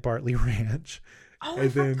thing at Bartley Ranch. Oh, And I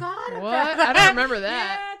then- forgot about What? that. I don't remember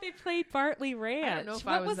that. Yeah, they played Bartley Ranch. know if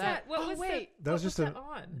what I was that? that. What Oh, was wait. That was just that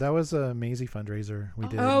on? That was a Maisie fundraiser we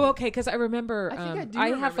did. Oh, okay. Because I remember, I think I do I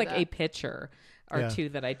remember have like that. a picture or Yeah. two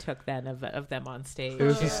that I took then of them on stage. It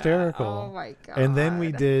was Yeah. hysterical. Oh my god! And then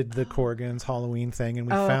we did the Corgans Halloween thing, and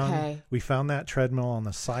we found that treadmill on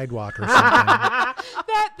the sidewalk or something.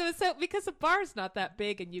 So because the bar's not that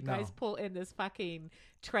big, and you No. guys pull in this fucking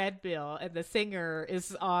treadmill, and the singer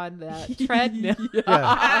is on that treadmill.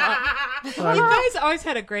 Yeah. You guys always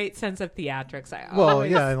had a great sense of theatrics. Well,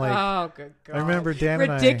 yeah, and like oh good god! I remember Dan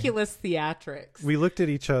ridiculous theatrics. we looked at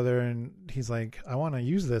each other, and he's like, "I want to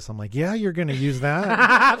use this." I'm like, "Yeah, you're going to use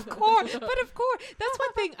that." Of course, that's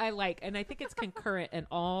one thing I like, and I think it's concurrent in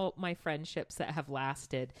all my friendships that have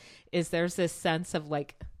lasted. Is there's this sense of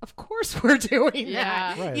like, of course we're doing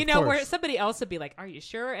Yeah. that, Right, you of know, where course. somebody else would be like, "Are you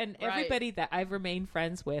sure?" And Right. everybody that I've remained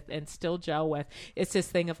friends with and still gel with, it's this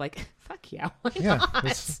thing of like, "Fuck yeah, why Yeah, not?"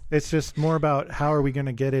 it's just more about how are we going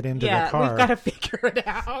to get it into the car we've got to figure it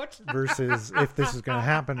out. versus if this is going to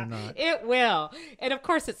happen or not. It will, and of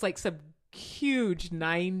course, it's like some huge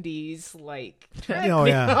 '90s like Oh,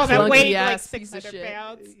 yeah. that Clunky weighed like ass piece of 600 shit.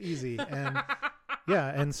 pounds. Easy. And yeah,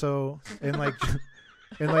 and so and like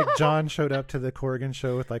John showed up to the Corrigan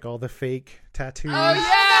show with like all the fake tattoos. Oh yeah,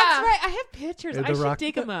 that's right. I have pictures. The I should rock-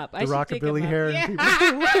 dig them up. the rockabilly hair and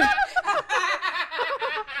people-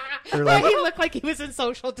 They're Where like, he looked like he was in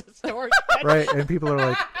social distortion. right, and people are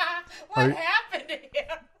like, What Are- happened to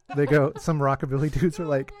him? they go, some rockabilly dudes are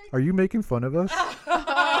like, "Are you making fun of us?"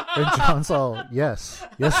 And John's all, yes,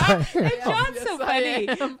 I am. And John's Yes, so I funny.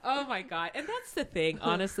 am. Oh my god! And that's the thing.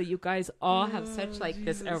 Honestly, you guys all have such like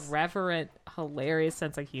this irreverent, hilarious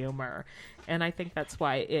sense of humor, and I think that's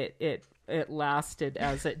why it lasted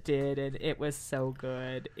as it did, and it was so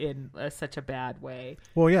good in such a bad way.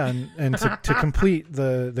 Well, yeah, and to complete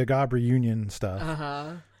the Gob reunion stuff,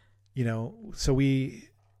 huh. so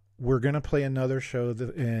we're gonna play another show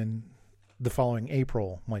in the following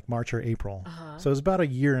April, like March or April. So it was about a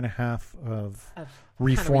year and a half of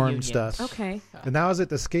reform reunion. stuff. Okay. And that was at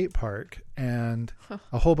the skate park, and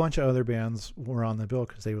a whole bunch of other bands were on the bill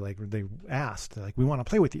because they asked, like, "We want to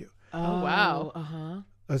play with you." Oh, wow. Uh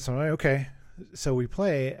huh. So okay, so we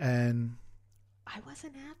play, and I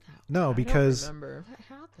wasn't at that. no, I because don't remember. What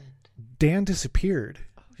happened? Dan disappeared.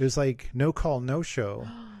 It was like no call, no show,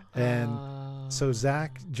 and so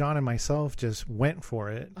Zach, John, and myself just went for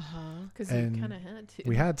it. Because you And kind of had to.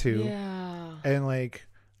 We had to, Yeah. and like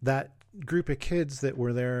that group of kids that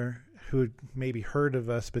were there who had maybe heard of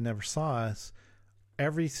us but never saw us,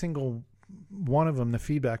 every single one of them, the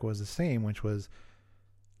feedback was the same, which was,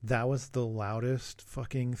 that was the loudest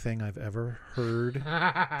fucking thing I've ever heard,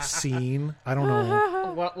 seen. I don't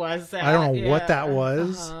know. What was that? I don't know what that Yeah.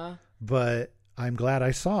 was, but I'm glad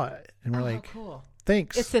I saw it. And we're like, cool.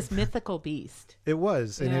 thanks. It's this mythical beast. It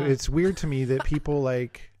was. And Yeah. it's weird to me that people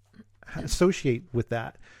like associate with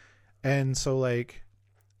that. And so like,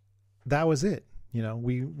 that was it.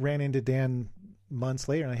 We ran into Dan months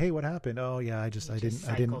later and like, hey, what happened? Oh yeah, I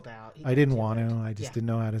didn't want to. I just didn't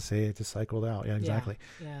know how to say it. Just cycled out. Yeah, exactly.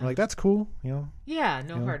 Yeah. We're like, that's cool. Yeah,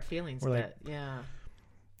 no hard feelings, we're but like- yeah.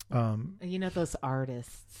 Um, Those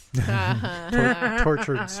artists.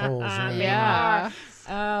 tortured souls. Yeah.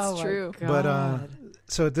 Oh, It's true. my But God.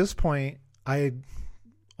 so at this point, I had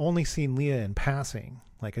only seen Leah in passing.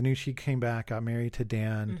 Like I knew she came back, got married to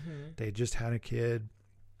Dan. They just had a kid,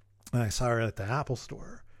 and I saw her at the Apple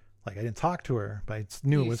store. Like I didn't talk to her, but I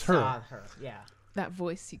knew it was her. Saw her. Yeah. That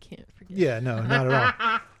voice you can't forget. Yeah, no, not at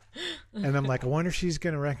all. And I'm like, I wonder if she's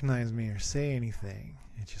going to recognize me or say anything.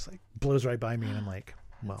 And she's like, blows right by me. And I'm like,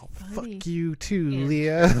 well, funny. fuck you too,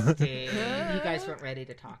 Leah. You guys weren't ready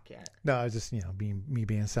to talk yet. No, I was just, being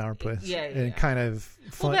sourpuss. Yeah, And yeah. kind of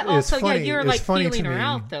fun. Well, but also, it's funny. yeah, you're it's like funny feeling to her me.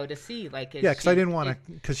 out though to see like. Yeah, because I didn't want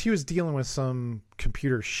to, because she was dealing with some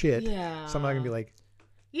computer shit. Yeah. So I'm not going to be like,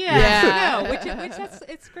 Yeah. No, which that's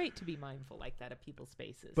it's great to be mindful like that of people's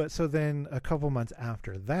spaces. but so then a couple months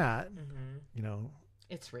after that,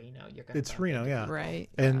 it's Reno. You're gonna. it's bump Reno, into yeah. people. Right.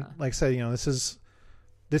 And Yeah. like I said,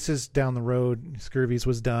 this is down the road. Scurvy's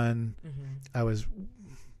was done. I was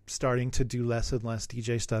starting to do less and less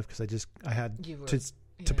DJ stuff because I had You were,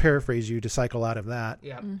 to paraphrase you, to cycle out of that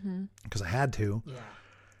Yeah. Mm-hmm. because I had to. Yeah.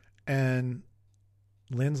 And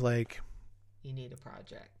Lynn's like, You need a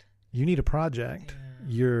project. you need a project. Yeah.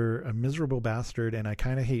 You're a miserable bastard, and I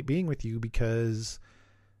kind of hate being with you because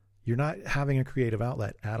you're not having a creative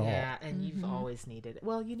outlet at all. Yeah, and you've Mhm. always needed it.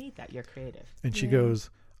 Well, you need that. You're creative. And she Yeah. goes,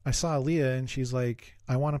 I saw Leah, and she's like,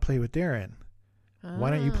 I want to play with Darren. Why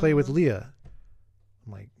don't you play with Oh. Leah?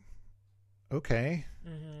 I'm like, okay.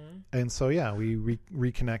 Mm-hmm. And so, yeah, we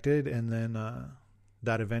reconnected, and then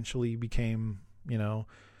that eventually became,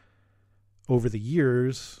 over the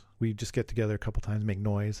years, we just get together a couple times, make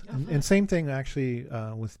noise. Oh, fun. And same thing, actually,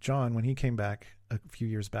 with John when he came back a few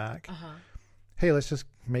years back. Uh-huh. Hey, let's just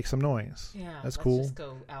make some noise. Yeah. That's let's cool. Just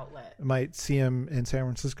go outlet. Might see him in San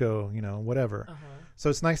Francisco, whatever. Uh-huh. So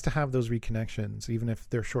it's nice to have those reconnections, even if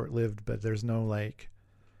they're short-lived, but there's no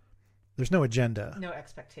agenda. No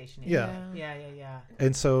expectation. Yeah. Yeah.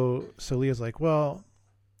 And so Leah's like, well,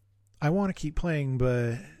 I want to keep playing,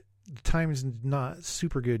 but the time's not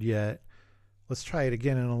super good yet. Let's try it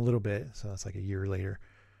again in a little bit. So that's like a year later.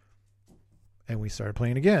 And we started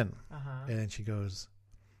playing again. Uh-huh. And she goes,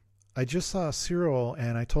 I just saw Cyril,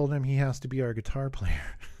 and I told him he has to be our guitar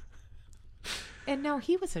player. And no,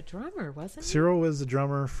 he was a drummer, wasn't he? Cyril was the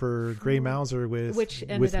drummer for Grey Mauser Which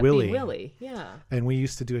ended with up Willie. being Willie. Yeah. And we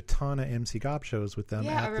used to do a ton of MC Gop shows with them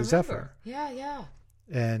Yeah, I at remember. the Zephyr. Yeah.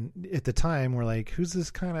 And at the time, we're like, who's this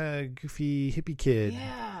kind of goofy hippie kid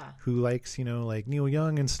Yeah. who likes, like Neil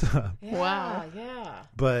Young and stuff? Yeah. Wow. Yeah.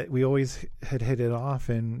 But we always had hit it off,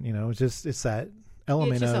 and, it's that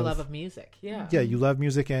element It's just of, a love of music. Yeah. yeah, you love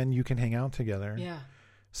music and you can hang out together. Yeah.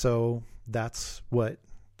 So that's what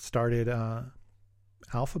started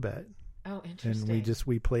Alphabet. Oh, interesting. And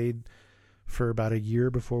we played for about a year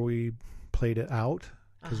before we played it out,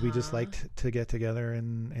 because we just Uh-huh. liked to get together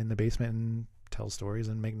in the basement and tell stories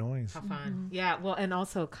and make noise. How fun. Yeah. Well, and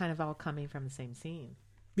also kind of all coming from the same scene.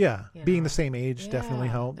 Yeah, You being know. the same age definitely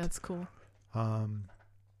Yeah, helped. That's cool.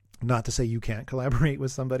 Not to say you can't collaborate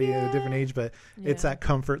with somebody at a different age, but it's Yeah. that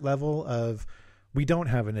comfort level of, we don't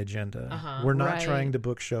have an agenda. Uh-huh. We're not Right. trying to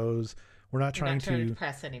book shows. We're not You're trying not trying to to.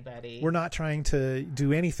 impress anybody. We're not trying to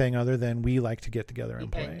do anything other than we like to get together and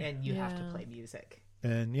play. And you have to Yeah. play music.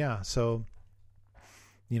 And yeah, so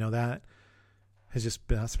that has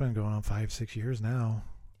that's been going on 5-6 years now.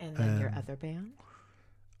 And then your And- other band?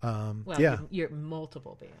 Well, Well, yeah. your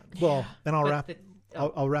multiple bands. Well, and I'll But wrap. the-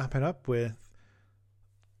 I'll wrap it up with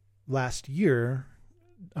last year.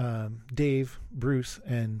 Dave, Bruce,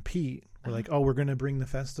 and Pete were like, "Oh, we're going to bring the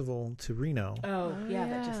festival to Reno. Oh, yeah,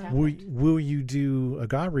 that just yeah. happened. Will you do a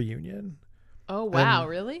God reunion?" Oh, wow. And-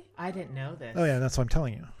 Really? I didn't know this. Oh yeah, that's what I'm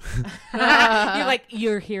telling you.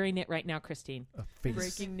 You're hearing it right now, Christine. A face,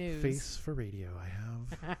 Breaking news. face for radio. I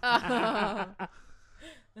have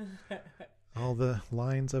all the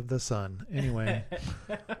lines of the sun. Anyway,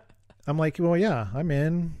 I'm like, well, yeah, I'm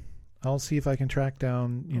in. I'll see if I can track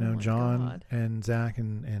down, Oh my John God. and Zach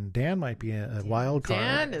and Dan might be a wild card.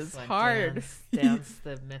 Dan is hard. Dan's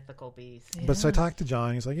the mythical beast. But so I Yeah. talked to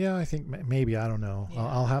John. He's like, yeah, I think maybe, I don't know. Yeah.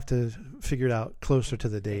 I'll have to figure it out closer to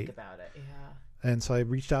the Think date. about it. Yeah. And so I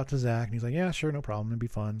reached out to Zach, and he's like, yeah, sure, no problem. It'd be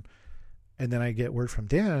fun. And then I get word from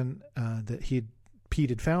Dan that Pete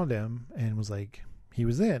had found him and was like, he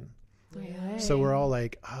was in. Yay. So we're all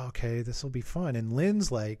like, oh, okay, this will be fun. And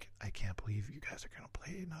Lynn's like, I can't believe you guys are going to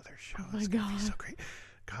play another show. Oh my It's going to be so God. great.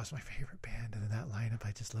 God, it's my favorite band. And in that lineup,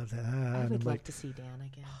 I just love that. I And would I'm love like, to see Dan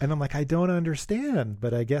again. and I'm like, I don't understand,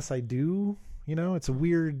 but I guess I do. It's a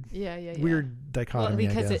weird, Yeah. weird dichotomy.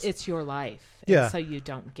 Well, because I guess. it's your life. Yeah. And so you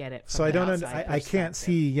don't get it. From So I the don't. outside I can't perspective.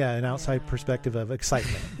 see. An outside Yeah. perspective of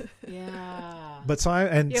excitement. Yeah. But so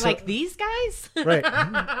You're so, like, these guys? right,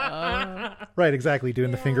 Oh. right, exactly, doing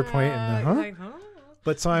the finger point and the Yeah, huh. like, huh?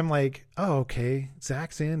 But so I'm like, oh, okay,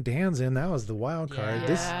 Zach's in, Dan's in. That was the wild card.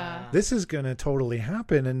 Yeah. This is gonna totally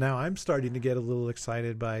happen. And now I'm starting to get a little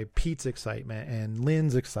excited by Pete's excitement and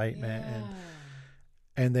Lynn's excitement, Yeah.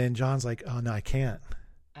 and then John's like, oh no, I can't.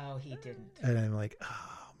 Oh, Oh, he didn't. And I'm like,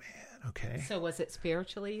 oh man, okay. So was it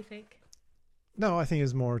spiritually, you think? No, I think it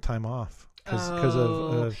was more time off because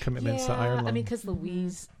of commitments to Ireland. I mean, because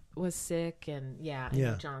Louise was sick, and I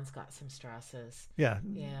know John's got some stresses. Yeah.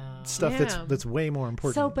 Stuff Yeah. that's way more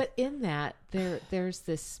important. So, but in that, there's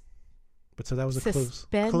this. But so that was a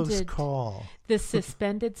close call. This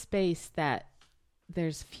suspended space that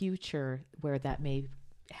there's future where that may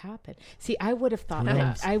happen. See, I would have thought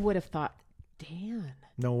Dan.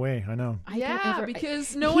 No way, I know.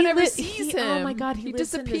 Because no one ever sees him. Oh my God, he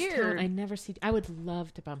disappeared. lives in this town. I never see. I would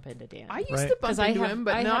love to bump into Dan. I used to bump into him,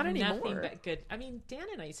 but not have anymore. Nothing but good. I mean, Dan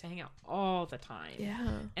and I used to hang out all the time. Yeah,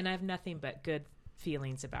 and I have nothing but good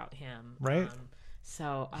feelings about him. Right.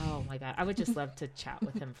 So, oh my God, I would just love to chat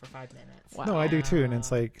with him for 5 minutes. Wow. No, I do too, and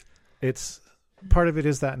it's like part of it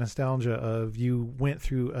is that nostalgia of you went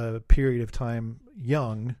through a period of time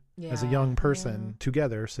young. As a young person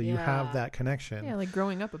together, so you have that connection. Yeah, like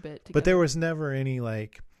growing up a bit together. But there was never any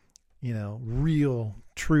real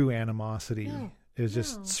true animosity. No, it was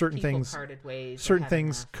just certain People things parted ways. certain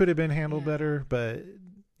things could have been handled better, but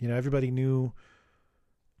everybody knew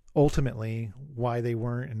ultimately why they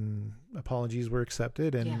weren't, and apologies were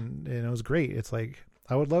accepted, and it was great. It's like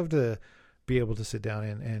I would love to be able to sit down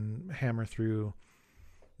and hammer through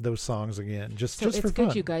those songs again, just for it's fun.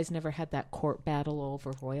 good you guys never had that court battle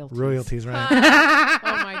over royalties. Royalties, right?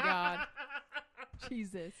 Oh my God,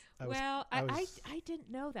 Jesus. I didn't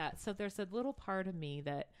know that. So there's a little part of me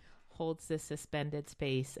that holds this suspended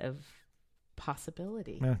space of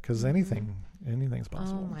possibility. Yeah, because anything's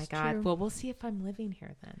possible. Oh my God. True. Well, we'll see if I'm living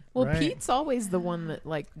here then. Well, Right. Pete's always the one that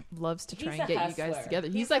loves to try He's and a get you guys hustler. together.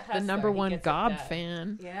 He's He's a like the hustler. number He one gets it Gob done.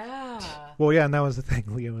 fan. Yeah. Well, yeah, and that was the thing.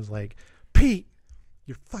 Leah was like, Pete,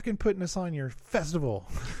 you're fucking putting us on your festival.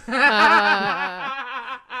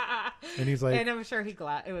 And he's like, and I'm sure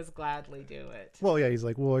it was gladly do it. well, yeah, he's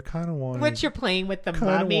like, well, I kind of want What you're playing with the kinda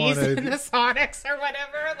mummies wanted- and the Sonics or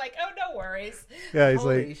whatever. Like, oh, no worries. Yeah, he's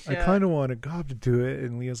Holy like, shit. I kind of want a Gob to do it.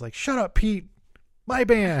 And Leah's like, shut up, Pete. My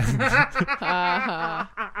band.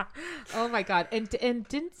 Oh my God. And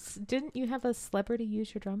didn't you have a celebrity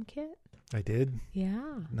use your drum kit? I did. Yeah.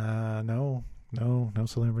 Nah, no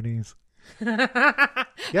celebrities. Oh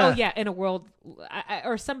yeah, in a world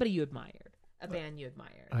or somebody you admired, a band you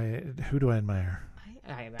admired. Who do I admire?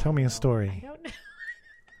 I Tell me a know. story. I don't know.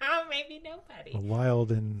 Oh, maybe nobody. A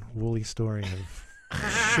wild and woolly story of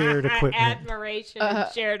shared equipment. Admiration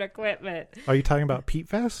and shared equipment. Are you talking about Pete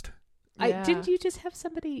Fest? Yeah. Didn't you just have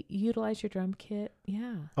somebody utilize your drum kit?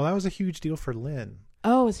 Yeah. Oh, that was a huge deal for Lynn.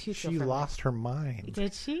 Oh, it was huge. She lost her mind.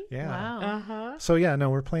 Did she? Yeah. Wow. Uh-huh. So yeah,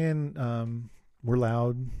 no, we're playing. We're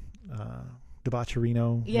loud.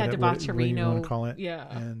 Debaucherino. Yeah, whatever you want Debaucherino. to call it. Yeah.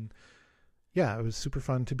 And yeah, it was super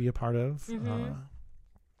fun to be a part of. Mhm.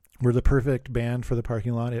 We're the perfect band for the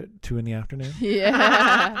parking lot at 2 p.m.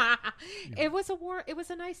 Yeah. It was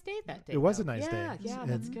a nice day that day. It was though. a nice day. Yeah, And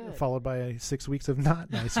that's good. Followed by 6 weeks of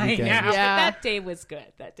not nice I know. weekends. Yeah. But that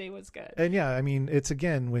day was good. And yeah, I mean, it's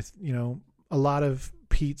again with, a lot of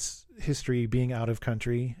Pete's history being out of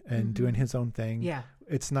country and doing his own thing. Yeah.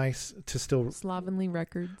 It's nice to still Slovenly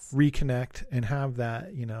Records. reconnect and have that,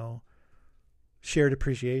 shared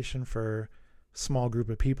appreciation for small group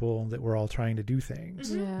of people that we're all trying to do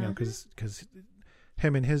things. Yeah. Because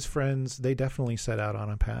him and his friends, they definitely set out on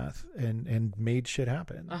a path and made shit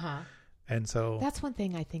happen. Uh-huh. And so That's one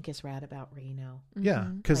thing I think is rad about Reno. yeah,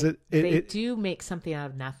 because Like, it they do make something out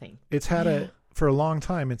of nothing. it's had for a long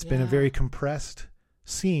time, it's been a Yeah. very compressed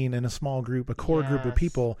scene in a small group, a core group of Yes.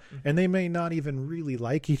 people, and they may not even really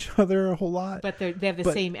like each other a whole lot, But they have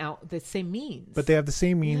the same means. but they have the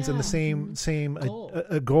same means and the Yeah. same Goal.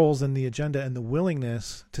 goals and the agenda and the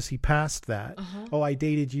willingness to see past that. Uh-huh. Oh, I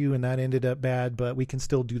dated you and that ended up bad, but we can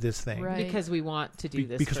still do this thing Right. because we want to do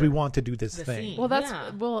this. because for we want to do this the thing. scene. Well,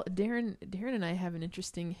 Yeah. Darren and I have an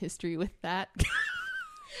interesting history with that.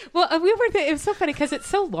 Well, it was so funny because it's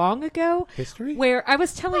so long ago History? where I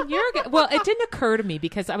was telling Jurgen. Well, it didn't occur to me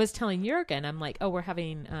because I was telling Jurgen. I'm like, oh, we're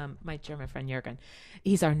having my German friend Jurgen.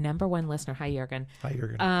 He's our number one listener. Hi, Jurgen. Hi,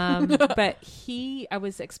 Jurgen. But I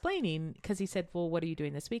was explaining because he said, well, what are you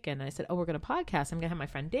doing this weekend? And I said, oh, we're going to podcast. I'm going to have my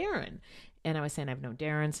friend Darren. And I was saying, I've known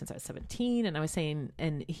Darren since I was 17. And I was saying,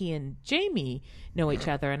 and he and Jamie know each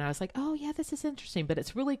other. And I was like, oh, yeah, this is interesting. But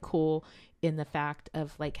it's really cool in the fact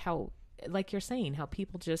of like how, like you're saying, how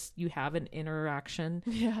people just, you have an interaction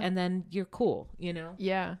Yeah. and then you're cool,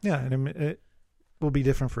 Yeah. yeah, and it will be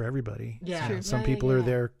different for everybody. Yeah. True. Some Yeah, people yeah, are yeah.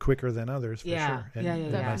 there quicker than others for Yeah. sure, and, Yeah, yeah,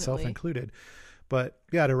 and yeah. myself Definitely. included. But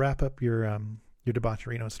yeah, to wrap up your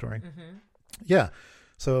Debaucherino story, Mm-hmm. yeah.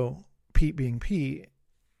 So Pete being Pete,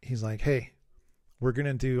 he's like, hey, we're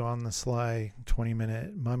gonna do on the sly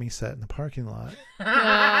 20-minute mummy set in the parking lot.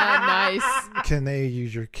 Nice. Can they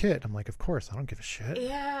use your kit? I'm like, of course. I don't give a shit.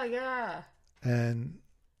 Yeah. And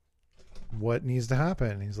what needs to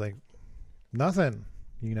happen? He's like, nothing.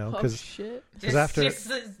 Oh Because shit. after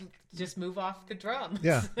Just move off the drum.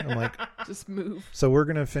 yeah, I'm like, Just move. so we're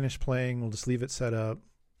gonna finish playing. We'll just leave it set up.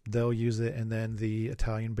 They'll use it, and then the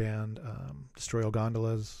Italian band Destroy All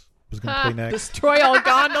Gondolas was gonna play next. Destroy all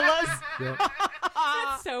gondolas. Yep.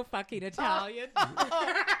 That's so fucking Italian.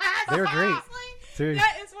 They were great.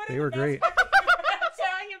 That is one They of were the great. best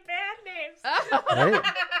Italian band names.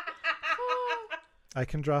 Right? I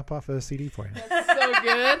can drop off a CD for you. So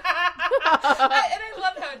good. And I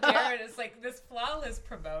love how Jared is like this flawless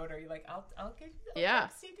promoter. You're like, I'll give you a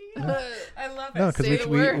CD. I love it. No, because Say the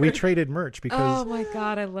we word. traded merch because Oh my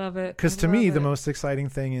god, I love it. because I to me love the it. most exciting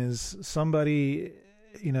thing is somebody,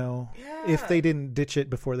 if they didn't ditch it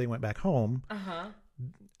before they went back home.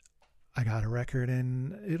 I got a record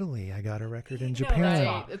in Italy. I got a record in Japan.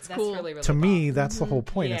 Right. It's cool. Really, really To me, cool. that's the whole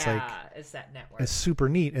point. It's like it's that network. it's super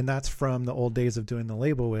neat, and that's from the old days of doing the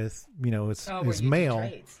label with it's where you do mail,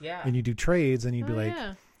 trades, yeah. and you do trades, and you'd be Oh, like,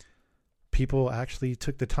 yeah. people actually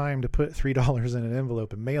took the time to put $3 in an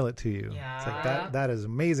envelope and mail it to you. Yeah. It's like that is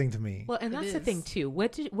amazing to me. Well, and It that's the is. thing too.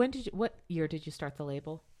 What year did you start the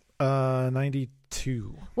label?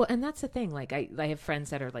 92. Well, and that's the thing. Like I have friends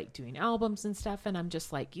that are like doing albums and stuff, and I'm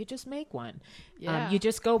just like, you just make one. Yeah. You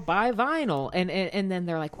just go buy vinyl, and then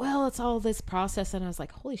they're like, well, it's all this process, and I was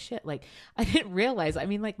like, holy shit! Like I didn't realize. I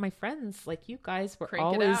mean, like my friends, like you guys were Crank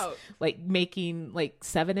it always out. like making like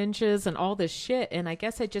 7 inches and all this shit, and I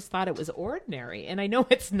guess I just thought it was ordinary, and I know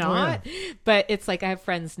it's not, but it's like I have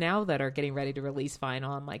friends now that are getting ready to release vinyl.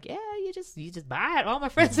 I'm like, yeah, you just buy it. All my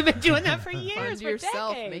friends have been doing that for years, Find for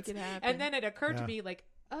yourself, decades. make it happen. And then it occurred to Yeah. me like,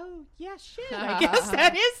 oh yeah, shit. I guess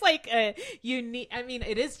that is like a unique. I mean,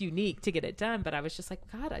 it is unique to get it done, but I was just like,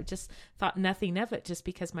 God, I just thought nothing of it, just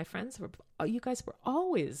because my friends were, you guys were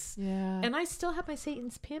always. Yeah. And I still have my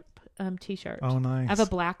Satan's Pimp T-shirt. Oh, nice. I have a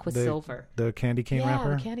black with The- silver. The candy cane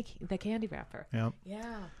wrapper. The candy wrapper. Yeah.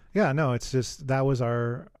 Yeah. Yeah, no, it's just that was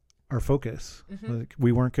our focus. Like,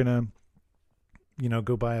 we weren't gonna,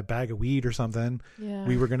 go buy a bag of weed or something. Yeah.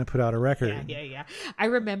 We were gonna put out a record. Yeah. I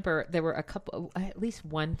remember there were at least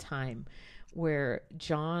one time where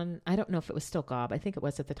John, I don't know if it was still Gob, I think it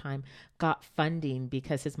was at the time, got funding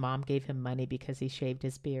because his mom gave him money because he shaved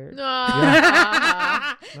his beard.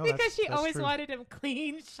 No, Because she that's always true. wanted him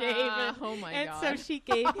clean shaven. Oh my and God. so she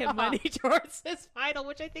gave him money towards his vinyl,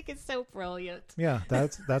 which I think is so brilliant. Yeah,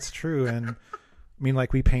 that's true. And I mean,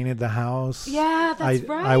 like, we painted the house. Yeah, that's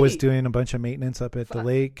right. I was doing a bunch of maintenance up at the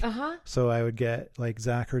lake. Uh-huh. So I would get, like,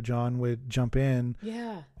 Zach or John would jump in,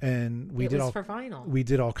 Yeah. and we It did was all for vinyl. we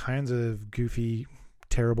did all kinds of goofy,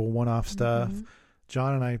 terrible one-off stuff.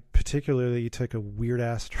 John and I particularly took a weird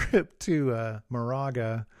ass trip to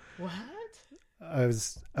Moraga. What? I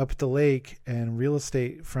was up at the lake, and a real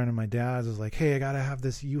estate friend of my dad's was like, "Hey, I gotta have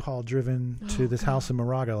this U-Haul driven to this house in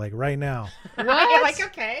Moraga, like right now." What? Like,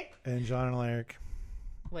 okay. And John and I are like,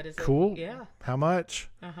 What is it? "Cool. Yeah. How much?"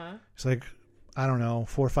 Uh-huh. It's like, I don't know,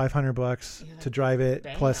 $400 or $500 Yeah. to drive it,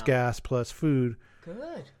 plus Damn. gas, plus food,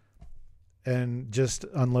 Good. and just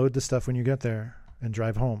unload the stuff when you get there and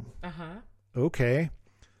drive home. Uh-huh. Okay.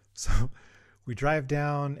 So we drive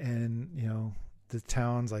down, and the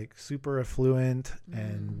town's like super affluent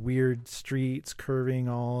and weird streets curving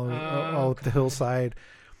all up the hillside.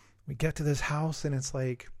 We get to this house, and it's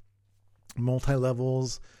like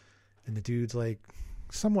multi-levels, and the dude's like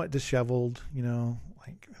somewhat disheveled,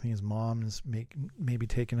 like I think his mom's maybe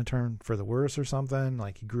taking a turn for the worse or something,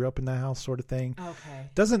 like he grew up in that house sort of thing. Okay.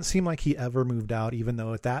 Doesn't seem like he ever moved out, even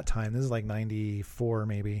though at that time, this is like 94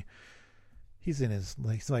 maybe, he's in his,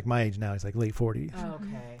 he's like my age now, he's like late 40s.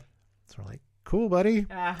 Okay. So we're like, cool, buddy.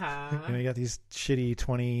 Uh-huh. You got these shitty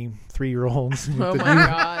 23-year-olds with, Oh the my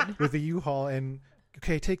God. with the U-Haul, and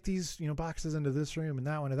okay, take these boxes into this room and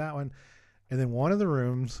that one to that one, and then one of the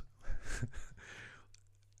rooms,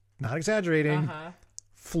 not exaggerating, Uh-huh.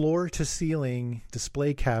 floor to ceiling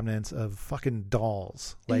display cabinets of fucking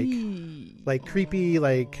dolls, like creepy,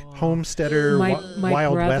 like homesteader My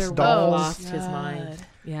Wild brother West dolls. lost his mind.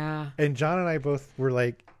 Yeah. And John and I both were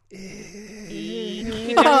like,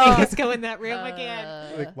 You don't make us go in that room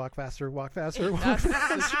again. like walk faster, walk faster, walk That's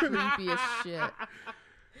faster. the creepiest shit.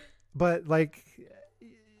 But like,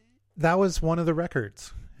 that was one of the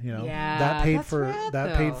records, Yeah, that paid that's for rad,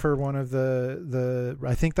 that paid though. for one of the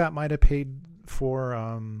I think that might have paid for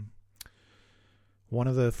one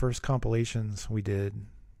of the first compilations we did.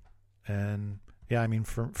 And yeah, I mean,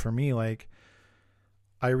 for me, like,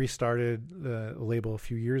 I restarted the label a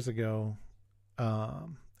few years ago.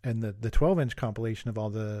 And the 12-inch compilation of all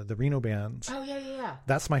the Reno bands. Oh yeah.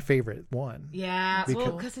 That's my favorite one. Yeah,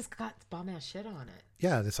 Because- because it's got bomb ass shit on it.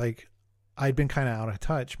 Yeah, it's like I'd been kind of out of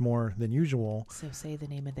touch more than usual. So say the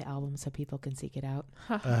name of the album so people can seek it out.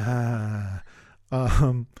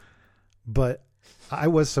 But I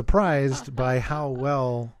was surprised by how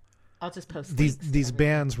well I'll just post these links to these everything.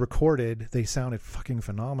 bands recorded. They sounded fucking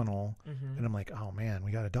phenomenal. Mhm. And I'm like, oh man,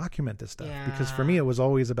 we got to document this stuff. Yeah. Because for me, it was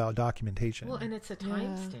always about documentation. Well, and it's a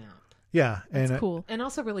timestamp. yeah. That's And cool. And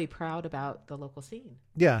also really proud about the local scene.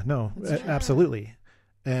 yeah, no, That's true. absolutely.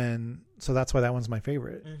 And so that's why that one's my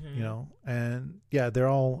favorite, Mhm. you know? And yeah, they're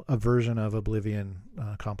all a version of Oblivion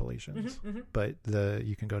compilations. Mhm. But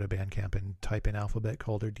you can go to Bandcamp and type in Alphabet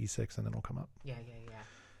Calder D6 and then it'll come up. Yeah.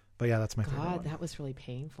 But yeah, that's my favorite God, one. that was really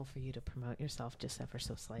painful for you to promote yourself just ever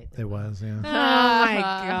so slightly. It was, yeah. Oh my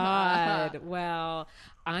God. Well,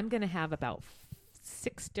 I'm going to have about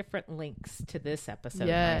 6 different links to this episode,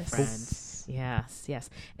 Yes. my friend. Yes.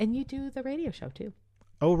 And you do the radio show too.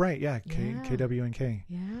 Oh, right. Yeah. Yeah. KWNK.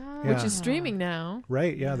 Yeah. Which is streaming now.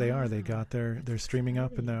 Right. Yeah, they are. They Yeah. got they're streaming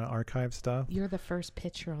up in the archive stuff. You're the first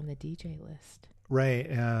pitcher on the DJ list. Right.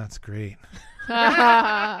 Yeah, that's great.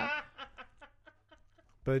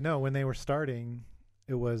 But no, when they were starting,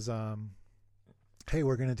 it was, hey,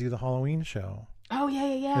 we're going to do the Halloween show. Oh,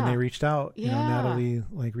 yeah. And they reached out, you know, Yeah. Natalie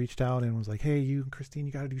reached out and was like, hey, you and Christine,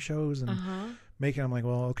 you got to do shows and make it. I'm like,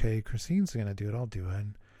 well, okay, Christine's going to do it. I'll do it.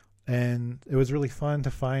 And it was really fun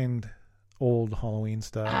to find old Halloween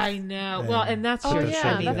stuff. I know. And well, and that's Oh, your, yeah,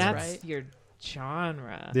 I mean, that's that's right. your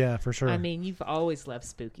genre. Yeah, for sure. I mean, you've always loved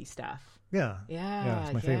spooky stuff. yeah. Yeah.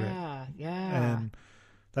 it's my favorite. Yeah. And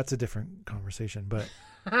that's a different conversation, but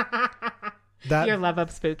that Your love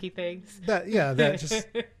of spooky things. that's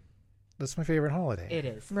my favorite holiday. It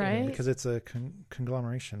is. Right. Because it's a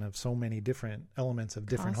conglomeration of so many different elements of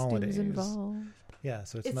different Costumes holidays. involved. Yeah,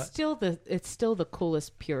 so it's It's not. still the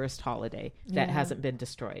coolest, purest holiday that Yeah. hasn't been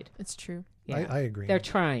destroyed. It's true. Yeah. I agree. They're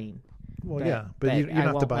trying. Well, yeah, but you don't I have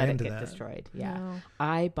to won't buy let into it get that. destroyed. Yeah. No.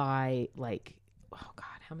 I buy like, oh God,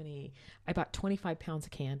 how many? I bought 25 pounds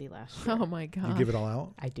of candy last year. Oh my God. You give it all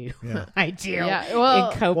out I do. Yeah. I do. Yeah.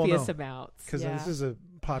 Well, In copious no. amounts. because Yeah. this is a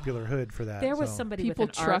popular hood for that. There was so- somebody people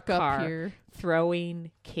with an truck art up car here.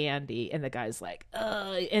 throwing candy, and the guy's like,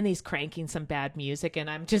 and he's cranking some bad music, and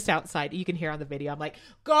I'm just outside. You can hear on the video. I'm like,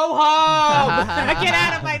 go home, get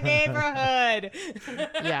out of my neighborhood.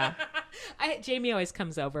 Yeah. Jamie always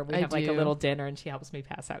comes over. We I have like a do. little dinner, and she helps me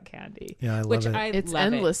pass out candy. Yeah, I love Which it. It's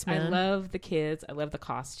love endless, it. man. I love the kids. I love the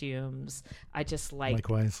costumes. I just like,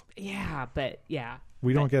 Likewise, yeah, but yeah.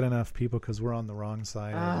 we don't get enough people because we're on the wrong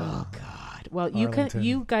side. Oh of, God. Well, Arlington.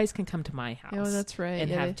 you guys can come to my house. Oh, that's right. And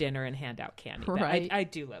Yeah, have they- dinner and hand out candy. Right. But I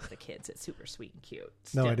do love the kids. It's super sweet and cute.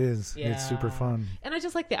 no, still. it is. It's super Yeah. fun. And I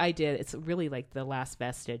just like the idea. It's really like the last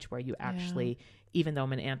vestige where you actually, even though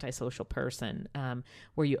I'm an antisocial person,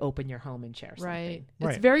 where you open your home and share something. Right.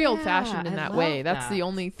 Right. It's very Yeah, old fashioned in I that love way. That's that. the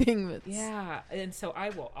only thing that's. Yeah. And so I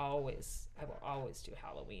will always do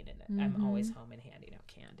Halloween, and I'm always home and handing out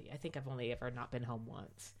candy. I think I've only ever not been home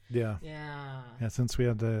once. Yeah, Yeah. yeah. Since we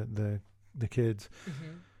had the kids,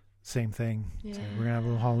 Mm-hmm. same thing. Yeah. So we're gonna have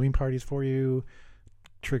little Halloween parties for you,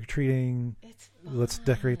 trick or treating. It's Let's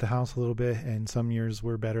decorate the fun. house a little bit. And some years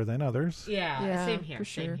we're better than others. Yeah. Yeah, Same here. for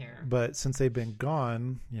Same sure. here. But since they've been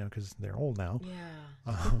gone, you know, because they're old now,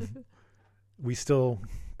 Yeah. we still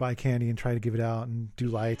buy candy and try to give it out and do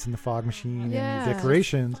lights in the fog machine Yeah. and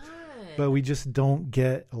decorations. Fun. But we just don't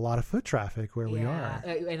get a lot of foot traffic where we are.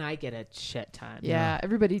 And I get a shit ton. Yeah,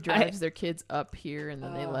 everybody drives their kids up here and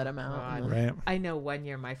then they let them out. God. and then- Right. I know one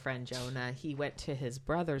year my friend Jonah, he went to his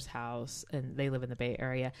brother's house, and they live in the Bay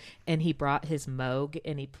Area, and he brought his Moog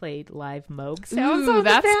and he played live Moog sounds Ooh, on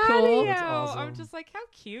that's the cool. patio. That's awesome. I'm just like, how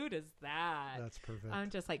cute is that? That's perfect. I'm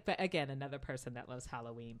just like, but again, another person that loves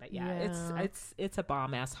Halloween. But yeah, Yeah. it's a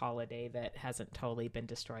bomb ass holiday that hasn't totally been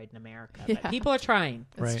destroyed in America. Yeah. But people are trying.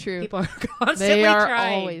 That's Right. true. People are constantly They are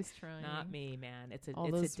trying. always trying. Not me, man. It's All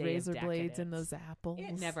it's those a day razor of blades and decadence. those apples.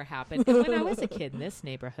 It never happened. And when I was a kid in this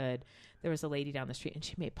neighborhood, there was a lady down the street, and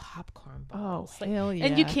she made popcorn Oh, balls. Like, hell yeah.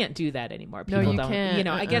 and you can't do that anymore. No, People you don't. can't. You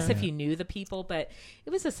know, I guess Uh-uh. if you knew the people, but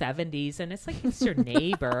it was the 70s, and it's like it's your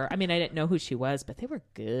neighbor. I mean, I didn't know who she was, but they were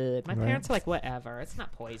good. My Right. parents are like, whatever. It's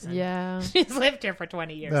not poison. Yeah. She's lived here for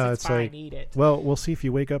 20 years. No, it's it's fine. like- Eat it. Well, we'll see if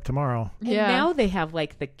you wake up tomorrow. And Yeah. now they have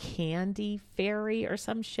like the candy fairy or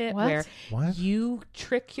some shit What? where What? you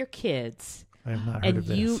trick your kids. I have not heard And of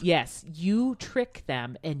you, this. yes, you trick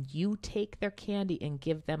them and you take their candy and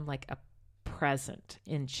give them like a present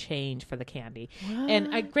in change for the candy.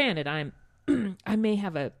 And granted, I may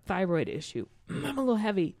have a thyroid issue. I'm a little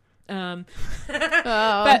heavy.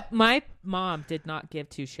 But my mom did not give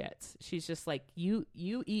two shits. She's just like, you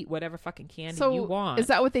eat whatever fucking candy you want. Is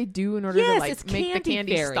that what they do in order to like it's make the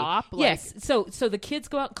candy fairy. stop? Like, Yes. So the kids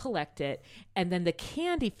go out and collect it, and then the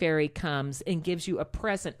candy fairy comes and gives you a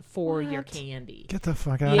present for your candy. Get the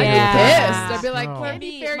fuck out Yeah. of here with that. pissed. I'd be like, No.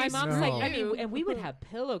 candy My fairies. mom's No. like, I mean, and we would have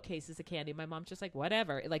pillowcases of candy. My mom's just like,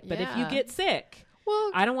 whatever. Like, but if you Yeah. get sick,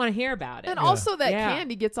 Well, I don't want to hear about it. and also that Yeah.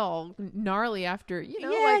 candy gets all gnarly after, you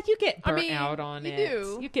know, yeah, like, you get I burnt mean, out on you it.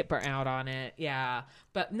 do. You get burnt out on it. Yeah.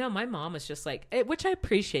 But no, my mom was just like, which I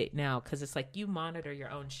appreciate now because it's like you monitor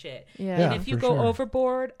your own shit. Yeah. And Yeah, if you for go sure.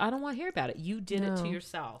 overboard, I don't want to hear about it. You did it to No.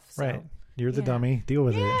 yourself. So. Right. You're the Yeah. dummy. Deal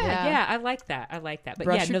with it. Yeah, Yeah. I like that. I like that. But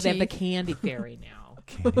Brush yeah, your no, they have the teeth. candy fairy now.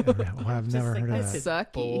 Candy- well, I've Just never like, heard of this that. is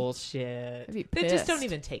Sucky. bullshit. I'd be They just don't pissed.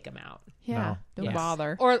 even take them out. Yeah, No. don't Yes.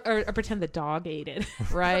 bother. Or pretend the dog ate it.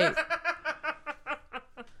 Right.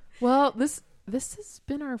 Well, this has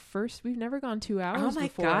been our first. We've never gone 2 hours. Oh my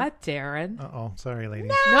before. God, Darren. Uh-oh. Sorry,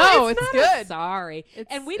 ladies. No, it's not good. Sorry.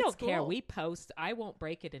 And we It's don't care. cool. We post. I won't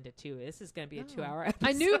break it into two. This is going to be a 2-hour I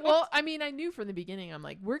episode. knew. Well, I mean, I knew from the beginning. I'm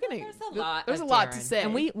like, we're gonna. There's a lot. There's of a lot to Darren. say,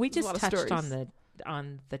 and we There's a just lot of touched stories.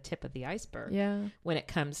 on the tip of the iceberg. Yeah. When it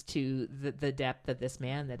comes to the depth of this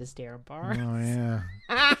man that is Darren Barr. Oh,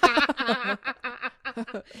 yeah.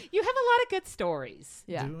 You have a lot of good stories.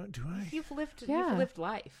 Yeah. Do I? You've lived. Yeah. You've lived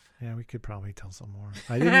life. Yeah, we could probably tell some more.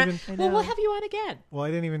 I didn't even. I Well, know. we'll have you on again. Well, I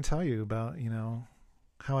didn't even tell you about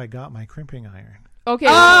how I got my crimping iron. Okay.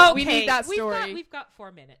 Oh, we need that story. We've got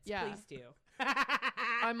 4 minutes. Yeah. Please do.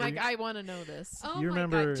 I'm like, I want to know this. Oh You my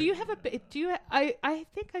remember- God. Do you have I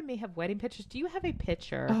think I may have wedding pictures. Do you have a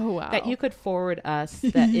picture Oh, wow. that you could forward us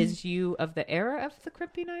that is you of the era of the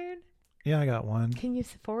crimping iron? Yeah, I got one. Can you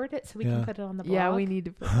forward it so we Yeah. can put it on the blog? Yeah, we need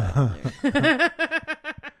to put that on there.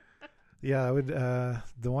 Yeah, I would. The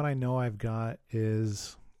one I know I've got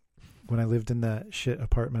is when I lived in that shit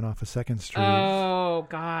apartment off of 2nd Street, Oh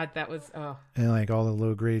God, that was and like all the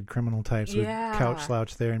low grade criminal types would Yeah. couch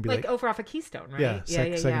slouch there and be like like, over off of Keystone, right? yeah,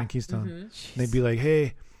 Second and Keystone. Mhm. And they'd be like,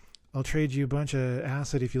 hey, I'll trade you a bunch of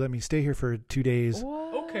acid if you let me stay here for 2 days.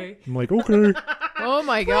 Okay. I'm like, okay. Oh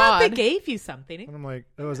my Well, they God. gave you something. And I'm like,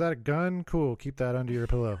 oh, is that a gun? Cool. Keep that under your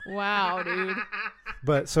pillow. Wow, dude.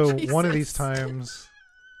 But so one of these Jesus. times,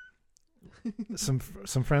 some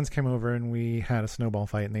friends came over and we had a snowball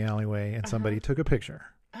fight in the alleyway, and somebody took a picture.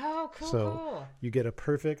 Oh, cool. So, cool. You get a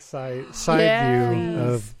perfect side Yeah. view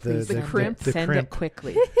of Please the crimp. the Send crimp. it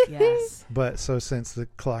quickly. Yes. But so since the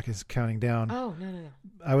clock is counting down, Oh no.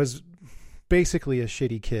 I was basically a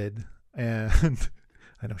shitty kid, and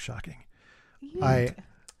I know, shocking. I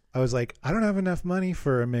was like, I don't have enough money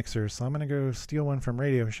for a mixer, so I'm gonna go steal one from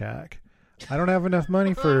Radio Shack. I don't have enough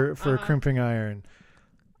money for a crimping iron.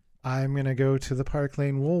 I'm gonna go to the Park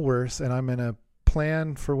Lane Woolworths, and I'm gonna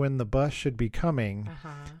plan for when the bus should be coming,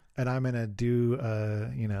 and I'm gonna do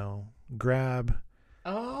grab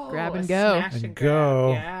Oh, Grab and a go. smash And and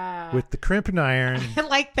go grab. Yeah. with the crimping iron. I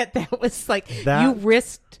like that. That was like That- you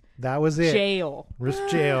risked That was it. jail Risk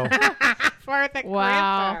jail. for the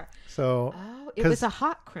Wow. crimper. So Oh, it 'cause was a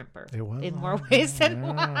hot crimper. it was in a more hot ways than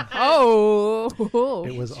crimper, one. yeah. Oh.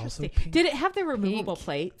 It was also Interesting. pink. Did it have the removable Pink.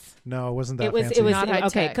 plates? No, it wasn't that It was. fancy. It was Not high okay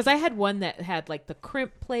tech. because I had one that had like the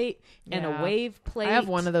crimp plate and Yeah. a wave plate. I have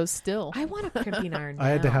one of those still. I want a crimping iron. I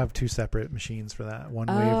had to now. have 2 separate machines for that. One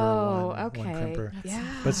Oh, waver, okay. one crimper. Yeah.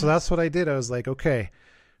 But so that's what I did. I was like, okay,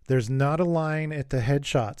 there's not a line at the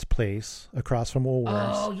Headshots place across from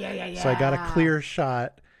Woolworths. Oh yeah. So I got a clear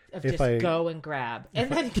shot. Of if just I- go and grab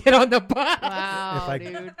and then get on the bus. Wow, If I-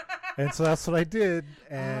 dude. And so that's what I did.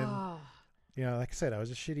 And, Oh, like I said, I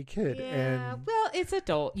was a shitty kid. yeah. And Well, it's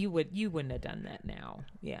adult. You wouldn't have done that now.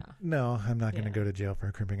 Yeah. no, I'm not going to Yeah. go to jail for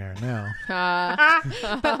a crimping iron now.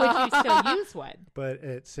 But would you still use one? But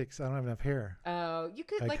at 6, I don't have enough hair. Oh, you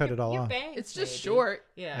could I like cut your, it all your off. bangs. It's just maybe. short.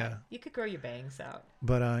 Yeah. Yeah. You could grow your bangs out.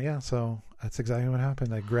 But yeah, so that's exactly what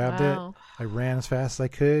happened. I grabbed Wow. it. I ran as fast as I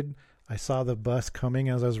could. I saw the bus coming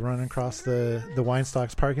as I was running across the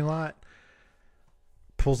Weinstocks parking lot.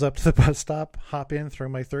 Pulls up to the bus stop, hop in, throw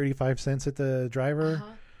my 35 cents at the driver.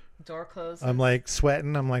 Door closes. I'm like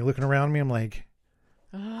sweating. I'm like looking around me. I'm like,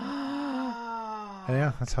 Oh.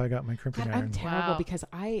 yeah, that's how I got my crimping God, iron. I'm terrible Wow. because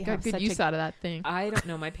I Got have good such use a, out of that thing. I don't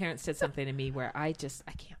know. My parents did something to me where I can't,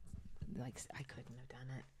 like, I couldn't have done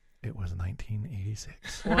it. It was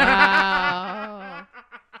 1986. Wow.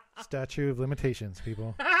 Statute of limitations,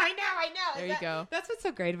 people. I know. There you go. That's what's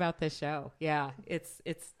so great about this show. Yeah, it's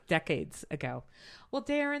decades ago. Well,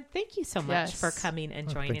 Darren, thank you so much Yes. for coming and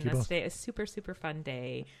Oh, joining thank you us both. today. A super, super fun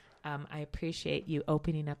day. I appreciate you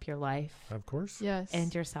opening up your life Of course. Yes.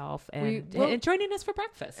 and yourself We and, will- and joining us for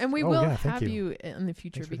breakfast. And we Oh, will yeah, thank have you. you in the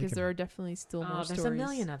future Thanks for because thinking there of are definitely still more Oh, stories. there's a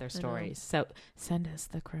million other I know. stories. So send us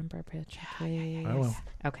the Crimper picture, please. I will.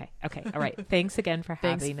 Okay. All right. Thanks again for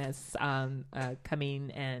Thanks. having us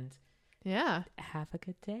coming, and Yeah. have a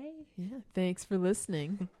good day. Yeah. Thanks for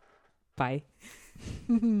listening. Bye.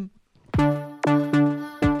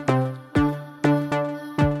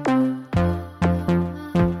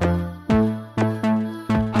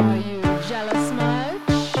 Are you jealous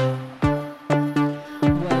much?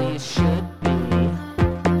 Well, you should be.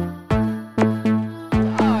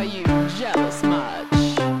 Are you jealous much?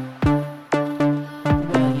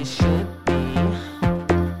 Well, you should be.